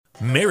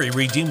Mary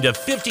redeemed a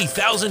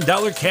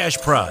 $50,000 cash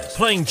prize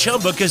playing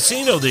Chumba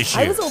Casino this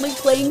year. I was only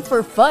playing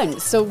for fun,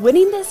 so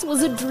winning this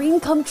was a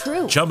dream come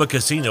true. Chumba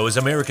Casino is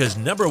America's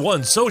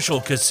 #1 social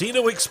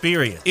casino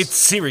experience. It's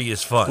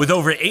serious fun. With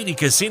over 80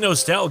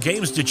 casino-style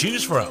games to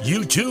choose from,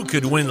 you too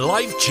could win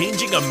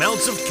life-changing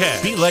amounts of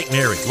cash. Be like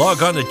Mary.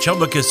 Log on to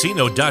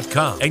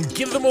ChumbaCasino.com and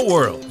give them a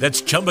whirl.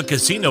 That's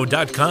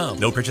ChumbaCasino.com.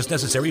 No purchase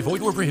necessary.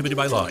 Void where prohibited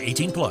by law.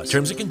 18+.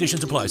 Terms and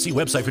conditions apply. See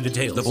website for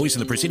details. The voice in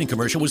the preceding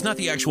commercial was not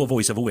the actual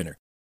voice of a winner.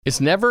 It's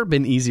never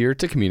been easier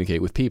to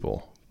communicate with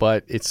people,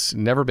 but it's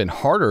never been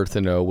harder to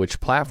know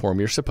which platform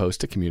you're supposed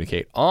to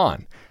communicate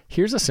on.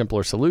 Here's a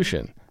simpler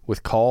solution.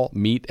 With call,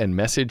 meet, and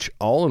message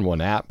all in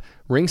one app,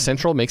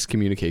 RingCentral makes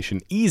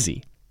communication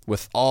easy.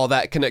 With all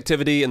that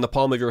connectivity in the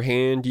palm of your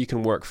hand, you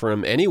can work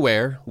from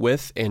anywhere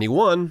with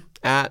anyone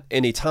at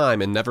any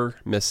time and never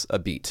miss a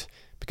beat.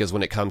 Because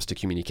when it comes to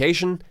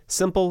communication,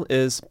 simple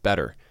is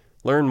better.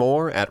 Learn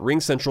more at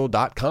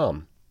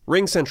ringcentral.com.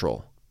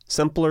 RingCentral.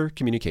 Simpler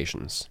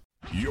communications.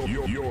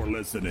 You're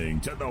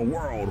listening to the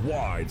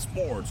Worldwide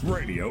Sports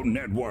Radio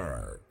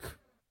Network.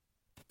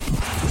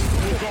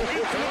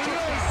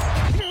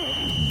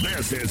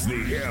 This is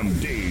the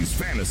MD's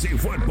Fantasy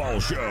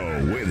Football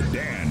Show with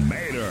Dan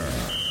Mader,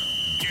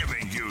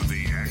 giving you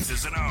the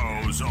X's and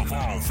O's of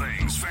all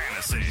things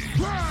fantasy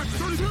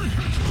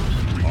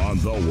on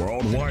the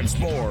Worldwide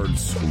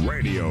Sports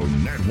Radio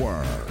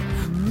Network.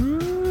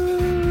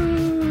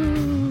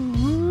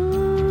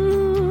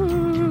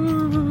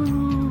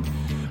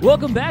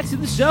 Welcome back to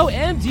the show,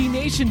 MD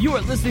Nation. You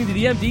are listening to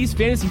the MD's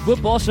Fantasy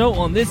Football Show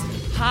on this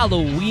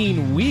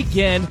Halloween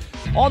weekend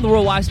on the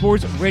Worldwide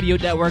Sports Radio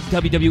Network,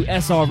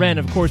 WWSRN,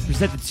 of course,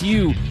 presented to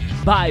you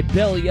by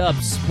Belly Up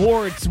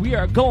Sports. We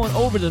are going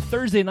over the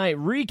Thursday night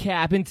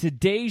recap in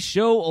today's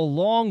show,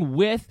 along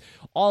with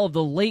all of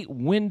the late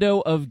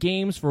window of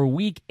games for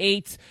Week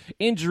 8,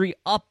 injury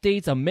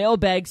updates, a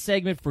mailbag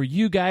segment for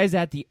you guys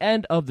at the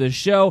end of the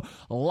show.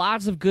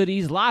 Lots of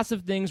goodies, lots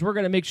of things. We're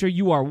going to make sure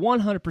you are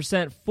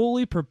 100%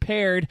 fully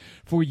prepared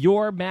for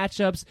your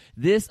matchups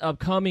this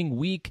upcoming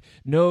week.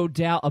 No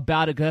doubt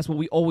about it, because that's what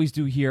we always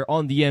do here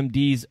on the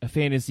MD's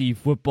Fantasy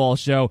Football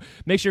Show.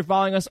 Make sure you're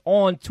following us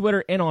on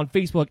Twitter and on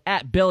Facebook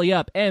at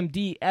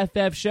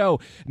BellyUpMDFF Show.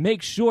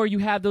 Make sure you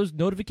have those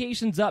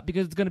notifications up,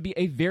 because it's going to be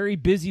a very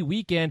busy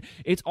weekend.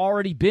 It's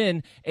already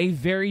been a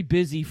very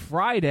busy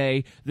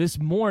Friday this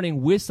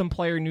morning with some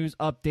player news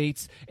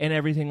updates and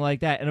everything like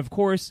that. And of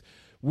course,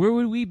 where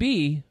would we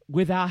be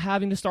without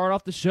having to start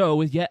off the show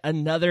with yet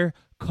another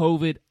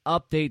COVID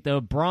update? The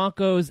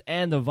Broncos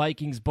and the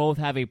Vikings both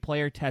have a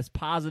player test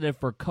positive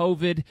for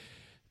COVID.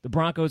 The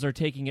Broncos are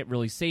taking it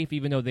really safe,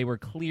 even though they were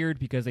cleared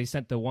because they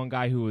sent the one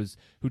guy who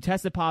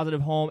tested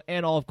positive home,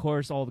 and all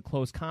the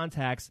close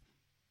contacts.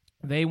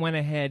 They went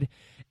ahead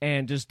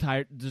and just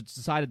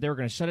decided they were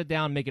going to shut it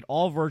down, make it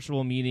all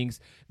virtual meetings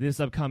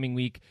this upcoming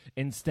week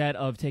instead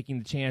of taking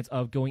the chance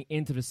of going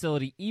into the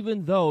facility,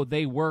 even though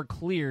they were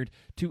cleared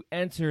to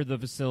enter the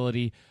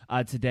facility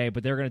today.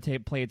 But they're going to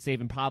play it safe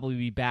and probably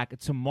be back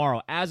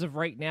tomorrow. As of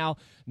right now,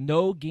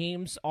 no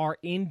games are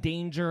in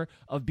danger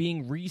of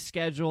being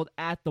rescheduled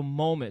at the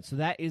moment. So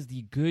that is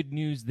the good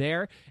news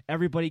there.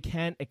 Everybody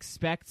can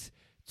expect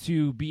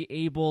to be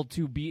able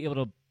to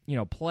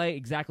play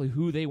exactly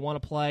who they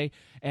want to play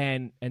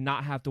and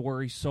not have to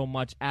worry so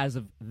much as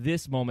of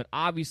this moment.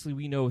 Obviously,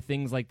 we know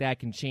things like that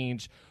can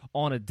change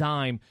on a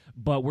dime,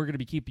 but we're going to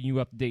be keeping you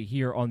up to date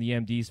here on the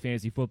MD's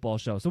Fantasy Football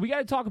Show. So we got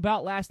to talk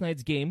about last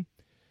night's game.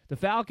 The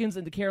Falcons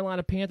and the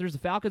Carolina Panthers. The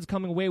Falcons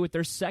coming away with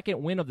their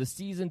second win of the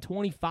season,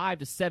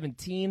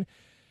 25-17.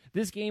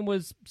 This game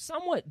was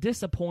somewhat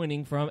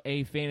disappointing from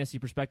a fantasy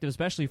perspective,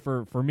 especially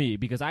for me,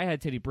 because I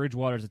had Teddy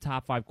Bridgewater as a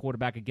top 5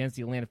 quarterback against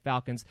the Atlanta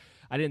Falcons.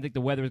 I didn't think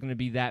the weather was going to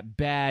be that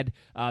bad.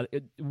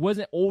 It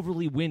wasn't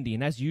overly windy,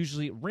 and that's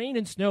usually rain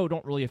and snow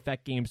don't really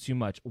affect games too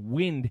much.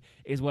 Wind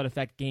is what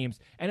affects games,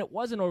 and it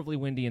wasn't overly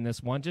windy in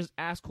this one. Just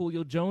ask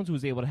Julio Jones, who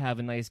was able to have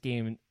a nice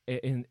game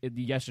in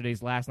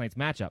last night's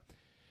matchup.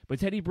 But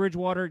Teddy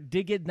Bridgewater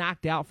did get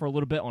knocked out for a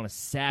little bit on a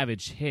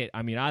savage hit.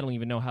 I mean, I don't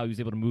even know how he was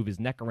able to move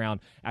his neck around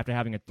after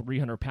having a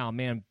 300-pound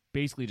man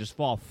basically just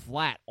fall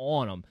flat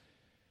on him.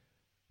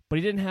 But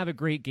he didn't have a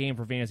great game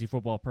for fantasy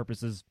football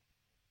purposes.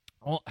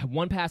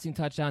 One passing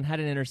touchdown,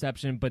 had an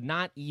interception, but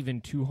not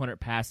even 200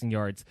 passing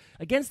yards.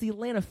 Against the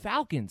Atlanta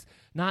Falcons,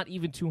 not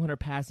even 200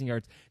 passing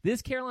yards.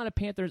 This Carolina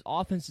Panthers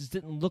offense just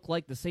didn't look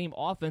like the same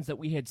offense that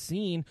we had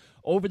seen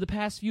over the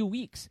past few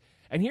weeks.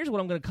 And here's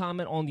what I'm going to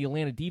comment on the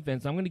Atlanta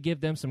defense. I'm going to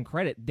give them some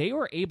credit. They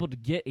were able to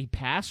get a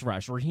pass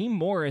rush. Raheem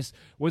Morris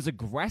was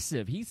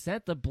aggressive. He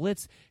sent the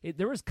blitz.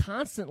 There was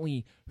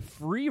constantly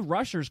free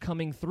rushers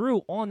coming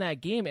through on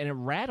that game, and it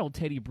rattled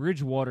Teddy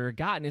Bridgewater. It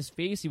got in his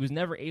face. He was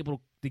never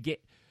able to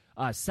get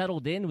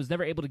settled in, was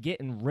never able to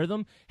get in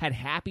rhythm, had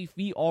happy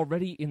feet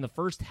already in the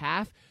first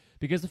half,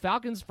 because the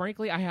Falcons,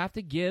 frankly, I have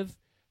to give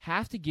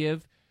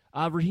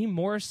Raheem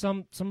Morris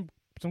some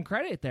some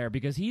credit there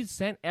because he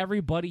sent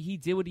everybody. He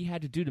did what he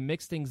had to do to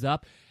mix things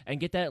up and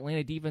get that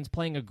Atlanta defense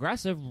playing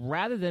aggressive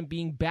rather than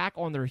being back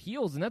on their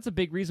heels. And that's a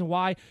big reason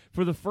why,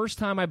 for the first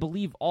time, I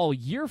believe, all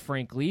year,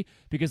 frankly,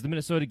 because the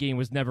Minnesota game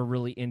was never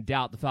really in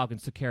doubt. The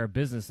Falcons took care of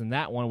business, and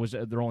that one was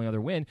their only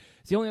other win.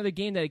 It's the only other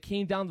game that it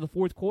came down to the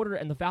fourth quarter,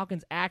 and the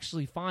Falcons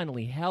actually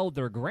finally held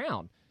their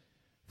ground.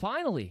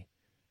 Finally.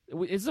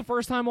 It's the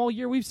first time all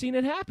year we've seen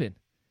it happen.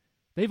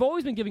 They've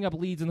always been giving up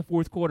leads in the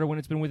fourth quarter when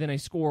it's been within a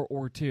score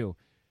or two.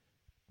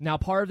 Now,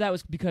 part of that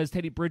was because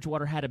Teddy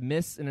Bridgewater had to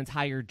miss an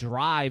entire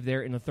drive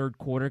there in the third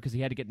quarter because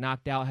he had to get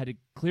knocked out, had a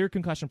clear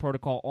concussion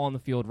protocol on the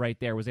field right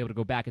there, was able to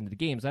go back into the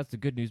game. So that's the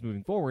good news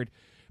moving forward.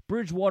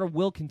 Bridgewater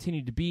will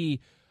continue to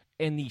be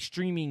in the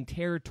streaming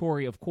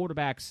territory of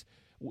quarterbacks,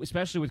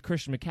 especially with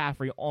Christian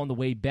McCaffrey on the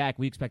way back.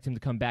 We expect him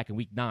to come back in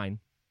Week 9.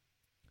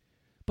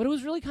 But it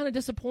was really kind of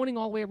disappointing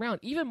all the way around.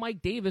 Even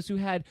Mike Davis, who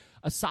had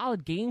a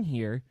solid game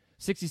here,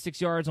 66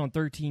 yards on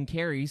 13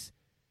 carries,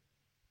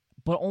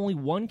 but only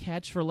one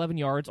catch for 11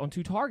 yards on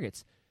 2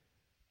 targets.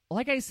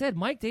 Like I said,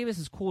 Mike Davis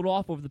has cooled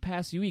off over the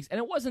past few weeks, and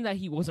it wasn't that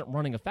he wasn't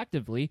running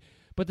effectively,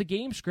 but the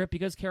game script,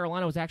 because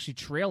Carolina was actually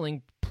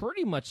trailing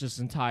pretty much this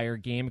entire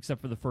game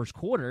except for the first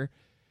quarter,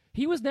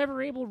 he was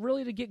never able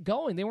really to get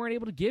going. They weren't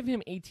able to give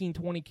him 18,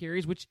 20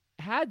 carries, which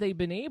had they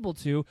been able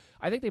to,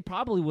 I think they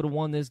probably would have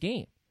won this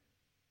game.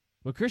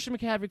 But Christian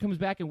McCaffrey comes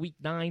back in Week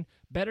 9.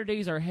 Better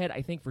days are ahead,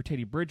 I think, for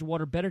Teddy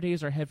Bridgewater. Better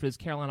days are ahead for this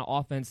Carolina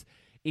offense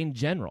in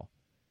general.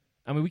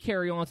 I mean, we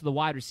carry on to the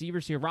wide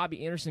receivers here.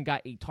 Robbie Anderson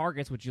got 8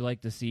 targets, which you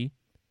like to see.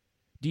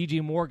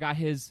 DJ Moore got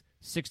his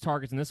 6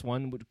 targets in this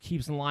one, which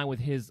keeps in line with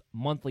his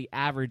monthly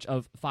average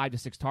of 5 to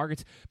 6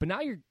 targets. But now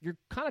you're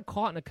kind of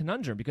caught in a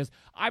conundrum because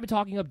I've been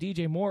talking up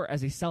DJ Moore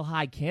as a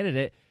sell-high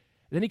candidate.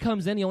 Then he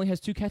comes in, he only has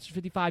 2 catches,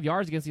 55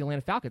 yards against the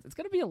Atlanta Falcons. It's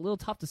going to be a little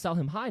tough to sell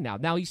him high now.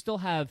 Now, you still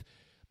have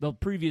the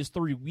previous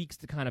 3 weeks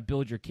to kind of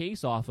build your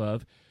case off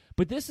of.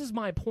 But this is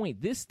my point.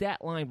 This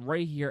stat line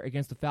right here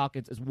against the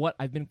Falcons is what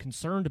I've been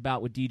concerned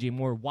about with DJ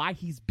Moore, why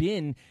he's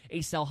been a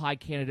sell-high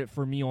candidate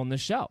for me on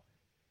this show.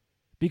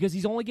 Because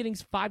he's only getting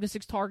 5 to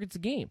 6 targets a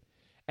game.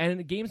 And in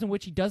the games in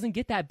which he doesn't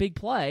get that big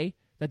play,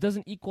 that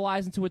doesn't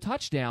equalize into a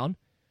touchdown,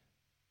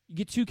 you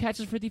get 2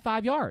 catches for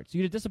 55 yards.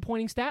 You get a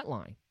disappointing stat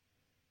line.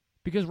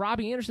 Because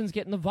Robbie Anderson's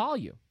getting the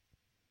volume.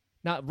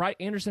 Now, right,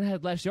 Anderson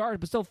had less yards,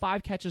 but still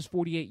 5 catches,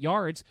 48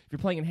 yards. If you're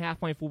playing in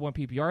half-point, full-point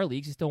PPR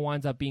leagues, he still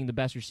winds up being the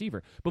best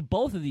receiver. But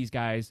both of these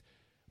guys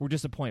were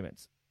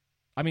disappointments.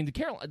 I mean,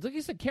 like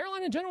you said,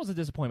 Carolina in general is a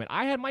disappointment.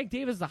 I had Mike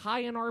Davis as a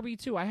high-end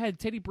RB2. I had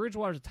Teddy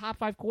Bridgewater as a top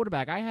 5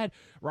 quarterback. I had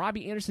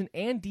Robbie Anderson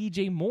and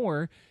DJ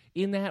Moore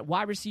in that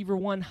wide receiver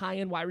 1,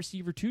 high-end wide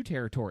receiver 2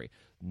 territory.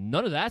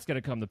 None of that's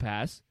going to come to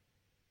pass.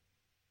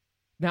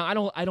 Now,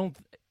 I don't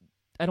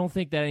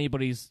think that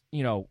anybody's,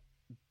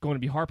 going to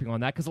be harping on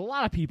that because a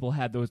lot of people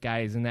had those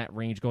guys in that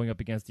range going up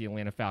against the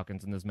Atlanta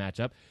Falcons in this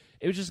matchup.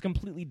 It was just a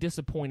completely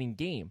disappointing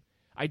game.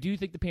 I do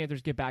think the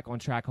Panthers get back on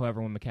track,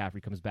 however, when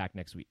McCaffrey comes back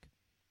next week.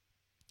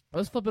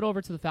 Let's flip it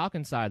over to the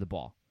Falcons side of the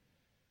ball.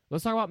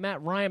 Let's talk about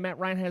Matt Ryan. Matt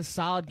Ryan has a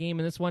solid game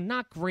in this one.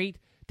 Not great.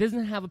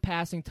 Doesn't have a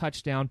passing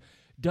touchdown.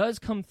 Does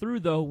come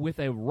through, though, with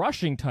a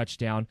rushing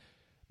touchdown.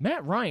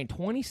 Matt Ryan,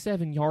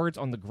 27 yards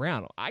on the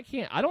ground. I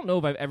don't know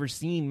if I've ever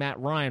seen Matt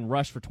Ryan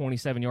rush for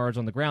 27 yards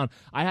on the ground.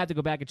 I have to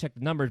go back and check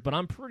the numbers, but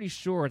I'm pretty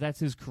sure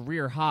that's his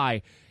career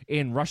high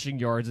in rushing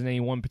yards in any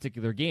one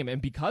particular game. And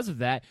because of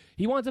that,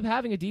 he winds up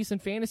having a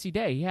decent fantasy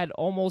day. He had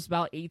almost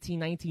about 18,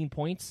 19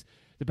 points,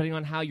 depending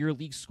on how your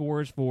league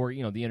scores for, the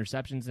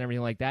interceptions and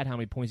everything like that, how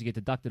many points you get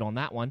deducted on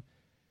that one.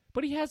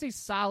 But he has a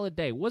solid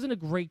day. It wasn't a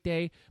great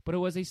day, but it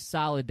was a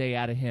solid day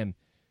out of him.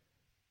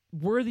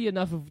 Worthy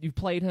enough of you've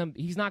played him.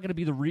 He's not going to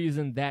be the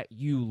reason that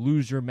you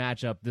lose your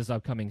matchup this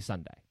upcoming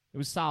Sunday. It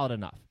was solid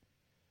enough.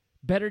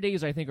 Better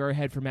days, I think, are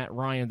ahead for Matt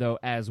Ryan, though,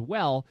 as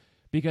well,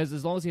 because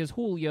as long as he has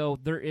Julio,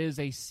 there is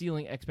a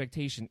ceiling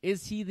expectation.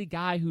 Is he the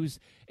guy who's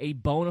a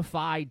bona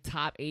fide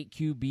top 8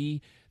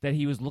 QB that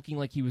he was looking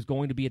like he was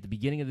going to be at the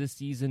beginning of this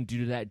season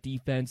due to that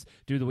defense,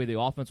 due to the way the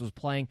offense was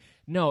playing?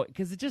 No,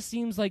 because it just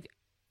seems like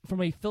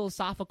from a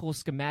philosophical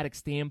schematic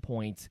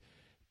standpoint,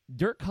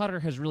 Dirk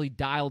Cutter has really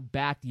dialed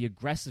back the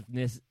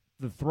aggressiveness,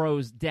 the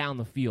throws down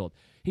the field.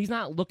 He's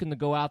not looking to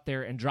go out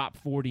there and drop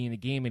 40 in a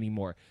game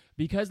anymore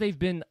because they've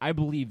been, I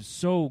believe,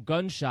 so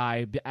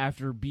gun-shy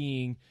after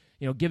being,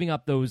 giving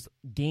up those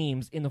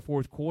games in the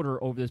fourth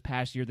quarter over this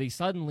past year. They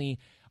suddenly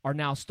are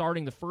now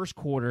starting the first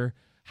quarter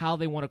how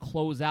they want to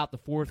close out the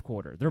fourth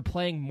quarter. They're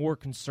playing more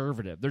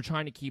conservative. They're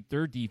trying to keep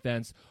their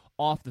defense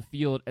off the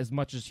field as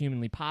much as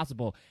humanly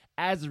possible.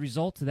 As a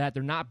result of that,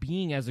 they're not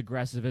being as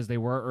aggressive as they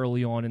were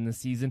early on in the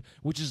season,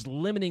 which is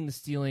limiting the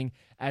ceiling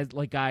as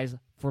like guys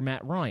for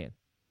Matt Ryan.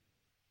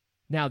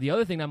 Now, the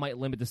other thing that might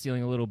limit the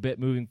ceiling a little bit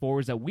moving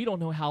forward is that we don't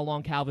know how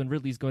long Calvin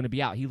Ridley's going to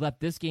be out. He left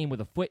this game with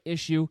a foot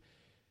issue.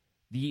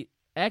 The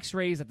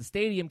X-rays at the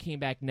stadium came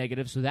back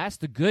negative, so that's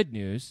the good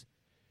news.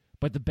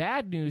 But the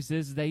bad news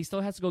is that he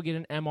still has to go get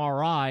an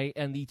MRI,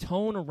 and the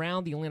tone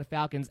around the Atlanta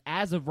Falcons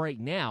as of right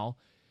now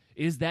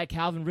is that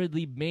Calvin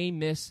Ridley may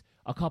miss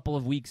a couple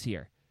of weeks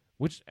here.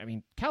 which, I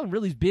mean, Calvin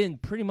Ridley's been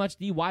pretty much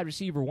the wide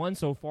receiver one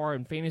so far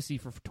in fantasy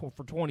for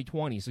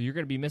 2020, so you're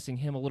going to be missing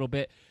him a little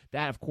bit.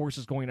 That, of course,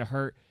 is going to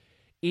hurt.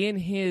 In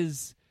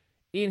his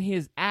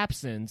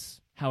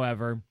absence,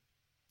 however,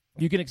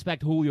 you can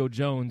expect Julio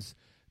Jones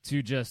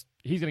to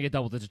he's going to get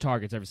double-digit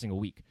targets every single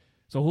week.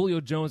 So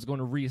Julio Jones is going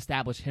to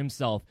reestablish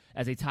himself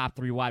as a top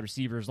 3 wide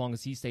receiver as long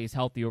as he stays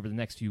healthy over the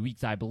next few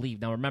weeks, I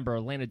believe. Now, remember,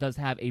 Atlanta does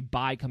have a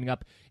bye coming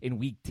up in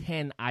Week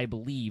 10, I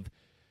believe.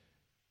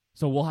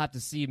 So we'll have to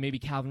see if maybe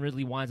Calvin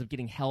Ridley winds up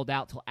getting held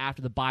out till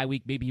after the bye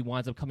week. Maybe he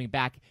winds up coming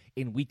back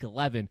in Week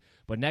 11.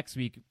 But next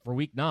week, for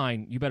Week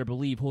 9, you better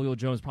believe Julio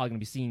Jones is probably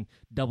going to be seeing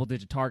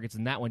double-digit targets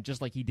in that one,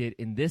 just like he did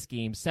in this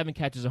game. 7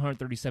 catches,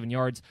 137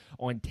 yards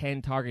on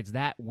 10 targets.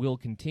 That will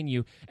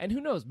continue. And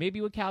who knows,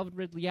 maybe with Calvin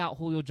Ridley out,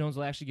 Julio Jones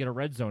will actually get a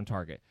red zone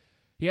target.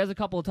 He has a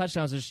couple of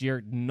touchdowns this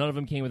year. None of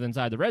them came with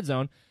inside the red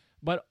zone.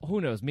 But who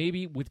knows,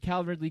 maybe with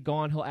Calvin Ridley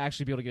gone, he'll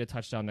actually be able to get a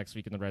touchdown next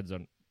week in the red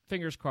zone.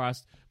 Fingers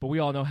crossed, but we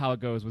all know how it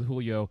goes with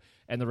Julio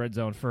and the red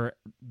zone for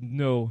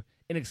no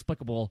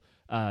inexplicable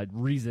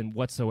reason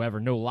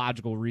whatsoever, no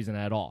logical reason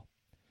at all.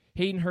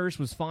 Hayden Hurst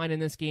was fine in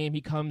this game.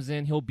 He comes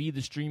in, he'll be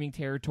the streaming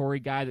territory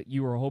guy that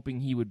you were hoping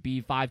he would be.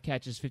 5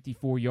 catches,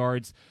 54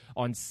 yards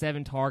on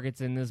 7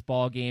 targets in this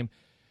ball game.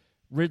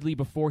 Ridley,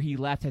 before he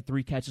left, had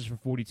 3 catches for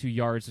 42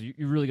 yards, so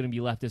you're really going to be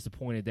left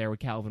disappointed there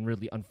with Calvin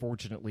Ridley,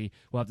 unfortunately.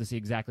 We'll have to see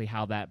exactly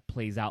how that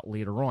plays out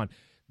later on.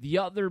 The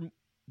other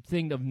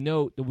thing of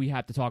note that we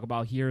have to talk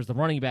about here is the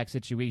running back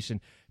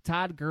situation.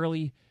 Todd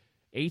Gurley,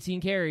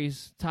 18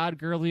 carries. Todd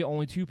Gurley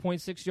only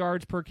 2.6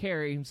 yards per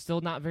carry.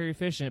 Still not very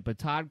efficient, but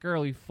Todd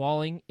Gurley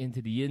falling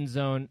into the end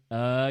zone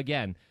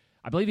again.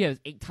 I believe he has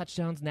 8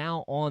 touchdowns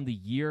now on the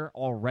year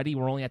already.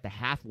 We're only at the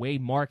halfway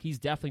mark. He's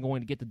definitely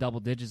going to get the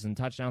double digits in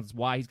touchdowns. That's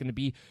why he's going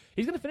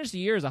to finish the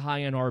year as a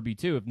high-end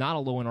RB2, if not a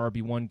low-end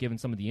RB1, given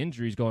some of the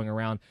injuries going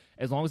around,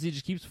 as long as he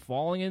just keeps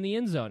falling in the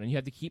end zone. And you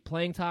have to keep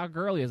playing Todd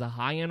Gurley as a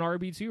high-end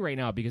RB2 right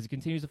now because he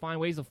continues to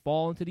find ways to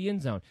fall into the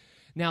end zone.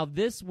 Now,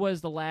 this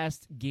was the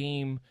last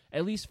game,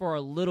 at least for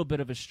a little bit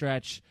of a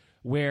stretch,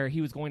 where he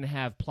was going to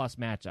have plus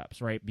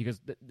matchups, right? Because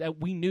that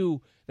we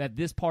knew that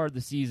this part of the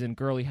season,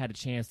 Gurley had a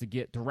chance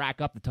to rack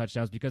up the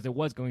touchdowns because it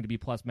was going to be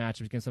plus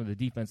matchups against some of the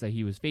defense that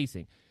he was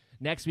facing.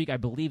 Next week, I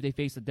believe they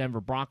face the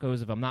Denver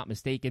Broncos, if I'm not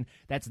mistaken.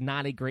 That's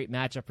not a great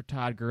matchup for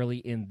Todd Gurley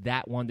in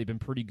that one. They've been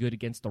pretty good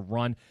against the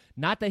run.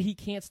 Not that he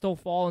can't still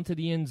fall into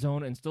the end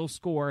zone and still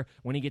score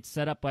when he gets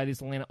set up by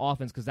this Atlanta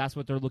offense, because that's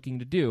what they're looking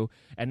to do.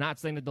 And not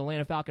saying that the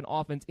Atlanta Falcon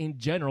offense in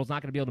general is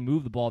not going to be able to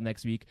move the ball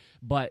next week,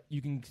 but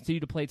you can continue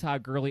to play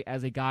Todd Gurley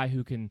as a guy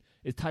who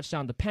is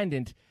touchdown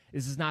dependent.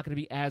 This is not going to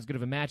be as good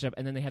of a matchup,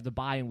 and then they have the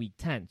bye in Week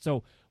 10.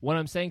 So what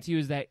I'm saying to you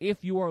is that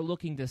if you are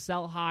looking to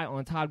sell high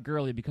on Todd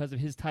Gurley because of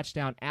his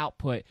touchdown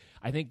output,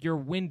 I think your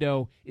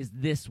window is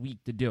this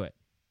week to do it.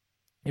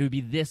 It would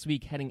be this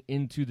week heading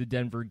into the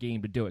Denver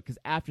game to do it, because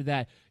after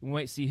that, we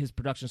might see his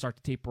production start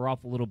to taper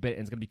off a little bit,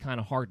 and it's going to be kind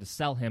of hard to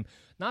sell him.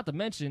 Not to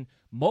mention,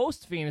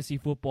 most fantasy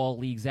football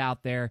leagues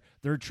out there,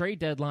 their trade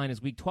deadline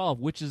is Week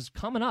 12, which is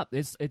coming up.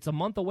 It's a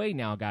month away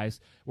now, guys.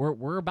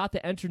 We're about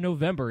to enter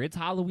November. It's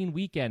Halloween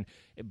weekend,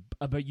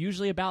 but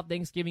usually about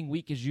Thanksgiving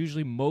week is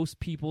usually most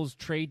people's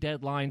trade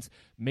deadlines.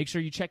 Make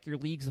sure you check your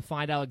leagues to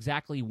find out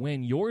exactly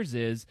when yours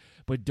is,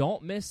 but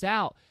don't miss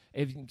out.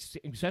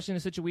 Especially in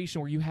a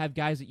situation where you have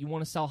guys that you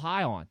want to sell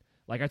high on,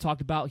 like I talked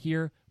about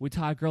here with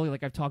Todd Gurley,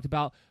 like I've talked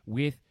about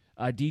with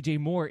DJ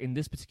Moore in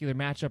this particular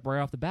matchup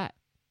right off the bat.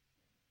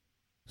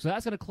 So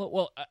that's going to close.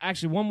 Well,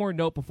 actually, one more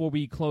note before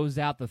we close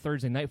out the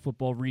Thursday Night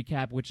Football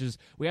recap, which is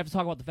we have to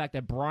talk about the fact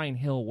that Brian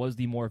Hill was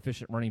the more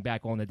efficient running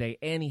back on the day,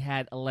 and he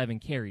had 11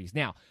 carries.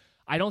 Now,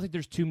 I don't think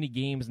there's too many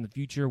games in the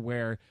future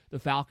where the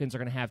Falcons are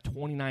going to have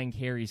 29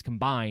 carries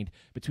combined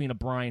between a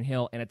Brian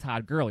Hill and a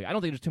Todd Gurley. I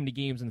don't think there's too many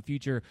games in the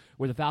future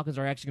where the Falcons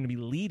are actually going to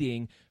be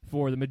leading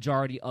for the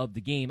majority of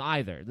the game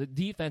either. The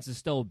defense is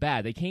still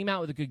bad. They came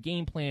out with a good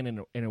game plan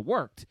and it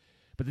worked,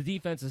 but the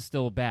defense is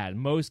still bad.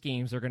 Most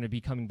games are going to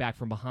be coming back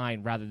from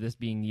behind rather than this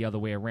being the other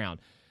way around.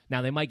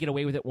 Now, they might get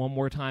away with it one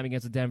more time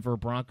against the Denver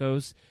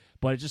Broncos,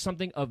 but it's just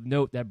something of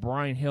note that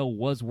Brian Hill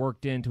was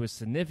worked into a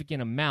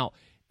significant amount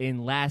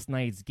in last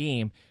night's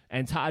game,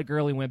 and Todd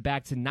Gurley went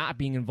back to not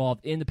being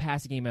involved in the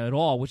passing game at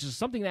all, which is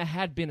something that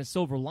had been a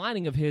silver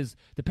lining of his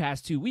the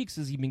past 2 weeks,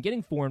 as he'd been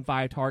getting 4 and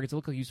 5 targets. It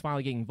looked like he was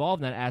finally getting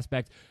involved in that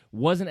aspect.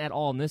 Wasn't at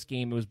all in this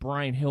game. It was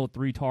Brian Hill,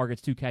 3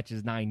 targets, 2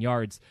 catches, 9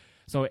 yards.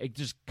 So it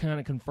just kind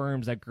of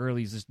confirms that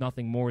Gurley's just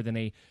nothing more than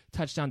a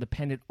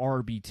touchdown-dependent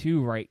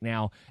RB2 right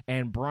now.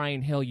 And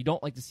Brian Hill, you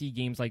don't like to see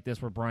games like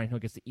this where Brian Hill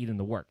gets to eat in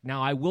the work.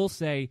 Now, I will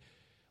say,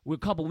 a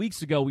couple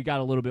weeks ago, we got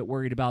a little bit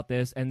worried about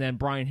this, and then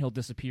Brian Hill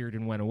disappeared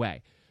and went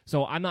away.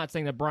 So I'm not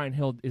saying that Brian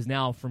Hill is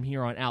now, from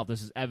here on out,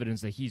 this is evidence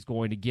that he's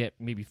going to get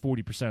maybe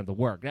 40% of the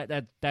work.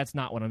 That's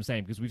not what I'm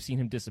saying, because we've seen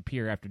him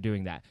disappear after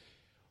doing that.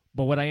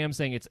 But what I am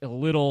saying, it's a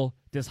little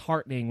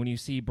disheartening when you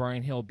see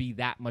Brian Hill be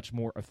that much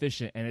more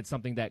efficient, and it's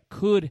something that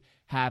could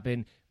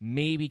happen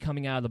maybe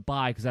coming out of the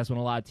bye, because that's when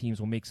a lot of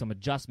teams will make some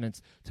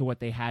adjustments to what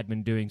they had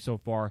been doing so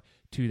far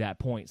to that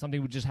point.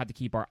 Something we just have to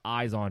keep our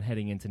eyes on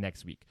heading into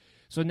next week.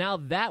 So now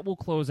that will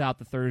close out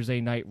the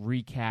Thursday night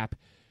recap.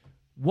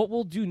 What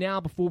we'll do now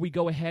before we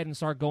go ahead and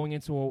start going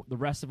into the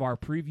rest of our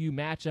preview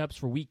matchups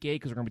for Week 8,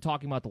 because we're going to be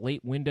talking about the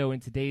late window in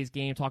today's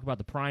game, talk about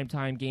the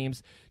primetime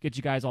games, get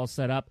you guys all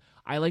set up.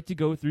 I like to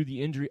go through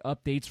the injury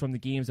updates from the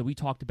games that we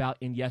talked about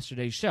in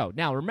yesterday's show.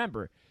 Now,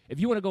 remember, if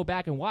you want to go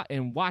back and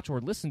watch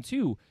or listen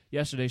to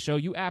yesterday's show,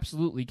 you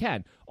absolutely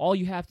can. All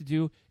you have to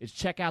do is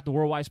check out the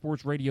Worldwide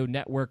Sports Radio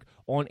Network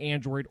on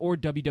Android or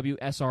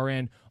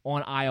WWSRN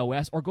on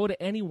iOS, or go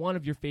to any one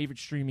of your favorite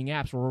streaming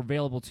apps where we're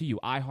available to you: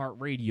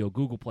 iHeartRadio,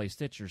 Google Play,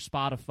 Stitcher,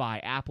 Spotify,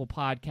 Apple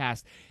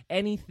Podcasts,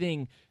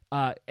 anything.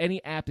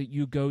 Any app that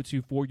you go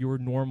to for your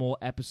normal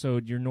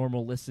episode, your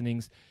normal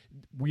listenings,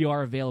 we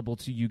are available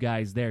to you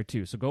guys there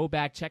too. So go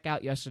back, check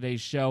out yesterday's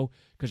show,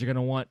 because you're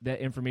going to want that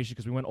information,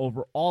 because we went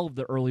over all of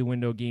the early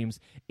window games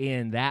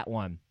in that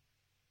one.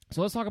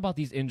 So let's talk about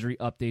these injury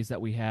updates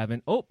that we have.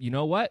 And you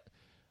know what?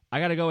 I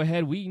got to go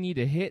ahead. We need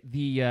to hit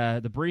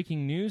the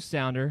breaking news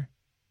sounder.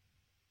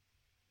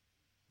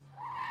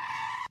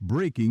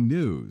 Breaking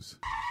news.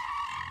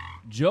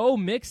 Joe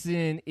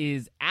Mixon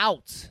is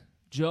out.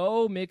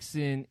 Joe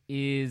Mixon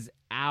is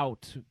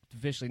out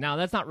officially. Now,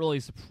 that's not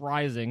really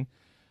surprising.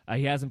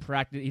 He hasn't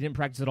practiced. He didn't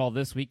practice at all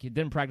this week. He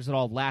didn't practice at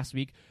all last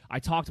week. I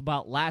talked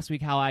about last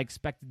week how I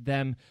expected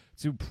them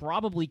to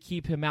probably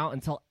keep him out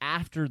until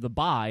after the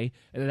bye,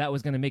 and that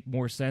was going to make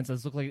more sense.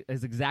 It looks like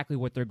it's exactly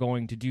what they're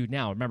going to do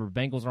now. Remember,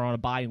 Bengals are on a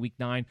bye in Week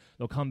 9.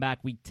 They'll come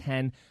back Week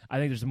 10. I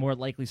think there's a more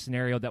likely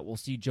scenario that we'll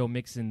see Joe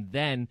Mixon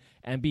then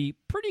and be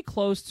pretty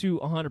close to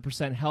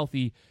 100%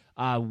 healthy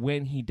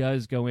when he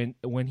does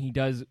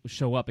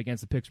show up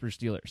against the Pittsburgh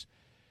Steelers.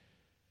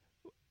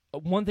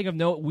 One thing of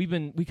note, we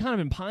kind of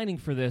been pining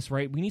for this,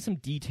 right? We need some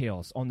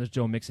details on this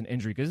Joe Mixon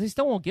injury, because they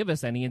still won't give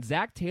us any. And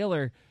Zach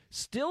Taylor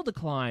still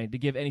declined to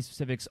give any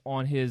specifics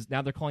on his,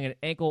 now they're calling it an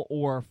ankle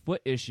or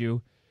foot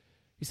issue.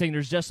 He's saying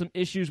there's just some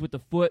issues with the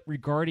foot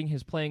regarding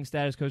his playing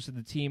status. Coach of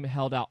the team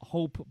held out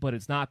hope, but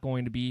it's not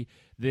going to be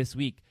this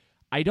week.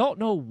 I don't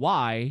know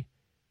why.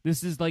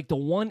 This is like the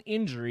one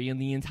injury in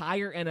the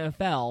entire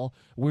NFL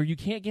where you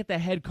can't get the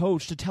head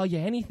coach to tell you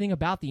anything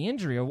about the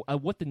injury or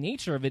what the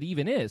nature of it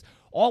even is.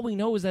 All we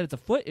know is that it's a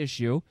foot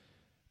issue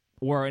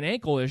or an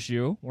ankle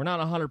issue. We're not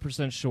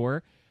 100%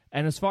 sure.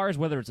 And as far as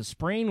whether it's a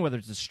sprain, whether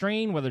it's a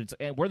strain, whether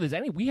there's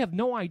any, we have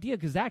no idea,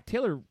 because Zach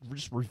Taylor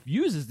just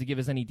refuses to give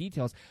us any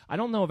details. I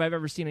don't know if I've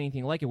ever seen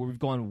anything like it, where we've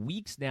gone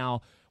weeks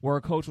now where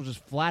a coach will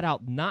just flat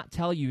out not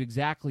tell you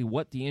exactly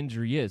what the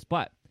injury is.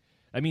 But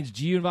that means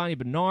Giovanni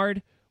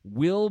Bernard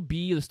will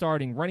be the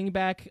starting running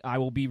back. I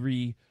will be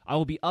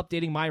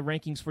updating my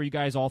rankings for you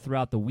guys all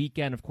throughout the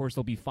weekend. Of course,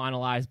 they'll be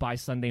finalized by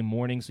Sunday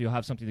morning, so you'll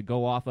have something to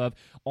go off of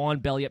on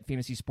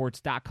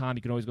BellyUpFantasySports.com.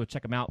 You can always go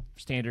check them out.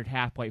 Standard,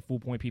 half point, full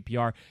point,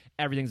 PPR.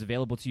 Everything's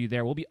available to you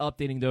there. We'll be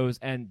updating those.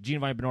 And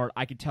Giovanni Bernard,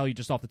 I could tell you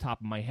just off the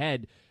top of my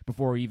head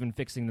before even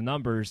fixing the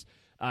numbers,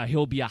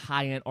 he'll be a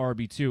high-end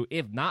RB2,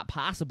 if not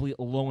possibly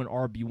a low-end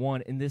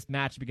RB1 in this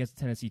matchup against the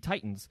Tennessee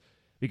Titans,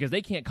 because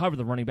they can't cover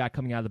the running back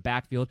coming out of the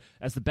backfield.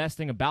 That's the best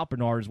thing about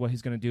Bernard, is what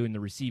he's going to do in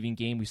the receiving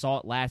game. We saw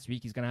it last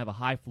week. He's going to have a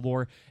high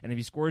floor, and if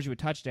he scores you a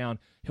touchdown,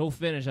 he'll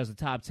finish as a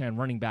top 10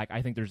 running back.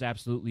 I think there's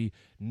absolutely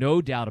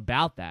no doubt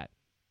about that.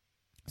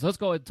 So let's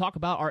go ahead and talk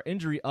about our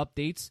injury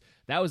updates.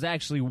 That was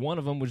actually one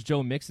of them, was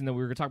Joe Mixon. That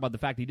we were going to talk about the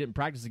fact that he didn't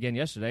practice again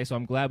yesterday, so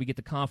I'm glad we get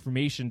the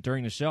confirmation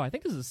during the show. I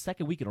think this is the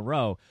second week in a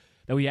row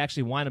that we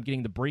actually wind up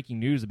getting the breaking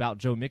news about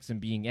Joe Mixon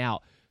being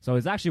out. So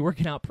it's actually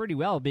working out pretty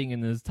well being in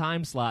this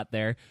time slot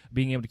there,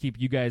 being able to keep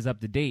you guys up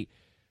to date.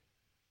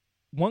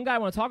 One guy I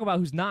want to talk about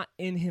who's not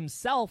in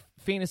himself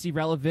fantasy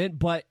relevant,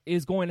 but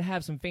is going to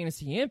have some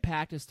fantasy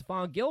impact, is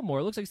Stephon Gilmore.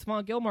 It looks like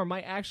Stephon Gilmore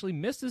might actually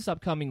miss this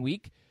upcoming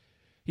week.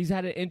 He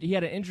had an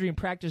injury in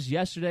practice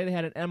yesterday. They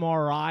had an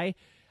MRI.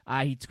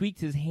 He tweaked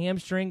his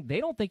hamstring.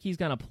 They don't think he's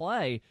going to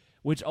play,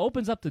 which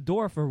opens up the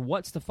door for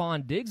what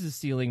Stephon Diggs'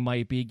 ceiling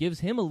might be.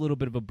 Gives him a little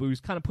bit of a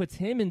boost, kind of puts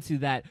him into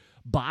that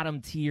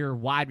bottom-tier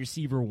wide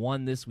receiver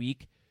 1 this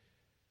week.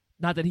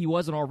 Not that he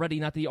wasn't already,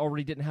 not that he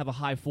already didn't have a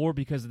high floor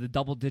because of the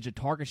double-digit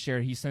target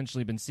share he's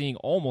essentially been seeing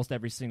almost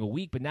every single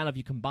week. But now if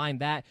you combine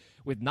that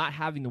with not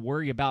having to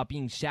worry about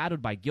being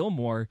shadowed by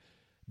Gilmore,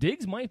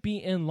 Diggs might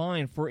be in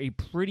line for a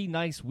pretty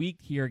nice week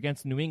here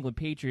against the New England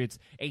Patriots,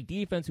 a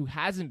defense who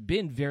hasn't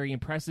been very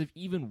impressive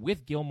even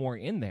with Gilmore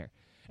in there.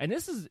 And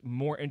this is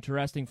more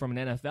interesting from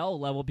an NFL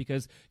level,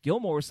 because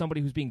Gilmore is somebody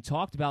who's being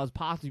talked about as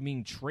possibly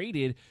being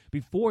traded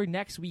before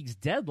next week's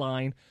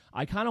deadline.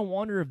 I kind of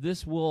wonder if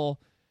this will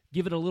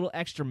give it a little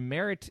extra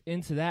merit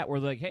into that, where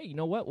they're like, hey, you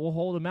know what? We'll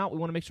hold him out. We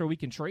want to make sure we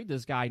can trade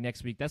this guy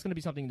next week. That's going to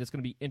be something that's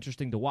going to be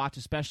interesting to watch,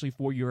 especially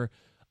for your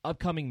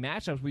upcoming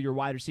matchups with your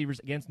wide receivers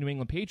against New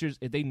England Patriots,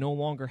 if they no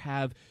longer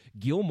have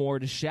Gilmore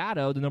to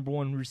shadow the number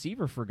 1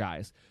 receiver for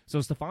guys. So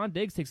Stephon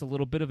Diggs takes a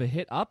little bit of a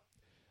hit up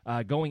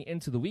going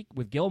into the week,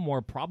 with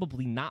Gilmore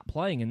probably not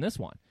playing in this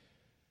one.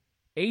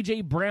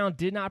 A.J. Brown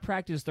did not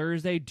practice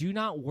Thursday. Do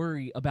not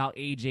worry about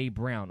A.J.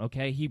 Brown,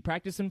 okay? He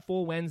practiced in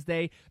full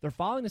Wednesday. They're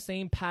following the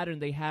same pattern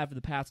they have for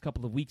the past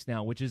couple of weeks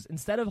now, which is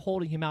instead of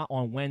holding him out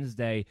on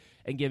Wednesday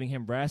and giving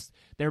him rest,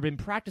 they've been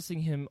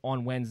practicing him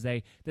on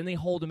Wednesday, then they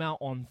hold him out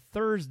on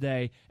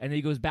Thursday, and then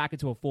he goes back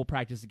into a full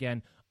practice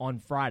again on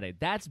Friday.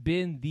 That's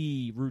been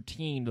the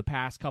routine the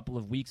past couple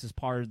of weeks as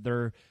part of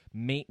their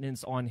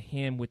maintenance on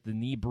him with the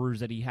knee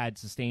bruise that he had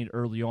sustained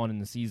early on in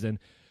the season.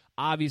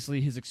 Obviously,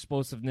 his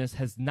explosiveness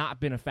has not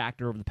been a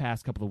factor over the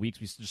past couple of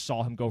weeks. We just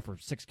saw him go for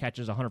 6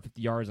 catches,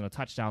 150 yards, and a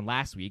touchdown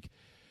last week.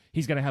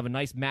 He's going to have a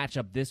nice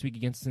matchup this week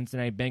against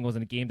Cincinnati Bengals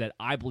in a game that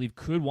I believe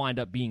could wind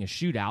up being a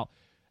shootout.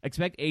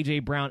 Expect A.J.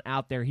 Brown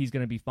out there. He's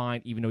going to be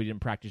fine, even though he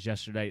didn't practice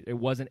yesterday. It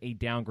wasn't a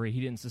downgrade.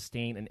 He didn't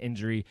sustain an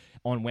injury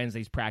on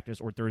Wednesday's practice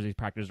or Thursday's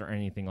practice or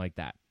anything like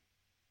that.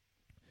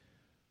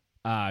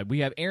 We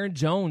have Aaron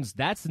Jones.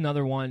 That's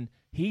another one.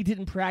 He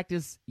didn't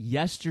practice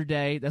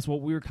yesterday. That's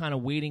what we were kind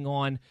of waiting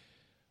on.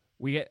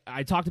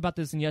 I talked about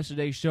this in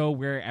yesterday's show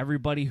where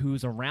everybody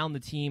who's around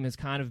the team has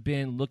kind of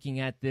been looking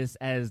at this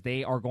as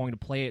they are going to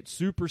play it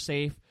super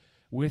safe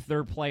with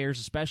their players,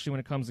 especially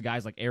when it comes to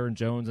guys like Aaron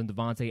Jones and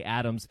Devontae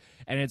Adams.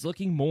 And it's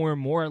looking more and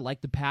more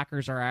like the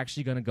Packers are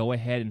actually going to go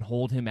ahead and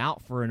hold him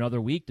out for another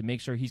week to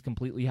make sure he's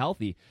completely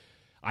healthy.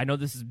 I know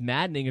this is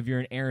maddening if you're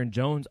an Aaron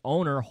Jones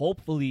owner.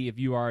 Hopefully, if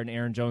you are an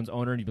Aaron Jones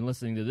owner and you've been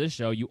listening to this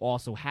show, you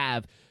also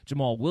have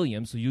Jamal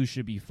Williams, so you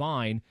should be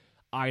fine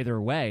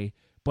either way.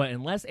 But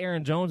unless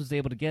Aaron Jones is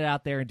able to get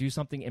out there and do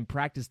something in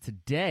practice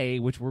today,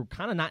 which we're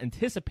kind of not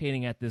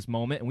anticipating at this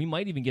moment, and we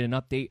might even get an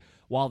update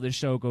while this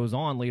show goes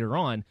on later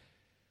on,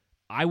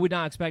 I would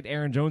not expect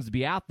Aaron Jones to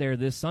be out there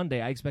this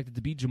Sunday. I expect it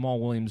to be Jamal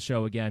Williams'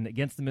 show again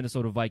against the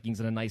Minnesota Vikings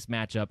in a nice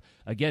matchup.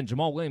 Again,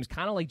 Jamal Williams,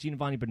 kind of like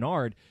Giovanni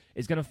Bernard,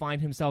 is going to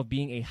find himself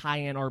being a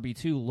high-end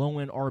RB2,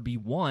 low-end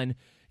RB1,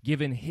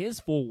 given his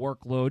full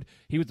workload.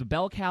 He was the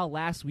bell cow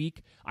last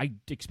week. I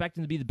expect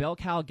him to be the bell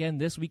cow again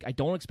this week. I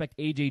don't expect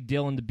A.J.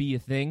 Dillon to be a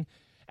thing.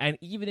 And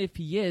even if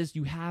he is,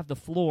 you have the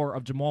floor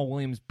of Jamal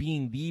Williams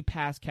being the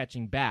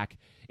pass-catching back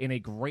in a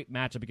great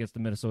matchup against the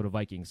Minnesota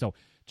Vikings. So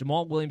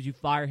Jamal Williams, you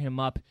fire him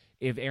up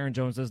if Aaron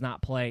Jones does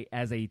not play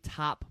as a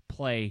top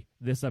play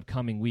this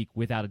upcoming week,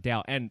 without a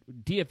doubt. And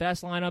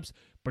DFS lineups,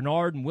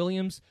 Bernard and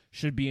Williams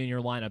should be in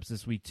your lineups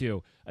this week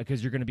too,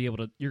 because you're going to be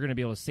able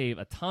to save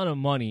a ton of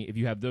money if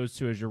you have those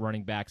two as your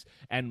running backs.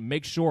 And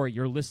make sure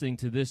you're listening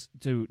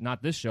to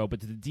not this show, but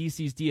to the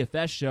DC's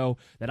DFS show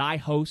that I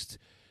host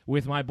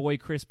with my boy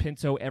Chris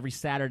Pinto every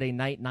Saturday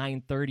night,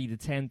 9:30 to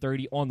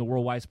 10:30 on the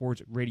Worldwide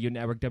Sports Radio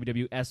Network,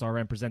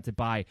 WWSRN, presented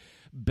by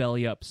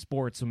Belly Up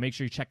Sports. So make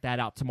sure you check that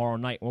out tomorrow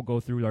night. We'll go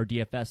through our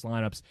DFS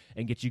lineups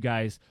and get you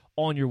guys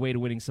on your way to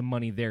winning some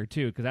money there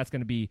too, because that's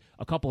going to be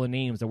a couple of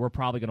names that we're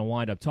probably going to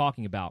wind up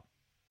talking about.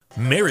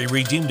 Mary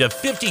redeemed a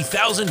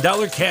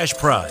 $50,000 cash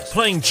prize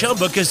playing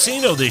Chumba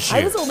Casino this year.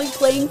 I was only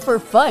playing for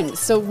fun,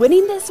 so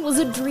winning this was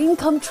a dream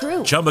come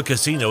true. Chumba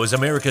Casino is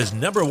America's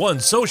 #1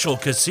 social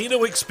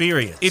casino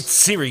experience. It's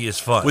serious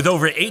fun. With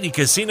over 80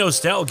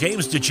 casino-style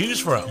games to choose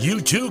from,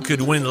 you too could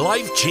win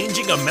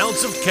life-changing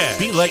amounts of cash.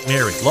 Be like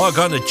Mary. Log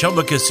on to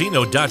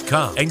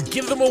ChumbaCasino.com and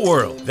give them a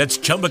whirl. That's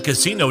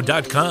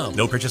ChumbaCasino.com.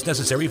 No purchase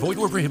necessary. Void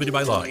where prohibited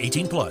by law.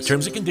 18+.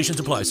 Terms and conditions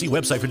apply. See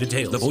website for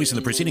details. The voice in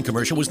the preceding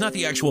commercial was not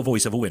the actual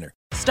voice of a winner.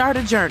 Start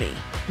a journey,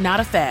 not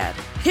a fad.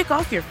 Kick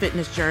off your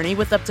fitness journey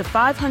with up to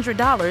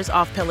 $500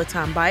 off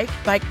Peloton Bike,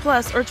 Bike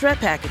Plus, or Tread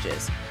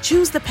packages.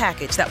 Choose the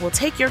package that will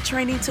take your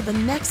training to the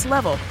next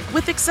level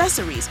with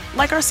accessories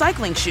like our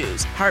cycling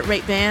shoes, heart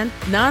rate band,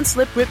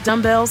 non-slip grip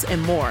dumbbells,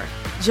 and more.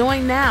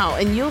 Join now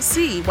and you'll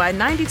see why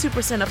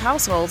 92% of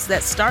households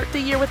that start the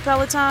year with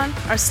Peloton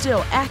are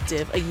still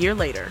active a year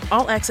later.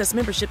 All access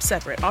membership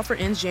separate. Offer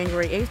ends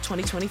January 8th,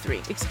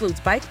 2023.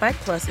 Excludes Bike, Bike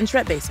Plus, and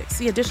Tread Basics.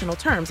 See additional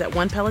terms at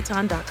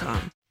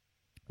onepeloton.com.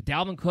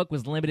 Dalvin Cook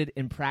was limited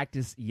in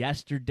practice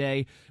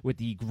yesterday with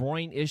the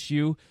groin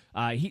issue.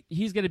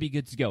 He's going to be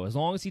good to go. As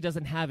long as he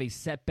doesn't have a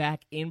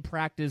setback in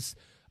practice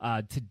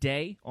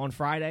today on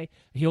Friday,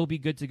 he'll be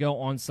good to go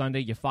on Sunday.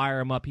 You fire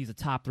him up. He's a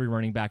top 3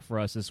 running back for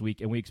us this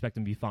week, and we expect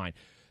him to be fine.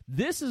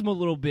 This is a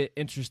little bit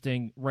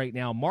interesting right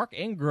now. Mark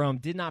Ingram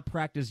did not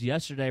practice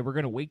yesterday. We're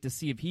going to wait to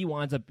see if he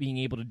winds up being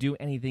able to do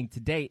anything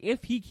today.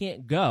 If he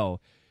can't go,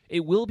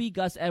 it will be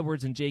Gus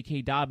Edwards and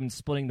J.K. Dobbins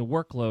splitting the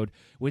workload,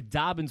 with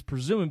Dobbins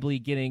presumably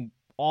getting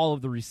all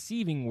of the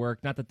receiving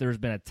work. Not that there's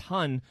been a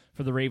ton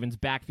for the Ravens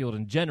backfield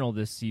in general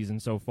this season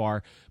so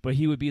far, but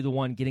he would be the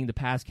one getting the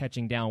pass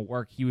catching down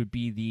work. He would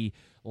be the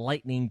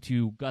lightning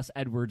to Gus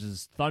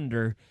Edwards'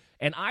 thunder.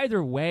 And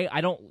either way,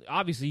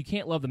 obviously you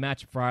can't love the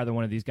matchup for either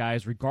one of these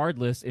guys,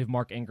 regardless if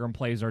Mark Ingram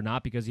plays or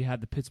not, because you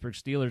have the Pittsburgh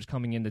Steelers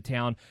coming into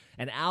town.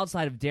 And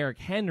outside of Derrick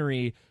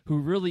Henry, who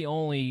really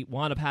only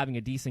wound up having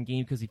a decent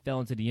game because he fell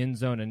into the end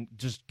zone and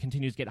just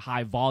continues to get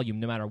high volume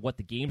no matter what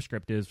the game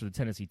script is for the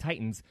Tennessee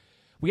Titans,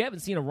 we haven't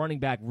seen a running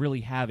back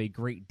really have a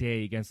great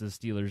day against the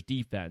Steelers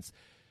defense.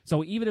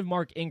 So even if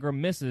Mark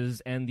Ingram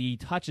misses and the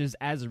touches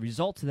as a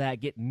result of that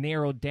get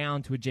narrowed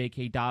down to a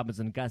J.K. Dobbins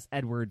and Gus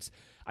Edwards,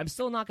 I'm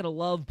still not going to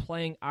love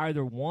playing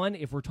either one.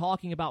 If we're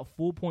talking about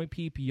full point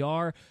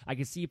PPR, I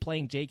can see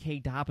playing J.K.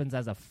 Dobbins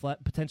as a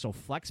potential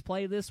flex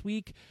play this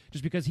week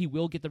just because he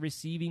will get the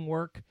receiving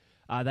work.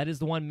 That is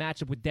the one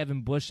matchup with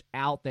Devin Bush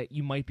out that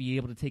you might be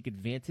able to take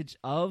advantage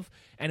of.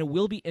 And it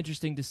will be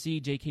interesting to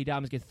see J.K.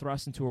 Dobbins get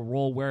thrust into a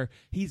role where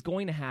he's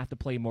going to have to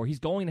play more. He's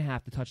going to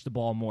have to touch the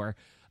ball more.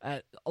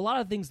 A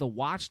lot of things to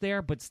watch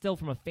there, but still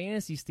from a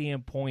fantasy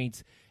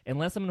standpoint,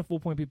 unless I'm in a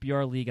full-point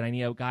PPR league and I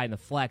need a guy in the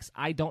flex,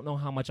 I don't know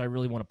how much I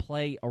really want to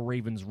play a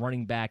Ravens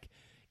running back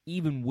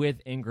even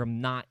with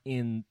Ingram not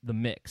in the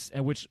mix,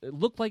 and which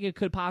looked like it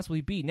could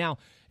possibly be. Now,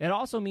 it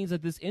also means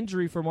that this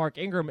injury for Mark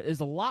Ingram is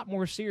a lot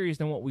more serious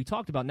than what we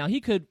talked about. Now,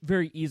 he could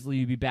very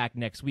easily be back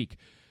next week,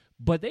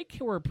 but they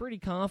were pretty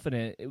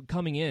confident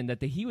coming in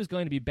that he was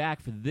going to be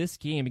back for this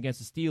game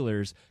against the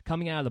Steelers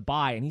coming out of the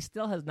bye, and he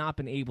still has not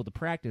been able to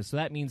practice. So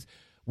that means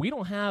we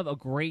don't have a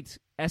great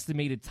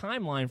estimated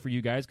timeline for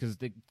you guys because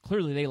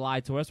clearly they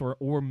lied to us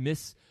or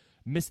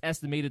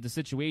misestimated the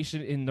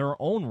situation in their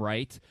own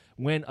right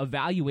when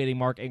evaluating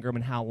Mark Ingram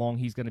and how long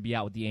he's going to be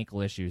out with the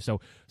ankle issue. So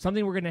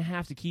something we're going to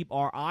have to keep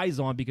our eyes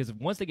on, because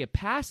once they get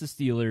past the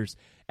Steelers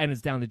and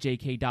it's down to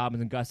J.K.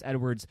 Dobbins and Gus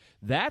Edwards,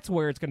 that's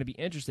where it's going to be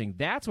interesting.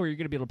 That's where you're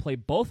going to be able to play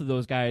both of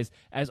those guys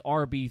as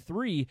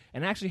RB3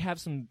 and actually have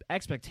some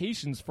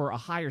expectations for a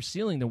higher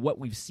ceiling than what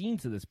we've seen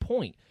to this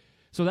point.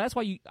 So that's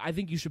why I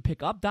think you should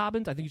pick up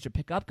Dobbins. I think you should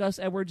pick up Gus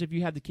Edwards if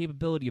you have the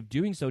capability of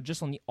doing so,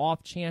 just on the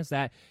off chance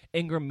that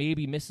Ingram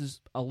maybe misses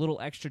a little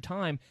extra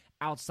time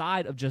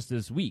outside of just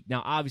this week.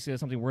 Now, obviously, that's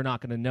something we're not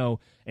going to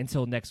know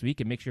until next week,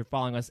 and make sure you're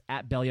following us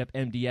at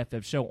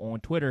BellyUpMDFF Show on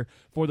Twitter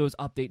for those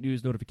update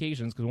news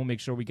notifications, because we'll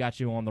make sure we got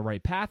you on the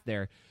right path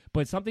there.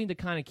 But something to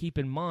kind of keep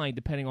in mind,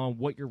 depending on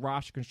what your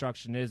roster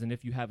construction is and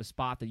if you have a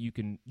spot that you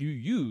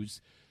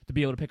use to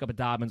be able to pick up a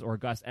Dobbins or a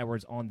Gus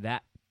Edwards on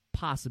that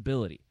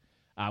possibility.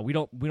 We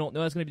don't know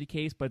that's going to be the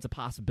case, but it's a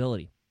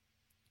possibility.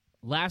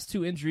 Last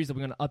two injuries that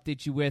we're going to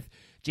update you with,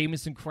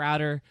 Jamison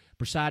Crowder,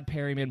 Brashad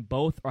Perryman,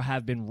 both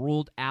have been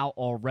ruled out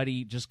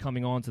already just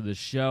coming on to the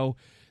show.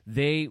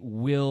 They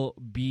will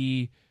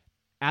be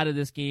out of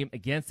this game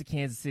against the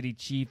Kansas City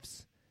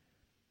Chiefs.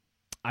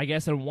 I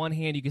guess on one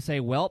hand you could say,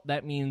 well,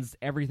 that means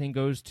everything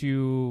goes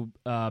to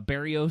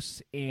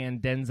Berrios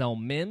and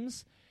Denzel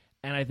Mims.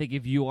 And I think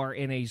if you are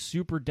in a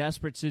super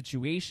desperate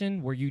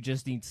situation where you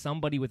just need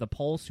somebody with a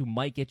pulse who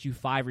might get you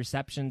 5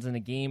 receptions in a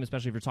game,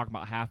 especially if you're talking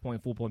about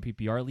half-point, full-point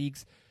PPR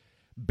leagues,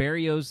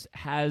 Berrios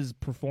has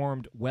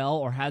performed well,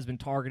 or has been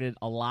targeted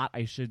a lot,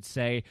 I should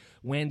say,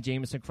 when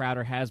Jamison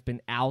Crowder has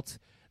been out.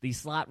 The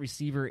slot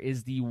receiver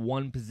is the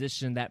one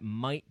position that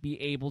might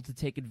be able to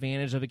take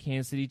advantage of a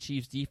Kansas City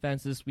Chiefs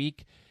defense this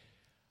week.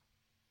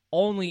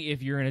 Only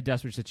if you're in a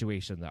desperate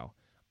situation, though.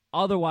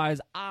 Otherwise,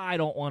 I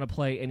don't want to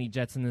play any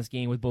Jets in this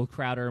game with both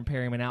Crowder and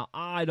Perryman out.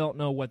 I don't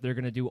know what they're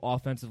going to do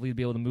offensively to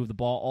be able to move the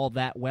ball all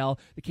that well.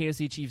 The Kansas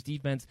City Chiefs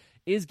defense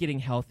is getting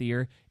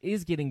healthier,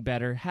 is getting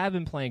better, have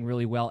been playing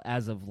really well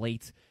as of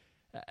late.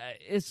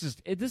 This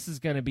is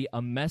going to be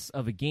a mess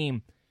of a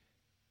game.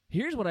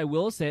 Here's what I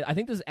will say. I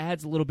think this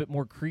adds a little bit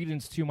more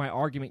credence to my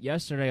argument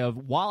yesterday of,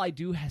 while I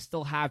do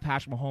still have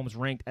Patrick Mahomes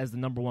ranked as the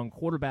number 1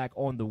 quarterback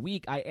on the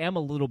week, I am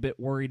a little bit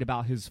worried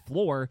about his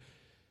floor,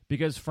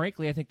 because,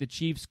 frankly, I think the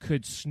Chiefs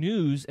could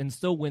snooze and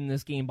still win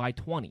this game by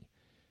 20.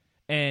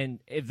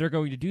 And if they're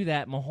going to do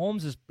that,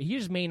 Mahomes he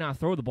just may not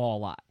throw the ball a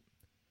lot.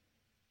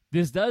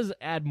 This does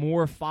add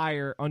more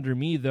fire under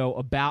me, though,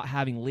 about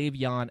having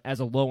Le'Veon as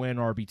a low-end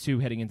RB2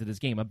 heading into this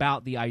game,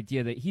 about the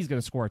idea that he's going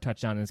to score a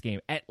touchdown in this game,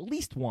 at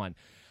least one.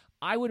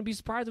 I wouldn't be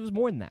surprised if it was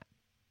more than that.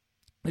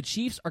 The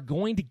Chiefs are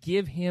going to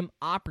give him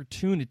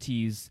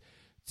opportunities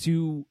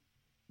to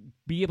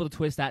be able to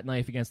twist that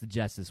knife against the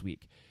Jets this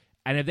week.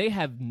 And if they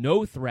have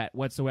no threat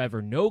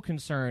whatsoever, no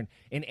concern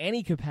in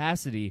any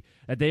capacity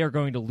that they are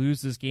going to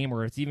lose this game,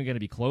 or it's even going to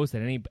be close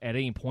at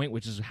any point,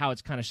 which is how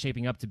it's kind of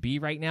shaping up to be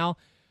right now,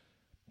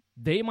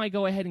 they might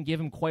go ahead and give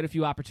him quite a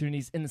few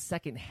opportunities in the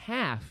second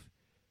half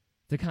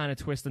to kind of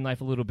twist the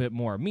knife a little bit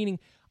more. Meaning,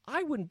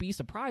 I wouldn't be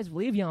surprised if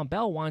Le'Veon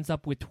Bell winds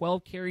up with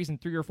 12 carries and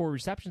 3 or 4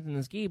 receptions in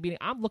this game. Meaning,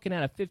 I'm looking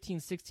at a 15,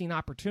 16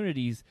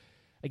 opportunities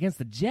against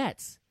the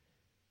Jets.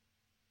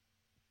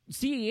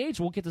 CEH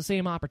will get the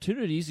same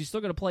opportunities. You're still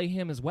going to play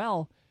him as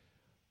well.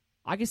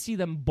 I can see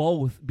them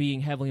both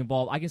being heavily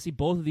involved. I can see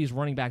both of these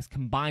running backs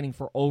combining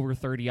for over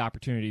 30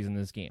 opportunities in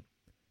this game.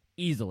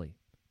 Easily.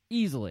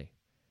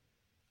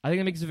 I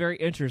think it makes it very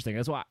interesting.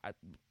 That's why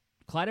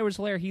Clyde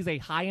Edwards-Helaire, he's a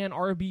high-end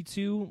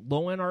RB2,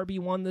 low-end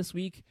RB1 this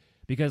week,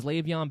 because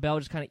Le'Veon Bell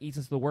just kind of eats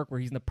into the work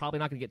where he's probably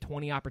not going to get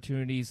 20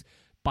 opportunities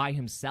by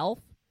himself.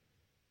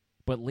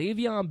 But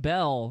Le'Veon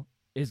Bell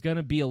is going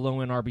to be a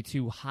low-end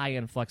RB2,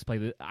 high-end flex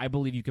play. I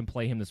believe you can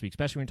play him this week,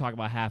 especially when you talk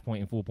about half-point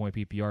and full-point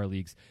PPR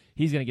leagues.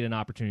 He's going to get an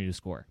opportunity to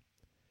score.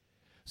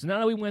 So now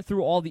that we went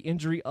through all the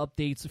injury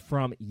updates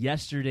from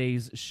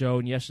yesterday's show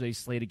and yesterday's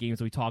slate of games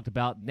that we talked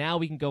about, now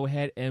we can go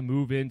ahead and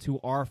move into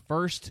our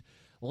first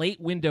late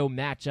window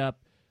matchup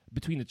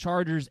between the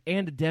Chargers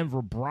and the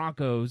Denver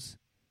Broncos.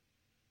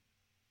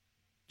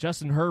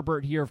 Justin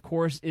Herbert here, of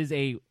course, is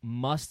a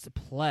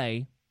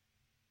must-play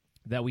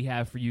that we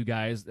have for you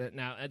guys.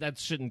 Now, that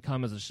shouldn't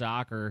come as a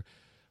shock or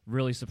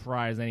really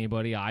surprise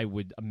anybody, I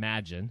would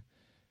imagine.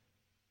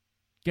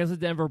 Against the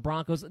Denver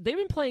Broncos, they've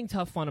been playing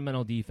tough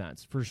fundamental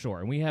defense, for sure.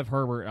 And we have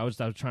Herbert, I was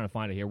trying to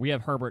find it here. We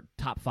have Herbert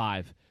top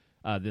 5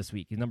 this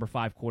week. He's number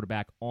 5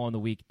 quarterback on the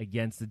week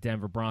against the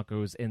Denver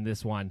Broncos in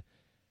this one.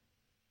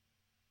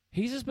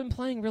 He's just been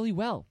playing really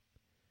well.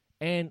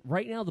 And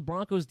right now, the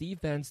Broncos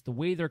defense, the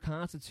way they're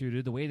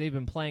constituted, the way they've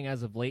been playing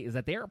as of late, is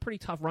that they're a pretty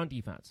tough run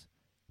defense.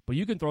 But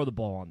you can throw the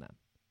ball on them,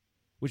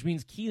 which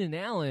means Keenan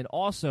Allen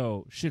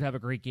also should have a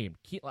great game.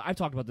 I've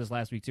talked about this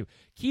last week, too.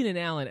 Keenan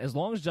Allen, as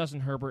long as Justin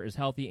Herbert is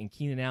healthy and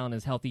Keenan Allen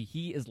is healthy,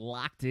 he is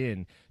locked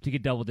in to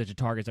get double-digit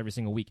targets every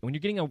single week. And when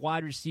you're getting a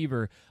wide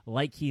receiver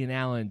like Keenan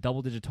Allen,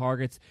 double-digit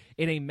targets,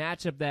 in a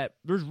matchup that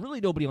there's really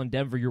nobody on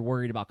Denver you're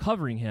worried about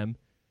covering him,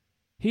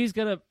 he's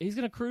gonna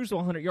cruise to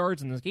 100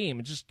 yards in this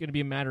game. It's just going to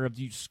be a matter of,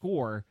 do you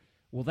score?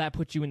 Will that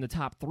put you in the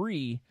top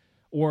 3?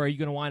 Or are you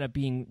going to wind up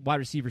being wide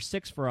receiver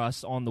 6 for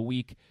us on the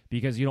week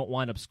because you don't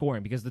wind up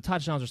scoring? Because the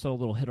touchdowns are still a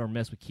little hit or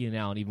miss with Keenan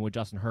Allen, even with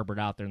Justin Herbert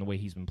out there and the way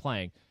he's been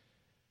playing.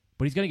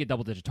 But he's going to get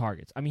double-digit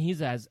targets. I mean,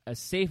 he's as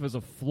safe as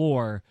a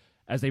floor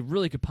as they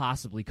really could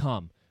possibly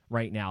come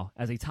right now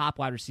as a top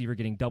wide receiver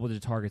getting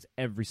double-digit targets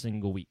every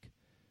single week.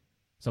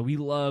 So we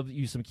love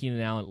you some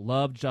Keenan Allen.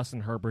 Love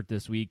Justin Herbert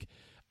this week.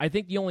 I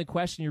think the only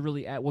question you're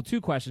really at, well, 2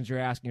 questions you're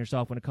asking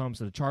yourself when it comes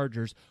to the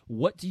Chargers.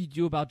 What do you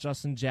do about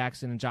Justin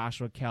Jackson and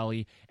Joshua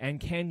Kelly? And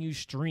can you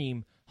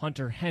stream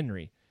Hunter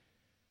Henry?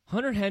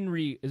 Hunter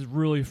Henry is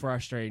really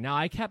frustrating. Now,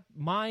 I kept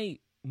my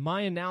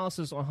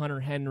analysis on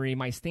Hunter Henry,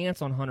 my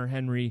stance on Hunter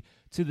Henry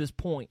to this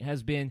point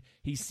has been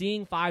he's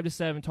seeing 5 to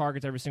 7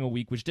 targets every single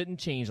week, which didn't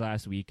change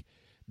last week.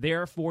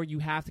 Therefore, you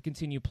have to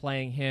continue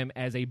playing him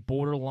as a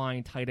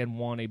borderline tight end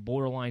 1, a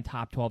borderline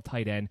top 12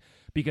 tight end,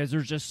 because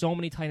there's just so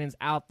many tight ends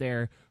out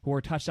there who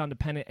are touchdown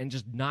dependent and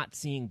just not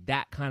seeing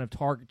that kind of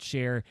target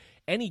share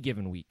any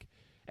given week.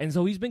 And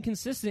so he's been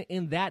consistent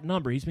in that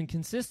number. He's been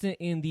consistent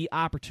in the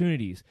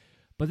opportunities,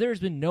 but there's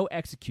been no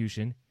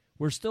execution.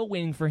 We're still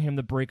waiting for him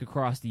to break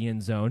across the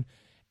end zone.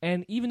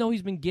 And even though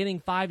he's been getting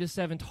 5 to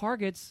 7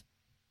 targets,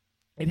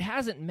 it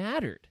hasn't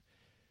mattered.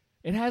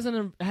 It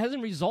hasn't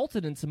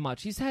resulted into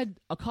much. He's had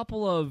a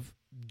couple of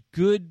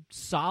good,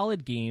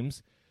 solid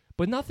games,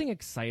 but nothing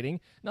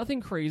exciting,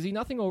 nothing crazy,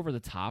 nothing over the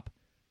top.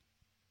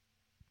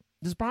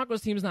 This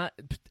Broncos team is not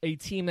a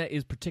team that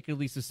is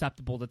particularly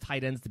susceptible to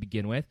tight ends to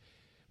begin with.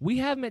 We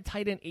have him at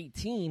tight end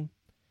 18.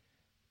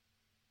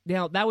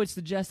 Now, that would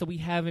suggest that we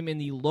have him in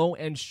the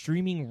low-end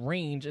streaming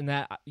range and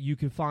that you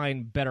can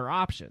find better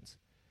options.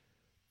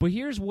 But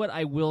here's what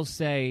I will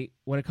say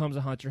when it comes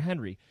to Hunter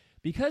Henry.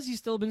 Because he's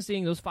still been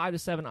seeing those 5 to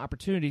 7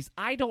 opportunities,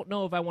 I don't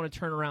know if I want to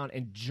turn around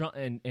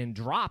and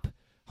drop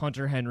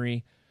Hunter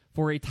Henry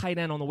for a tight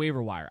end on the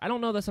waiver wire. I don't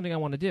know if that's something I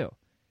want to do.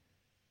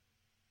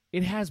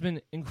 It has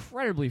been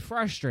incredibly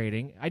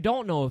frustrating. I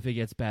don't know if it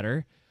gets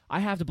better.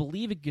 I have to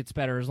believe it gets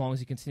better as long as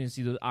he continues to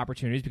see those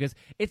opportunities, because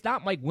it's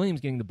not Mike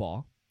Williams getting the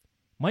ball.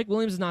 Mike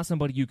Williams is not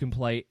somebody you can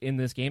play in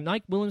this game.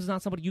 Mike Williams is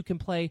not somebody you can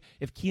play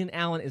if Keenan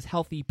Allen is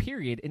healthy,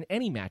 period, in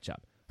any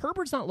matchup.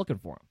 Herbert's not looking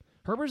for him.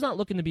 Herbert's not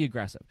looking to be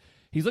aggressive.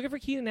 He's looking for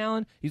Keenan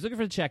Allen. He's looking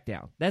for the check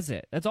down. That's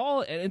it. That's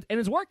all, and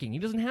it's working. He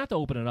doesn't have to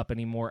open it up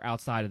anymore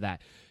outside of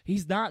that.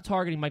 He's not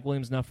targeting Mike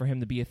Williams enough for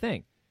him to be a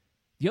thing.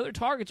 The other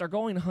targets are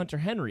going to Hunter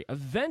Henry.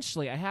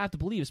 Eventually, I have to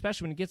believe,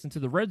 especially when it gets into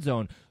the red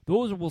zone,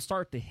 those will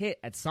start to hit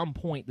at some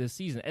point this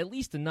season, at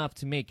least enough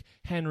to make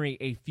Henry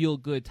a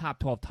feel-good top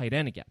 12 tight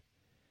end again.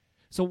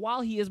 So while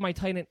he is my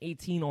tight end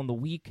 18 on the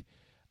week,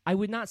 I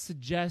would not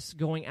suggest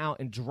going out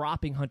and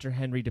dropping Hunter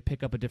Henry to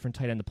pick up a different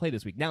tight end to play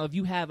this week. Now, if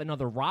you have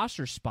another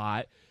roster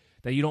spot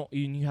that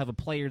you have a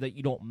player that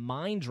you don't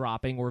mind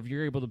dropping, or if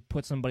you're able to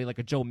put somebody like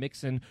a Joe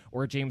Mixon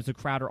or a James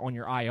Crowder on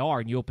your IR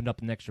and you opened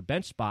up an extra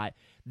bench spot,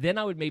 then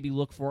I would maybe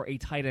look for a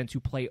tight end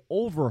to play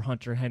over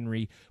Hunter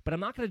Henry. But I'm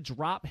not going to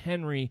drop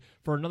Henry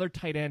for another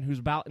tight end who's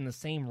about in the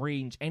same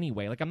range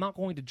anyway. Like, I'm not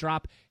going to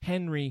drop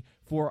Henry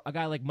for a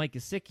guy like Mike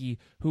Gesicki,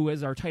 who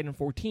is our tight end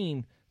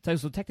 14.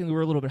 So technically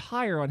we're a little bit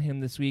higher on him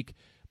this week,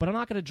 but I'm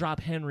not going to drop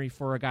Henry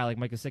for a guy like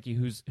Mike Gesicki,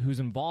 whose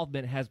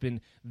involvement has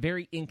been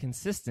very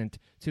inconsistent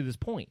to this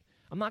point.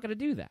 I'm not going to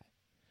do that.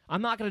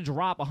 I'm not going to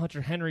drop a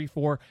Hunter Henry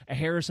for a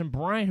Harrison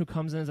Bryant, who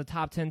comes in as a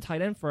top 10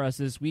 tight end for us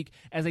this week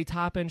as a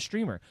top-end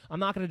streamer.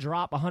 I'm not going to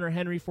drop a Hunter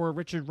Henry for a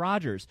Richard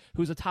Rodgers,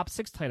 who's a top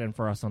 6 tight end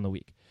for us on the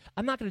week.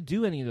 I'm not going to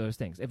do any of those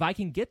things. If I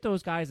can get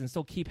those guys and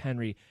still keep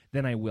Henry,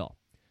 then I will.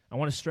 I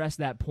want to stress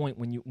that point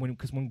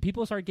because when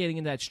people start getting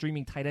in that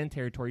streaming tight end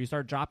territory, you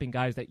start dropping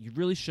guys that you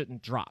really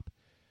shouldn't drop.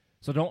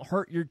 So don't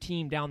hurt your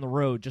team down the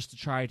road just to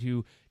try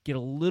to get a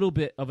little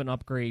bit of an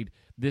upgrade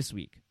this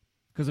week,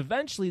 because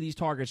eventually these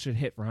targets should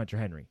hit for Hunter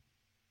Henry.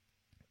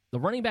 The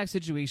running back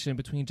situation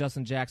between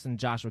Justin Jackson and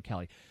Joshua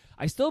Kelly.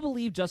 I still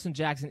believe Justin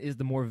Jackson is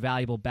the more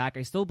valuable back.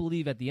 I still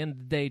believe at the end of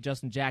the day,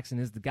 Justin Jackson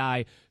is the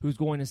guy who's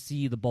going to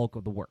see the bulk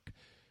of the work.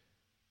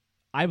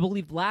 I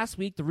believe last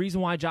week the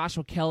reason why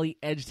Joshua Kelly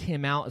edged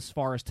him out as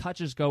far as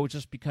touches go was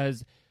just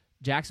because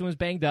Jackson was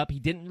banged up. He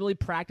didn't really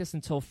practice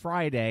until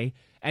Friday,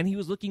 and he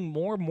was looking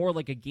more and more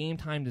like a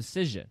game-time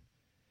decision.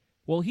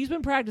 Well, he's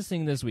been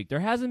practicing this week. There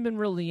hasn't been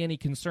really any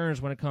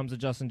concerns when it comes to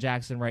Justin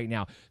Jackson right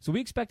now, so we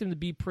expect him to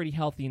be pretty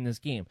healthy in this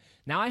game.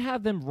 Now, I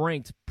have them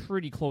ranked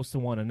pretty close to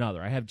one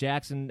another. I have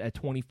Jackson at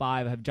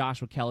 25. I have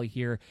Joshua Kelly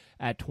here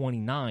at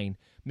 29,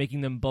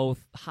 making them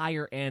both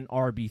higher-end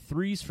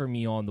RB3s for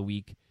me on the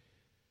week.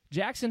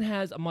 Jackson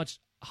has a much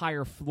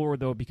higher floor,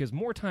 though, because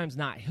more times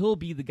not, he'll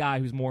be the guy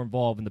who's more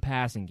involved in the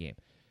passing game.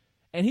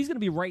 And he's going to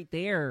be right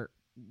there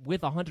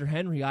with a Hunter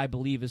Henry, I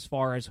believe, as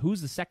far as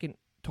who's the second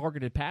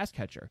targeted pass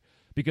catcher,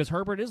 because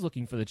Herbert is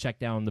looking for the check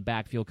down in the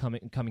backfield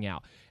coming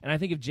out. And I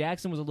think if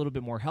Jackson was a little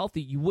bit more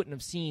healthy, you wouldn't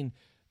have seen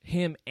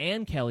him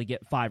and Kelly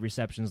get 5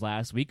 receptions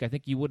last week. I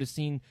think you would have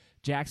seen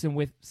Jackson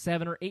with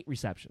 7 or 8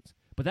 receptions.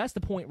 But that's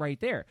the point right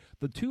there.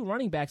 The 2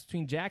 running backs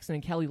between Jackson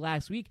and Kelly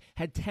last week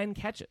had 10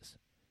 catches.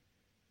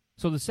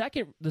 So the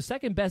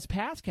second best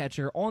pass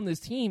catcher on this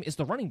team is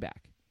the running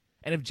back.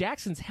 And if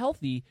Jackson's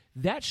healthy,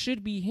 that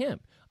should be him.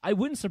 I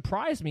wouldn't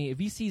surprise me if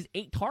he sees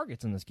 8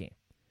 targets in this game,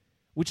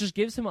 which just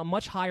gives him a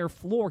much higher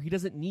floor. He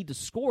doesn't need to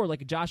score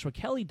like Joshua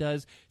Kelly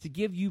does to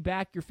give you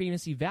back your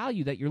fantasy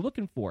value that you're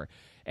looking for.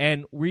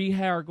 And we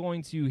are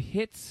going to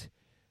hit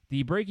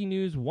the breaking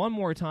news one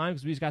more time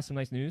because we just got some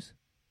nice news.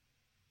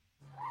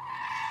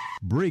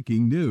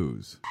 Breaking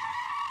news.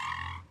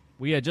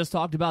 We had just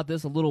talked about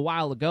this a little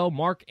while ago.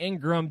 Mark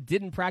Ingram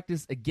didn't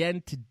practice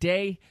again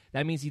today.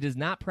 That means he does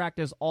not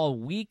practice all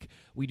week.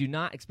 We do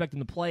not expect him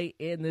to play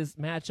in this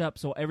matchup,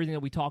 so everything that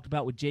we talked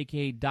about with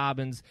J.K.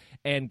 Dobbins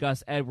and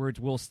Gus Edwards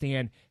will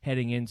stand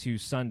heading into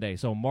Sunday.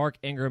 So Mark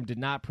Ingram did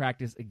not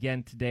practice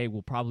again today.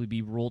 Will probably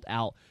be ruled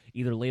out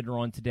either later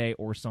on today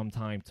or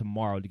sometime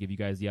tomorrow to give you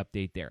guys the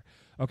update there.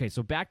 Okay,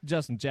 so back to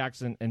Justin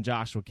Jackson and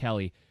Joshua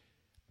Kelly.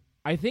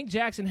 I think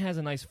Jackson has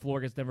a nice floor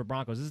against Denver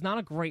Broncos. This is not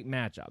a great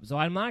matchup, so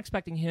I'm not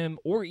expecting him,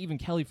 or even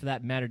Kelly for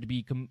that matter, to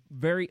be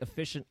very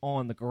efficient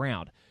on the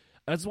ground.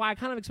 That's why I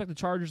kind of expect the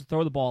Chargers to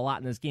throw the ball a lot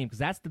in this game, because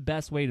that's the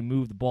best way to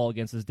move the ball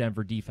against this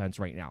Denver defense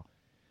right now,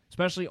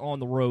 especially on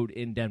the road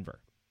in Denver.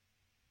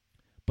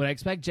 But I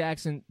expect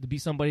Jackson to be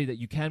somebody that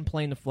you can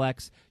play in the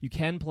flex, you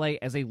can play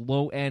as a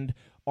low-end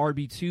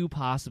RB2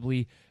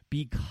 possibly,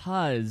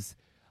 because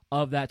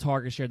of that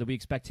target share that we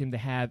expect him to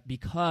have,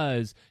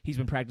 because he's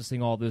been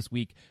practicing all this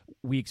week.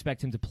 We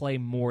expect him to play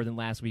more than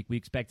last week. We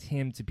expect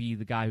him to be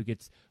the guy who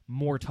gets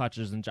more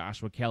touches than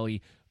Joshua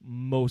Kelly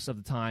most of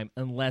the time,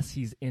 unless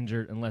he's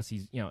injured, unless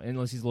he's a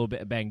little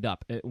bit banged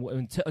up,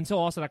 until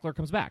Austin Eckler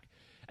comes back.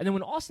 And then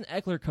when Austin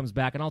Eckler comes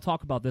back, and I'll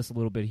talk about this a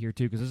little bit here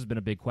too, because this has been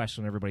a big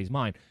question on everybody's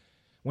mind.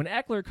 When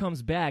Eckler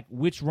comes back,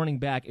 which running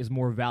back is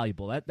more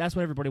valuable? That's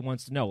what everybody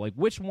wants to know. Like,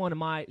 which one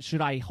should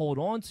I hold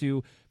on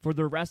to for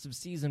the rest of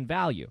season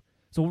value?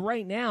 So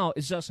right now,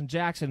 it's Justin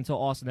Jackson until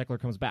Austin Eckler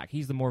comes back.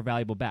 He's the more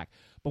valuable back.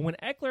 But when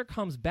Eckler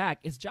comes back,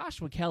 it's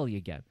Joshua Kelly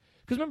again.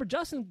 Because remember,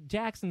 Justin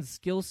Jackson's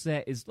skill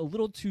set is a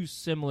little too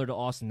similar to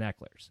Austin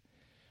Eckler's.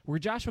 Where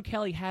Joshua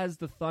Kelly has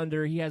the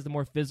thunder, he has the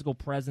more physical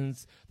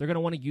presence. They're going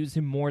to want to use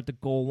him more at the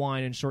goal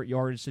line in short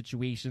yardage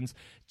situations.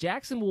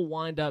 Jackson will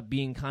wind up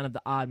being kind of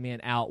the odd man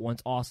out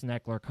once Austin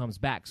Eckler comes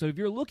back. So if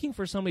you're looking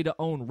for somebody to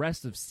own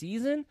rest of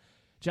season,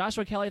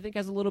 Joshua Kelly, I think,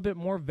 has a little bit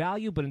more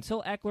value, but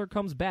until Eckler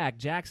comes back,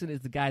 Jackson is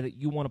the guy that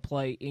you want to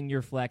play in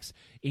your flex,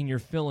 in your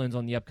fill-ins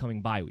on the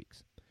upcoming bye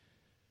weeks.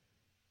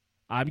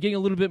 I'm getting a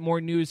little bit more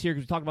news here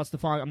because we talked about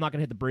Stephon. I'm not going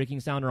to hit the breaking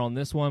sounder on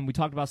this one. We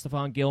talked about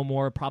Stephon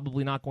Gilmore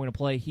probably not going to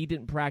play. He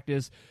didn't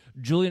practice.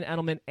 Julian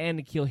Edelman and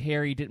N'Keal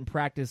Harry didn't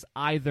practice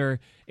either.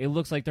 It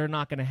looks like they're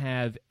not going to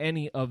have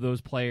any of those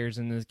players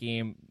in this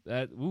game.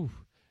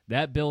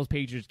 That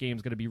Bills-Patriots game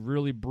is going to be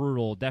really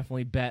brutal.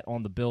 Definitely bet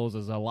on the Bills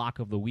as a lock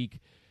of the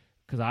week,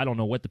 because I don't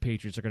know what the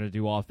Patriots are going to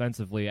do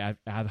offensively. How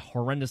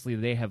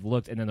horrendously they have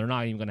looked, and then they're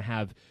not even going to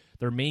have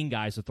their main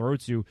guys to throw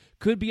to.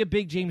 Could be a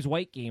big James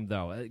White game,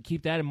 though.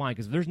 Keep that in mind,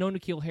 because if there's no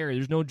N'Keal Harry,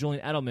 there's no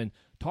Julian Edelman,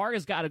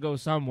 Target's got to go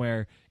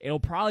somewhere. It'll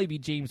probably be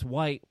James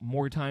White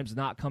more times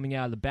than not coming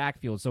out of the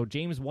backfield. So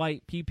James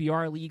White,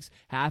 PPR leagues,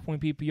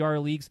 half-point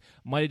PPR leagues,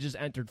 might have just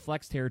entered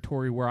flex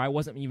territory where I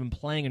wasn't even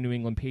playing a New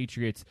England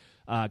Patriots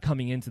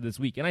coming into this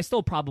week. And I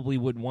still probably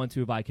wouldn't want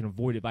to if I can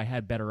avoid it, if I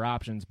had better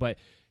options. But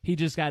he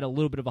just got a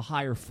little bit of a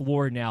higher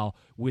floor now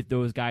with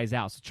those guys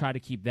out. So try to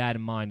keep that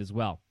in mind as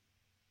well.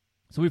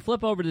 So we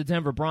flip over to the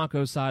Denver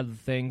Broncos side of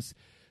things.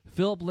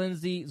 Philip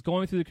Lindsay is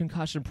going through the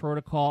concussion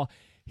protocol.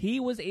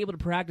 He was able to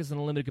practice in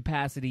a limited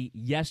capacity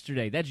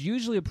yesterday. That's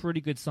usually a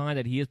pretty good sign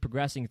that he is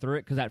progressing through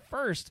it, because at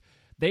first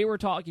they were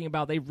talking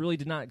about they really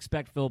did not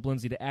expect Philip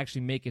Lindsay to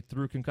actually make it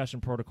through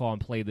concussion protocol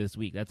and play this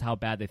week. That's how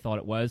bad they thought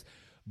it was.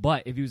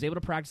 But if he was able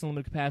to practice in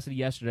limited capacity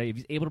yesterday, if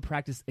he's able to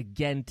practice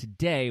again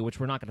today, which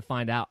we're not going to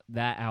find out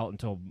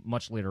until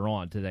much later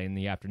on today in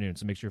the afternoon,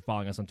 so make sure you're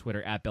following us on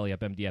Twitter at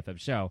BellyUpMDFF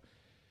Show,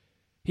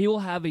 he will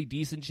have a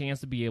decent chance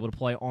to be able to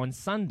play on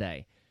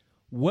Sunday.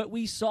 What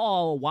we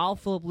saw while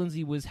Philip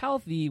Lindsay was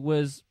healthy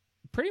was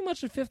pretty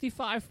much a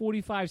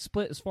 55-45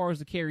 split as far as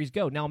the carries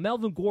go. Now,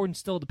 Melvin Gordon's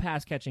still the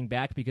pass-catching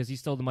back because he's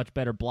still the much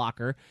better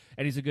blocker,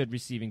 and he's a good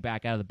receiving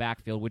back out of the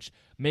backfield, which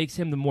makes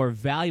him the more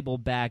valuable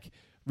back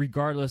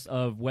regardless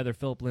of whether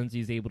Philip Lindsay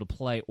is able to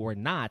play or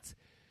not.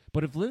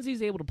 But if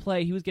Lindsay's able to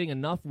play, he was getting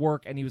enough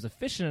work and he was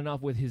efficient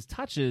enough with his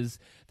touches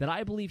that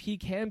I believe he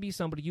can be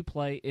somebody you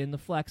play in the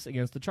flex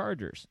against the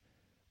Chargers,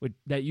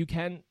 that you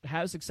can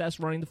have success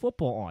running the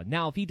football on.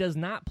 Now, if he does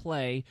not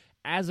play,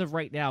 as of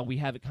right now, we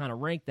have it kind of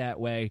ranked that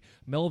way,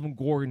 Melvin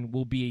Gordon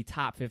will be a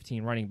top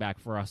 15 running back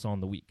for us on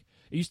the week.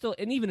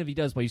 And even if he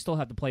does play, you still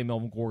have to play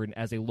Melvin Gordon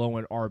as a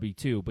low-end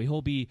RB2, but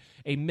he'll be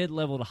a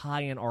mid-level to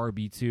high-end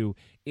RB2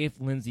 if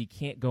Lindsay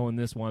can't go in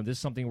this one. This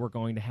is something we're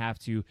going to have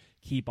to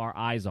keep our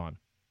eyes on.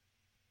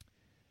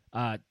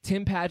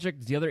 Tim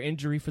Patrick is the other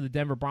injury for the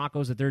Denver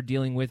Broncos that they're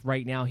dealing with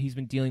right now. He's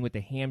been dealing with a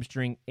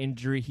hamstring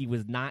injury. He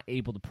was not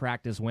able to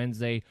practice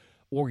Wednesday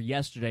or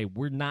yesterday.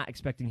 We're not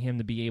expecting him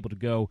to be able to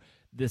go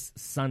this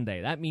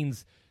Sunday. That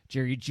means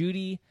Jerry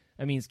Jeudy.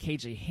 That means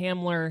KJ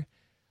Hamler.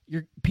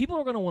 People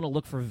are going to want to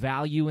look for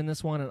value in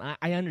this one, and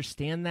I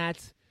understand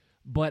that.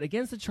 But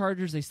against the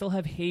Chargers, they still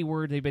have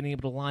Hayward. They've been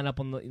able to line up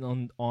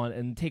on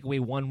and take away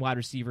one wide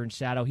receiver and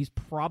shadow. He's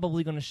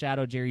probably going to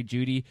shadow Jerry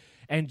Jeudy,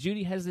 and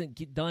Jeudy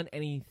hasn't done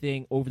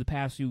anything over the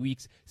past few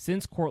weeks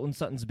since Courtland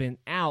Sutton's been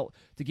out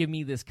to give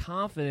me this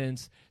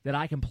confidence that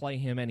I can play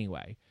him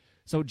anyway.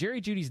 So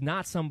Jerry Jeudy's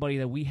not somebody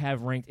that we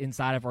have ranked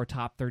inside of our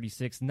top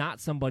 36,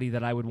 not somebody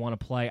that I would want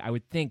to play. I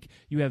would think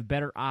you have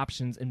better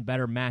options and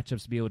better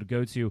matchups to be able to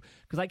go to,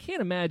 because I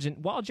can't imagine,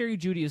 while Jerry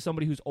Jeudy is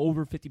somebody who's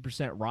over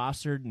 50%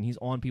 rostered and he's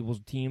on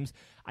people's teams,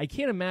 I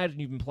can't imagine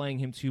you've been playing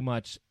him too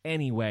much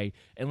anyway,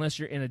 unless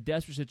you're in a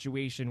desperate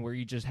situation where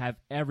you just have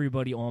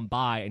everybody on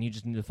bye and you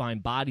just need to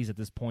find bodies at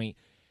this point.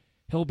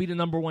 He'll be the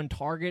number one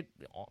target,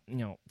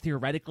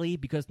 theoretically,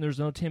 because there's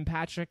no Tim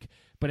Patrick,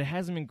 but it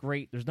hasn't been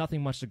great. There's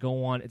nothing much to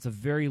go on. It's a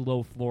very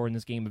low floor in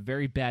this game, a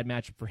very bad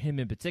matchup for him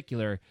in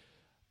particular.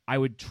 I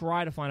would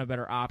try to find a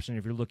better option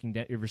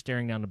if you're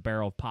staring down the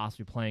barrel of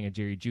possibly playing a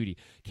Jerry Jeudy.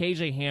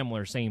 KJ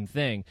Hamler, same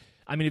thing.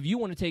 I mean, if you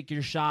want to take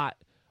your shot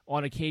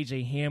on a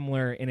KJ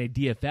Hamler in a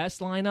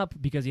DFS lineup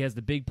because he has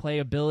the big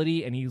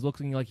playability and he's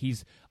looking like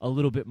he's a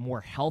little bit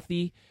more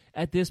healthy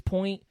at this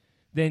point,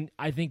 then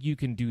I think you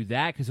can do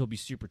that because he'll be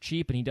super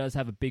cheap, and he does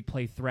have a big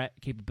play threat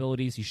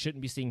capabilities. He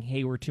shouldn't be seeing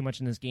Hayward too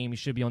much in this game. He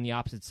should be on the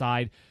opposite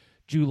side.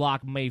 Drew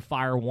Lock may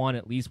fire one.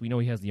 At least we know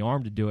he has the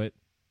arm to do it.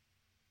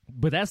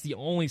 But that's the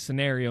only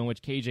scenario in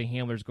which KJ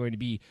Hamler is going to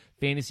be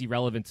fantasy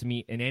relevant to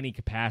me in any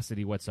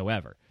capacity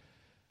whatsoever.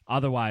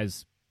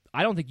 Otherwise,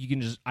 I don't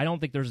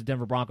think there's a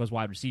Denver Broncos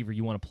wide receiver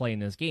you want to play in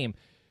this game.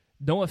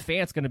 Noah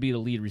Fant's going to be the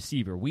lead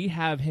receiver. We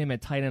have him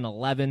at tight end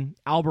 11.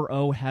 Albert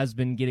O has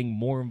been getting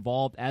more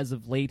involved as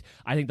of late.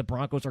 I think the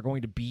Broncos are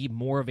going to be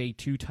more of a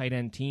two tight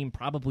end team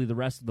probably the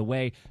rest of the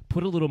way,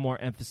 put a little more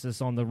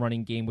emphasis on the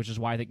running game, which is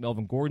why I think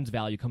Melvin Gordon's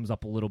value comes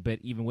up a little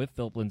bit, even with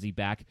Philip Lindsay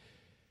back.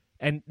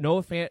 And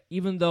Noah Fant,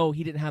 even though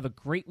he didn't have a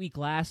great week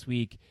last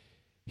week,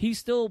 he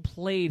still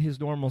played his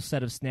normal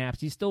set of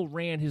snaps. He still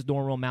ran his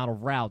normal amount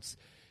of routes.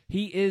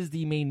 He is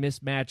the main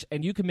mismatch,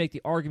 and you can make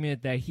the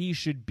argument that he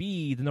should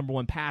be the number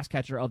one pass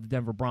catcher of the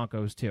Denver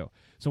Broncos, too.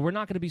 So we're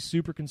not going to be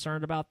super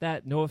concerned about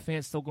that. Noah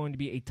Fant's still going to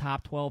be a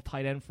top 12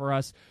 tight end for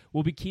us.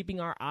 We'll be keeping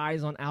our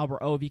eyes on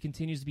Albert O. If he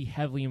continues to be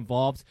heavily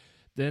involved,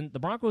 then the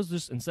Broncos,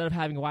 just instead of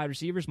having wide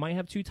receivers, might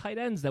have two tight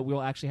ends that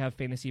will actually have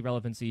fantasy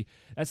relevancy.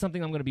 That's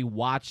something I'm going to be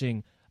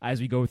watching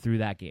as we go through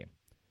that game.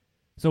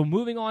 So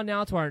moving on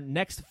now to our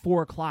next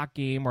 4 o'clock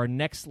game, our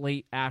next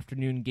late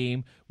afternoon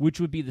game, which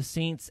would be the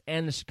Saints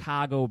and the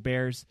Chicago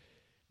Bears.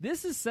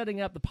 This is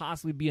setting up to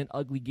possibly be an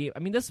ugly game. I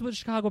mean, this is what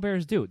Chicago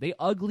Bears do. They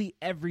ugly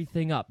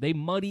everything up. They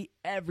muddy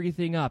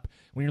everything up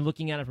when you're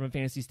looking at it from a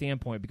fantasy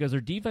standpoint because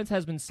their defense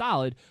has been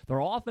solid, their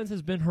offense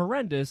has been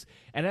horrendous,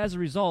 and as a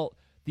result,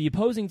 the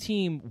opposing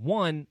team,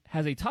 one,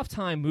 has a tough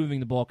time moving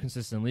the ball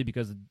consistently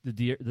because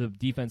the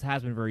defense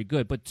has been very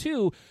good. But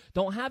two,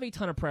 don't have a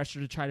ton of pressure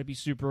to try to be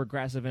super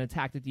aggressive and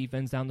attack the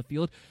defense down the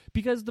field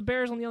because the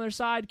Bears on the other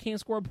side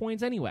can't score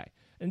points anyway.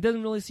 And it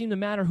doesn't really seem to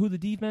matter who the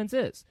defense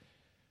is.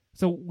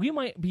 So we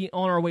might be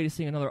on our way to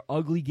seeing another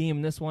ugly game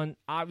in this one.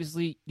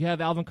 Obviously, you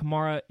have Alvin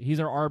Kamara. He's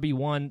our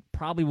RB1.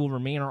 Probably will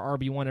remain our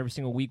RB1 every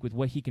single week with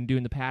what he can do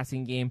in the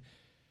passing game.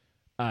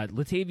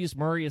 Latavius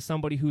Murray is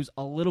somebody who's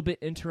a little bit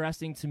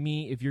interesting to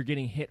me if you're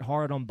getting hit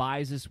hard on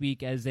buys this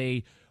week as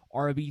a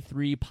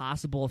RB3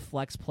 possible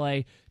flex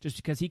play, just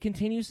because he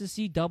continues to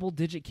see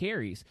double-digit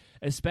carries,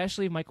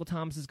 especially if Michael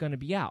Thomas is going to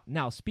be out.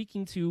 Now,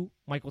 speaking to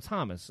Michael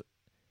Thomas,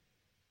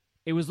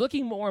 it was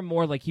looking more and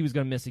more like he was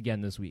going to miss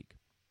again this week.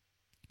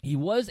 He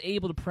was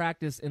able to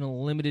practice in a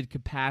limited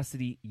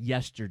capacity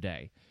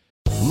yesterday.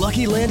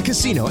 Lucky Land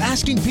Casino,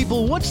 asking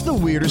people, what's the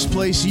weirdest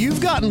place you've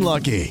gotten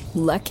lucky?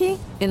 Lucky?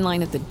 In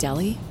line at the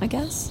deli, I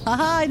guess?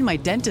 Aha, in my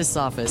dentist's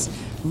office.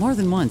 More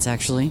than once,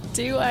 actually.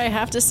 Do I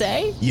have to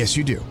say? Yes,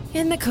 you do.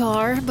 In the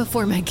car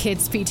before my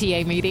kids'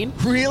 PTA meeting.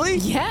 Really?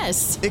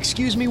 Yes.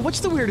 Excuse me, what's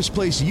the weirdest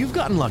place you've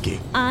gotten lucky?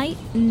 I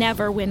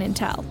never win and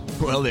tell.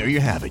 Well, there you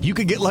have it. You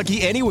can get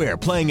lucky anywhere,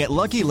 playing at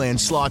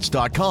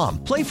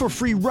LuckyLandSlots.com. Play for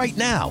free right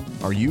now.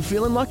 Are you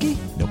feeling lucky?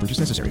 No purchase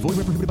necessary. Void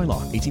where prohibited by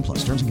law. 18 plus.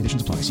 Terms and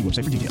conditions apply. See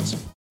website for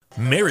details.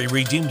 Mary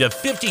redeemed a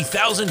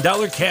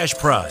 $50,000 cash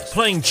prize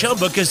playing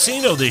Chumba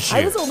Casino this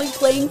year. I was only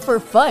playing for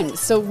fun,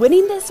 so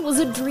winning this was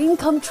a dream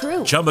come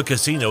true. Chumba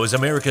Casino is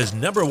America's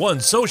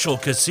 #1 social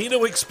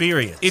casino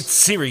experience. It's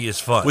serious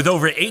fun. With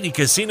over 80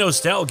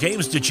 casino-style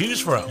games to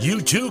choose from,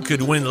 you too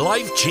could win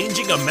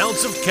life-changing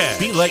amounts of cash.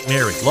 Be like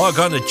Mary. Log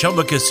on to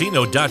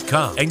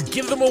ChumbaCasino.com and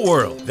give them a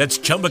whirl. That's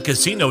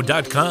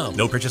ChumbaCasino.com.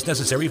 No purchase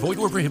necessary. Void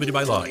where prohibited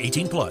by law.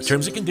 18 plus.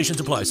 Terms and conditions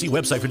apply. See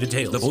website for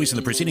details. The voice in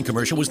the preceding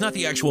commercial was not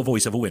the actual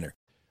voice of a winner.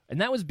 And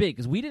that was big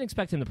because we didn't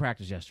expect him to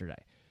practice yesterday.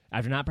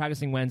 After not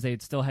practicing Wednesday,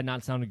 it still had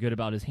not sounded good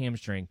about his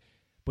hamstring.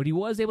 But he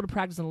was able to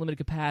practice in a limited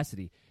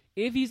capacity.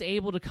 If he's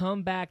able to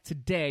come back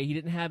today, he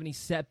didn't have any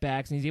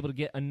setbacks, and he's able to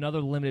get another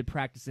limited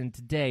practice in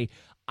today,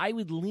 I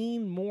would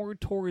lean more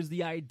towards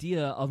the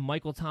idea of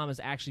Michael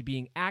Thomas actually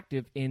being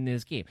active in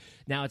this game.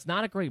 Now, it's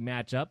not a great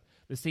matchup.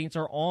 The Saints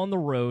are on the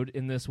road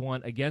in this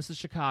one against the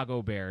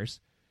Chicago Bears.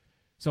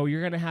 So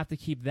you're going to have to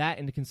keep that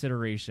into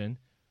consideration.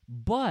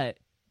 But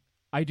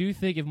I do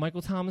think if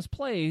Michael Thomas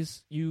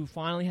plays, you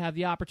finally have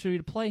the opportunity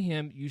to play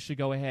him, you should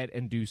go ahead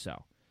and do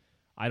so.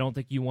 I don't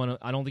think you want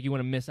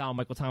to miss out on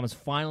Michael Thomas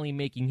finally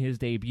making his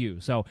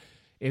debut. So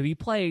if he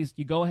plays,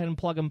 you go ahead and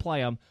plug and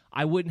play him.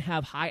 I wouldn't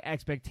have high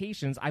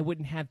expectations. I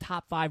wouldn't have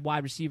top 5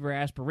 wide receiver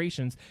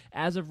aspirations.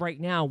 As of right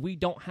now, we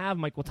don't have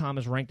Michael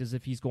Thomas ranked as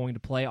if he's going to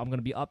play. I'm going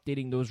to be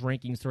updating those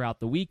rankings throughout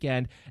the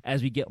weekend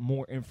as we get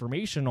more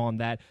information on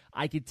that.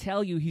 I could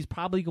tell you he's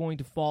probably going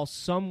to fall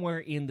somewhere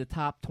in the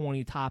top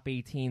 20, top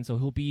 18, so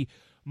he'll be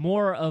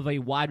more of a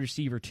wide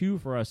receiver 2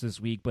 for us this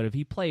week, but if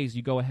he plays,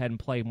 you go ahead and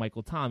play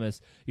Michael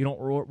Thomas. You don't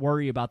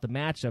worry about the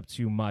matchup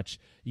too much.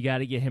 You got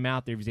to get him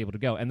out there if he's able to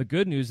go. And the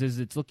good news is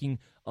it's looking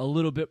a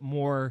little bit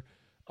more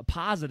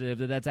positive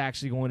that that's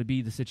actually going to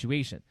be the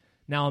situation.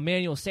 Now,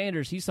 Emmanuel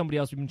Sanders, he's somebody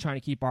else we've been trying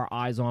to keep our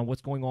eyes on.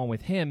 What's going on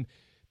with him?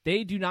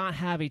 They do not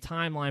have a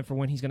timeline for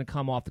when he's going to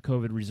come off the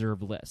COVID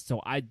reserve list.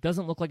 So it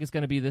doesn't look like it's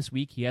going to be this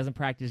week. He hasn't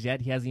practiced yet.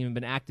 He hasn't even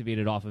been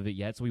activated off of it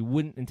yet, so we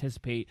wouldn't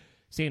anticipate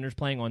Sanders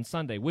playing on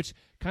Sunday, which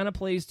kind of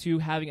plays to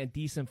having a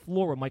decent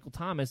floor with Michael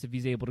Thomas if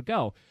he's able to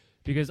go,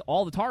 because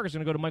all the targets are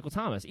going to go to Michael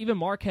Thomas. Even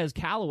Marquez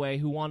Callaway,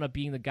 who wound up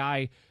being the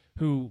guy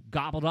who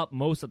gobbled up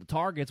most of the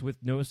targets with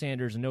no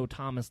Sanders and no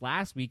Thomas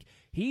last week,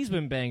 he's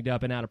been banged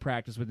up and out of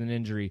practice with an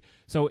injury.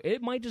 So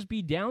it might just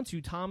be down to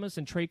Thomas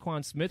and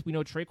Tre'Quan Smith. We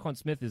know Tre'Quan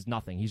Smith is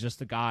nothing. He's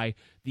just a guy,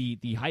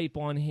 the hype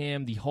on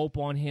him, the hope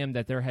on him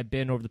that there had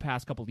been over the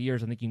past couple of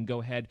years. I think you can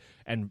go ahead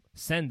and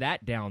send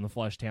that down the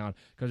flush town,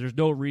 because there's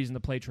no reason to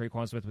play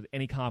Tre'Quan Smith with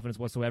any confidence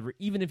whatsoever,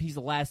 even if he's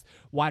the last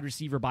wide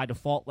receiver by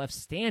default left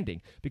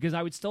standing, because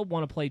I would still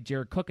want to play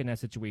Jared Cook in that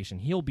situation.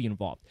 He'll be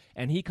involved,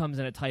 and he comes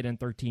in at tight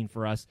end 13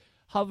 for us,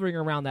 hovering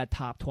around that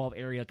top 12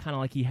 area, kind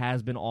of like he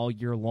has been all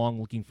year long,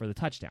 looking for the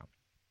touchdown.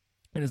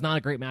 And it's not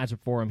a great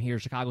matchup for him here.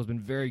 Chicago's been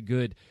very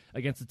good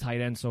against the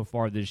tight end so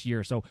far this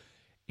year. So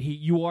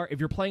if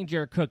you're playing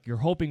Jared Cook, you're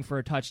hoping for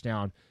a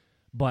touchdown,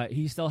 but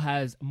he still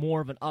has more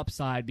of an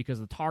upside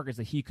because of the targets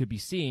that he could be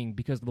seeing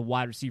because of the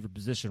wide receiver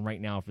position right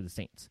now for the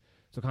Saints.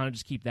 So kind of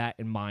just keep that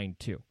in mind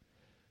too.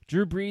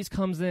 Drew Brees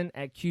comes in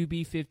at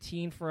QB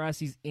 15 for us.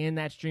 He's in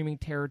that streaming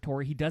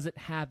territory. He doesn't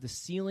have the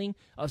ceiling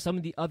of some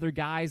of the other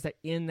guys that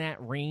in that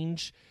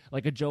range,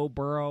 like a Joe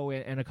Burrow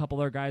and a couple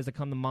other guys that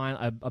come to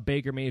mind, a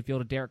Baker Mayfield,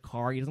 a Derek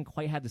Carr. He doesn't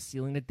quite have the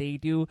ceiling that they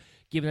do,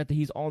 given that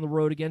he's on the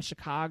road against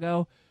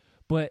Chicago.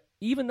 But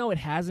even though it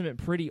hasn't been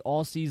pretty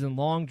all season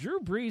long, Drew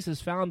Brees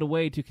has found a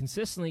way to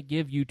consistently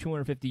give you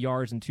 250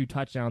 yards and 2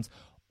 touchdowns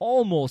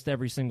almost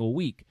every single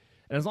week.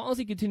 And as long as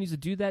he continues to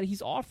do that,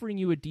 he's offering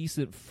you a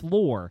decent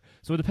floor.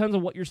 So it depends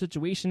on what your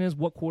situation is,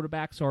 what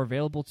quarterbacks are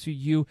available to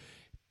you.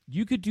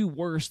 You could do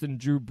worse than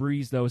Drew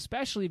Brees, though,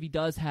 especially if he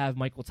does have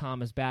Michael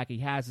Thomas back. He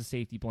has a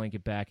safety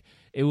blanket back.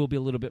 It will be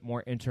a little bit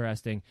more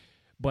interesting.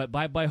 But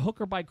by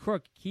hook or by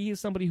crook, he is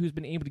somebody who's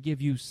been able to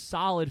give you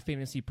solid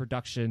fantasy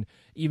production,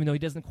 even though he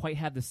doesn't quite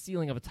have the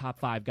ceiling of a top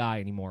 5 guy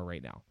anymore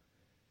right now.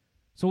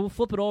 So we'll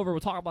flip it over. We'll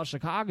talk about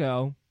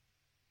Chicago.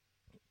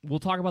 We'll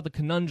talk about the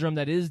conundrum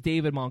that is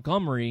David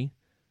Montgomery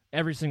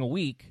every single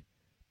week.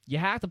 You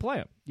have to play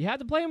him. You have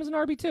to play him as an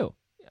RB2.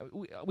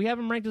 We have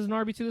him ranked as an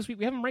RB2 this week.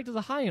 We have him ranked as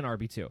a high-end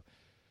RB2.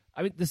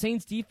 I mean, the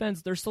Saints'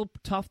 defense, they're still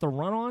tough to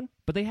run on,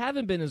 but they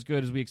haven't been as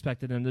good as we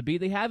expected them to be.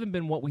 They haven't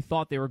been what we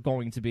thought they were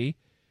going to be.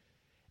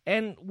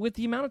 And with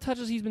the amount of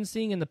touches he's been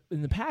seeing in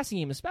the passing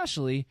game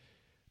especially,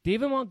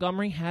 David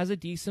Montgomery has a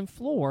decent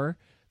floor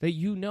that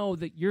you know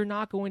that you're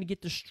not going to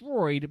get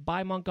destroyed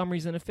by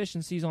Montgomery's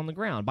inefficiencies on the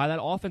ground, by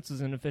that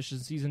offense's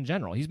inefficiencies in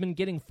general. He's been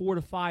getting 4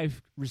 to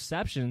 5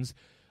 receptions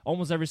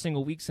almost every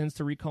single week since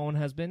Tariq Cohen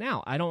has been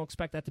out. I don't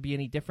expect that to be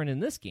any different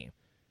in this game.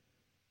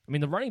 I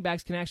mean, the running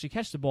backs can actually